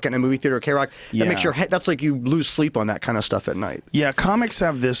someone stuck it in a movie theater or K-Rock, that makes your head, that's like you lose sleep on that kind of stuff at night. Yeah, comics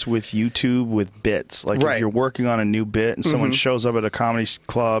have this with YouTube with bits. Like if you're working on a new bit and someone shows up at a comedy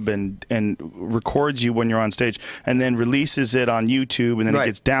club and records you when you're on stage and then releases it on YouTube and then it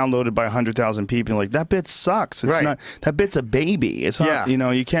gets downloaded by 100,000 people, and like, that bit sucks. It's not, that bit's a baby. It's not, you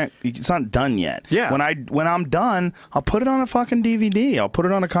know, you can't, it's not done yet. Yeah. When I'm done, I'll put it on a fucking DVD. I'll put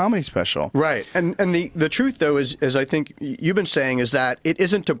it on a comedy special. Right. And the truth though is I think you've been saying, is that it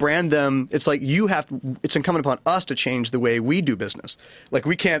isn't to brand them. It's like it's incumbent upon us to change the way we do business. Like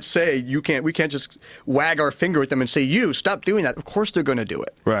we can't say we can't just wag our finger at them and say, you stop doing that. Of course they're going to do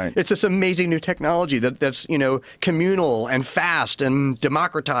it. Right. It's this amazing new technology that's, you know, communal and fast and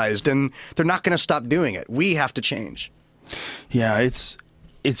democratized, and they're not going to stop doing it. We have to change. Yeah, it's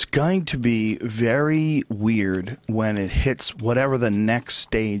going to be very weird when it hits whatever the next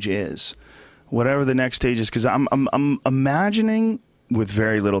stage is. Whatever the next stage is, because I'm imagining, with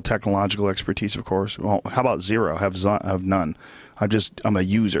very little technological expertise, of course. Well, how about zero? Have none. I'm a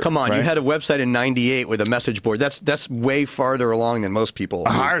user. Come on, you had a website in '98 with a message board. That's way farther along than most people.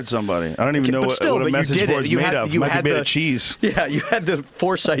 I hired somebody. I don't even know what a message board is made of. You had made of cheese. Yeah, you had the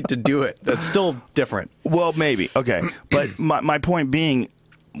foresight to do it. That's still different. Well, maybe. Okay. But my point being,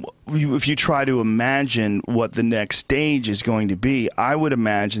 if you try to imagine what the next stage is going to be, I would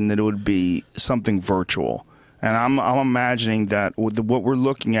imagine that it would be something virtual. And I'm imagining that what we're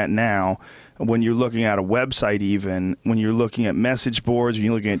looking at now, when you're looking at a website, even when you're looking at message boards, when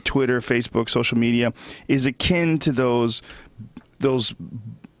you're looking at Twitter, Facebook, social media, is akin to those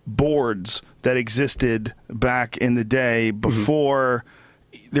boards that existed back in the day before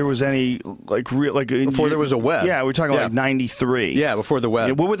there was any before there was a web. Yeah, we're talking like 93. Yeah, before the web.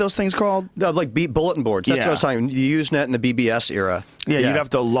 Yeah, what were those things called? Like bulletin boards. That's what I was talking about. The Usenet and the BBS era. Yeah, you'd have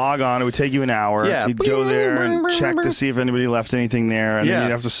to log on. It would take you an hour. Yeah. You'd go there and check to see if anybody left anything there, and then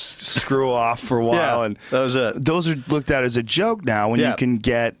you'd have to screw off for a while. And that was it. Those are looked at as a joke now. When you can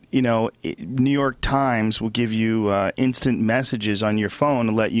get, you know, New York Times will give you instant messages on your phone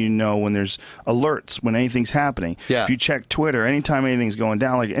to let you know when there's alerts, when anything's happening. Yeah. If you check Twitter, anytime anything's going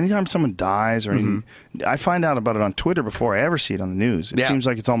down, like anytime someone dies or anything, I find out about it on Twitter before I ever see it on the news. It seems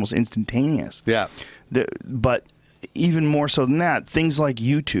like it's almost instantaneous. Yeah. But even more so than that, things like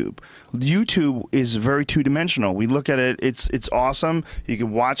YouTube. YouTube is very two-dimensional. We look at it; it's awesome. You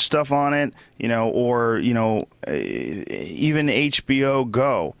can watch stuff on it, you know, or you know, even HBO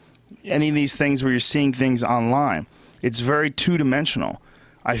Go. Any of these things where you're seeing things online, it's very two-dimensional.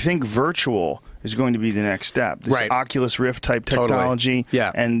 I think virtual is going to be the next step. This Oculus Rift type technology,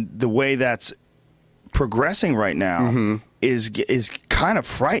 and the way that's progressing right now is kind of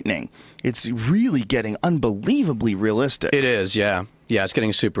frightening. It's really getting unbelievably realistic. It is, yeah. Yeah, it's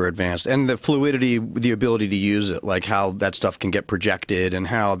getting super advanced. And the fluidity, the ability to use it, like how that stuff can get projected and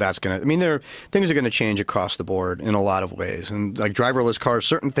how that's going to... I mean, things are going to change across the board in a lot of ways. And like driverless cars,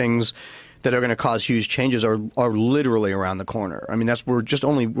 certain things that are going to cause huge changes are literally around the corner. I mean,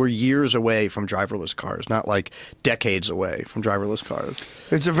 we're years away from driverless cars, not like decades away from driverless cars.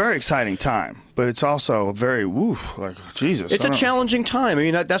 It's a very exciting time, but it's also very like Jesus. It's a challenging time. I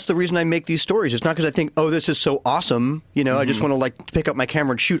mean, that's the reason I make these stories. It's not because I think, oh, this is so awesome. You know, I just want to like pick up my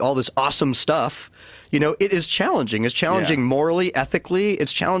camera and shoot all this awesome stuff. You know, it is challenging. It's challenging morally, ethically.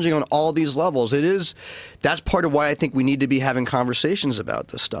 It's challenging on all these levels. That's part of why I think we need to be having conversations about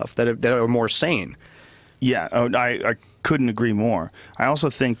this stuff that are more sane. Yeah, I couldn't agree more. I also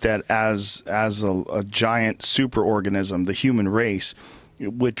think that as a giant superorganism, the human race,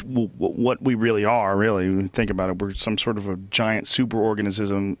 which what we really are, really, when you think about it, we're some sort of a giant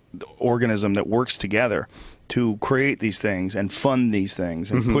superorganism that works together to create these things and fund these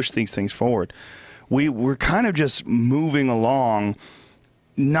things and push these things forward. We're kind of just moving along,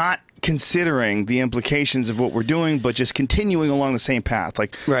 not considering the implications of what we're doing, but just continuing along the same path.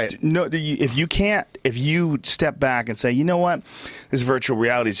 Like, no, if you step back and say, you know what, this virtual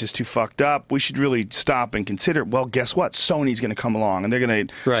reality is just too fucked up, we should really stop and consider. Well, guess what? Sony's going to come along and they're going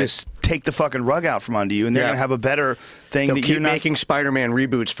to just take the fucking rug out from under you, and they're going to have a better thing. They'll keep making Spider-Man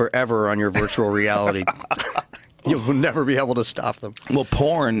reboots forever on your virtual reality. You'll never be able to stop them. Well,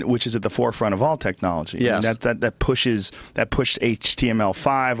 porn, which is at the forefront of all technology, yes. that pushed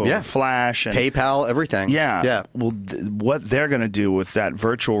HTML5 over Flash and PayPal, everything. Yeah. Well, what they're going to do with that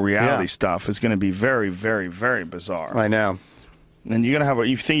virtual reality stuff is going to be very, very, very bizarre. I know. And you're gonna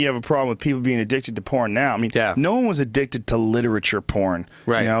you think you have a problem with people being addicted to porn now? I mean, no one was addicted to literature porn,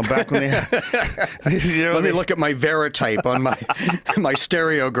 right? You know, back when they. Let me look at my Veritype on my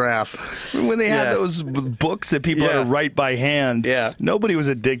stereograph. When they had those books that people had to write by hand, nobody was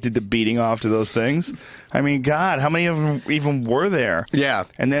addicted to beating off to those things. I mean, God, how many of them even were there? Yeah.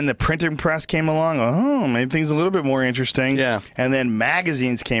 And then the printing press came along. Oh, made things a little bit more interesting. Yeah. And then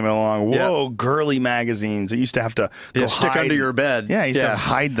magazines came along. Whoa, girly magazines. It used to have to go stick under your bed. Yeah, you used to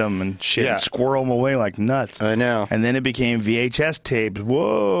hide them and shit, and squirrel them away like nuts. I know. And then it became VHS tapes.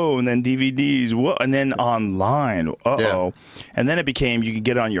 Whoa. And then DVDs. Whoa. And then online. Uh-oh. Yeah. And then it became you could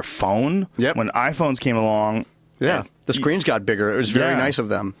get it on your phone. Yep. When iPhones came along. Yeah. The screens got bigger. It was very nice of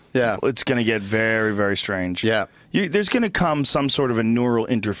them. Yeah. It's going to get very, very strange. Yeah. There's going to come some sort of a neural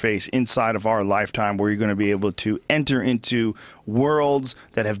interface inside of our lifetime where you're going to be able to enter into worlds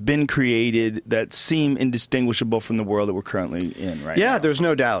that have been created that seem indistinguishable from the world that we're currently in right now. Yeah, there's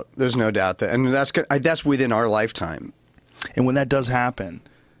no doubt. There's no doubt that, and that's within our lifetime. And when that does happen,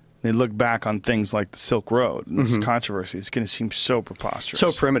 they look back on things like the Silk Road and this controversy. It's going to seem so preposterous.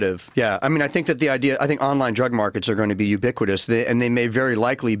 So primitive. Yeah. I mean, I think that I think online drug markets are going to be ubiquitous, and they may very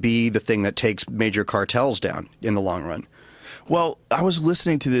likely be the thing that takes major cartels down in the long run. Well, I was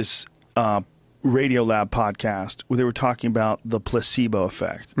listening to this Radiolab podcast where they were talking about the placebo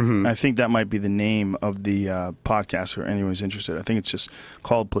effect. I think that might be the name of the podcast for anyone who's interested. I think it's just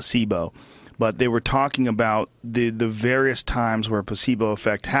called Placebo. But they were talking about the various times where placebo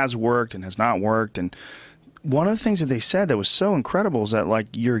effect has worked and has not worked. And one of the things that they said that was so incredible is that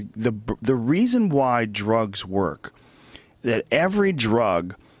like the reason why drugs work, that every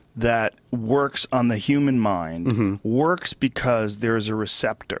drug that works on the human mind works because there's a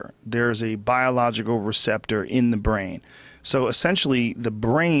receptor. There's a biological receptor in the brain. So essentially the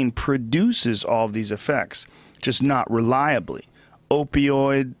brain produces all of these effects, just not reliably.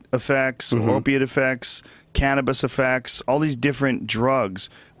 Opioid effects, opiate effects, cannabis effects, all these different drugs.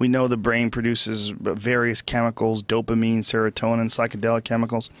 We know the brain produces various chemicals, dopamine, serotonin, psychedelic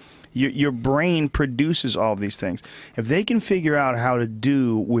chemicals. Your brain produces all of these things. If they can figure out how to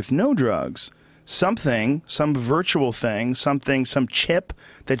do with no drugs, some virtual thing, some chip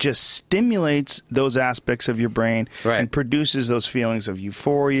that just stimulates those aspects of your brain and produces those feelings of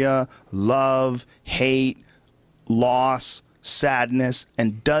euphoria, love, hate, loss, sadness,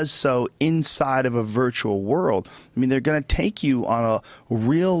 and does so inside of a virtual world. I mean, they're going to take you on a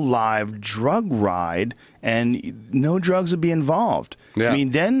real live drug ride and no drugs will be involved. Yeah. I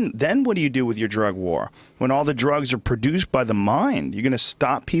mean, then what do you do with your drug war? When all the drugs are produced by the mind, you're going to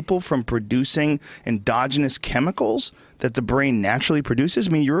stop people from producing endogenous chemicals that the brain naturally produces?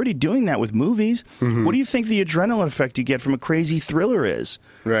 I mean, you're already doing that with movies. What do you think the adrenaline effect you get from a crazy thriller is?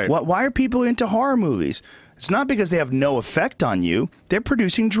 Right. Why are people into horror movies? It's not because they have no effect on you. They're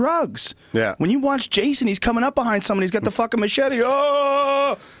producing drugs. Yeah. When you watch Jason, he's coming up behind someone. He's got the fucking machete.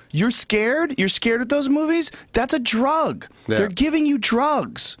 Oh! You're scared? You're scared at those movies? That's a drug. Yeah. They're giving you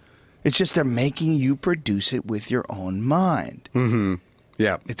drugs. It's just they're making you produce it with your own mind.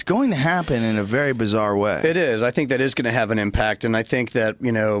 Yeah. It's going to happen in a very bizarre way. It is. I think that is going to have an impact. And I think that,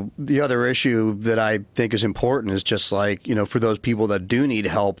 the other issue that I think is important is just like, for those people that do need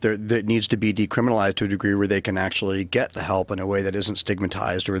help, there needs to be decriminalized to a degree where they can actually get the help in a way that isn't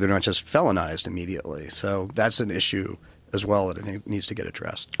stigmatized or they're not just felonized immediately. So that's an issue as well that I think needs to get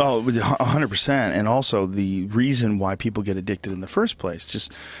addressed. Oh, 100%. And also the reason why people get addicted in the first place,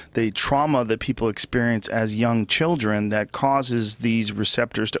 just the trauma that people experience as young children that causes these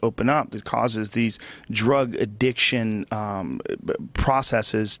receptors to open up, that causes these drug addiction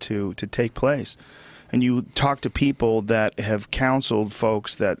processes to take place. And you talk to people that have counseled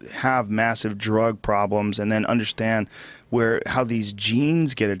folks that have massive drug problems and then understand how these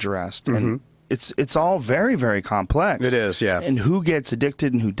genes get addressed. And it's all very, very complex. It is, yeah. And who gets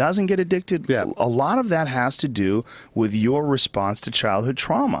addicted and who doesn't get addicted, a lot of that has to do with your response to childhood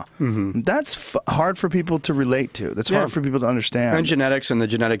trauma. That's hard for people to relate to. That's hard for people to understand. And genetics and the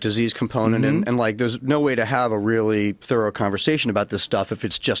genetic disease component. And like, there's no way to have a really thorough conversation about this stuff if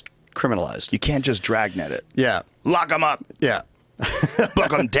it's just criminalized. You can't just dragnet it. Yeah. Lock them up. Yeah. Book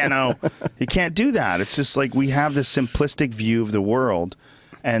them, Deno. You can't do that. It's just like we have this simplistic view of the world.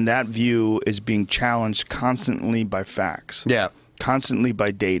 And that view is being challenged constantly by facts. Yeah. Constantly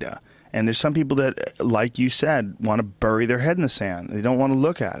by data. And there's some people that, like you said, want to bury their head in the sand. They don't want to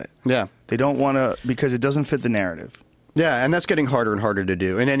look at it. Yeah. They don't want to, because it doesn't fit the narrative. Yeah, and that's getting harder and harder to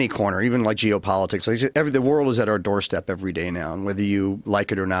do in any corner, even like geopolitics. Like the world is at our doorstep every day now, and whether you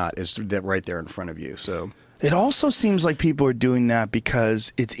like it or not, it's right there in front of you. So it also seems like people are doing that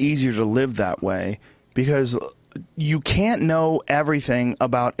because it's easier to live that way, because you can't know everything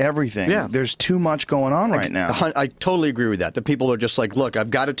about everything. Yeah. There's too much going on right now. I totally agree with that. The people are just like, look, I've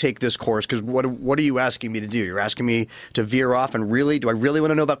got to take this course because what are you asking me to do? You're asking me to veer off and do I really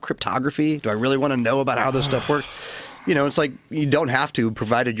want to know about cryptography? Do I really want to know about how this stuff works? It's like you don't have to,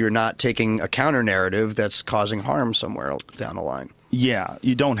 provided you're not taking a counter narrative that's causing harm somewhere down the line. Yeah,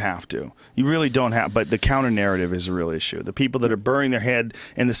 you don't have to. You really don't have. But the counter narrative is a real issue. The people that are burying their head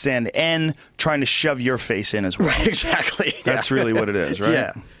in the sand and trying to shove your face in as well. Right, exactly. That's really what it is,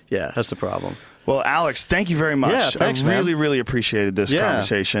 right? Yeah, that's the problem. Well, Alex, thank you very much. Yeah, thanks, man. I really, really appreciated this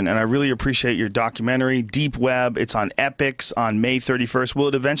conversation, and I really appreciate your documentary, Deep Web. It's on Epix on May 31st. Will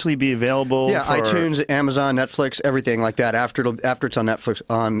it eventually be available? Yeah, iTunes, Amazon, Netflix, everything like that. After it's on Netflix,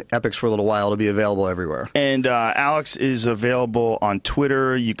 on Epix for a little while, it'll be available everywhere. And Alex is available on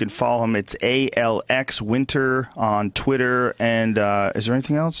Twitter. You can follow him. It's ALX Winter on Twitter. And is there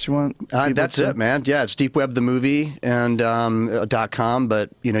anything else you want? That's it, man. Yeah, it's Deep Web the movie and .com. But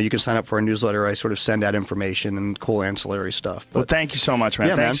you can sign up for our newsletter. I sort of send out information and cool ancillary stuff. But, well, thank you so much, man.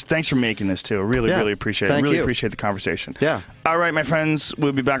 Yeah, Thanks for making this, too. Really appreciate it. Really appreciate the conversation. Yeah. All right, my friends.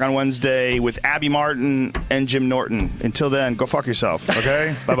 We'll be back on Wednesday with Abby Martin and Jim Norton. Until then, go fuck yourself,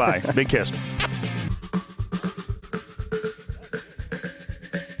 okay? Bye-bye. Big kiss.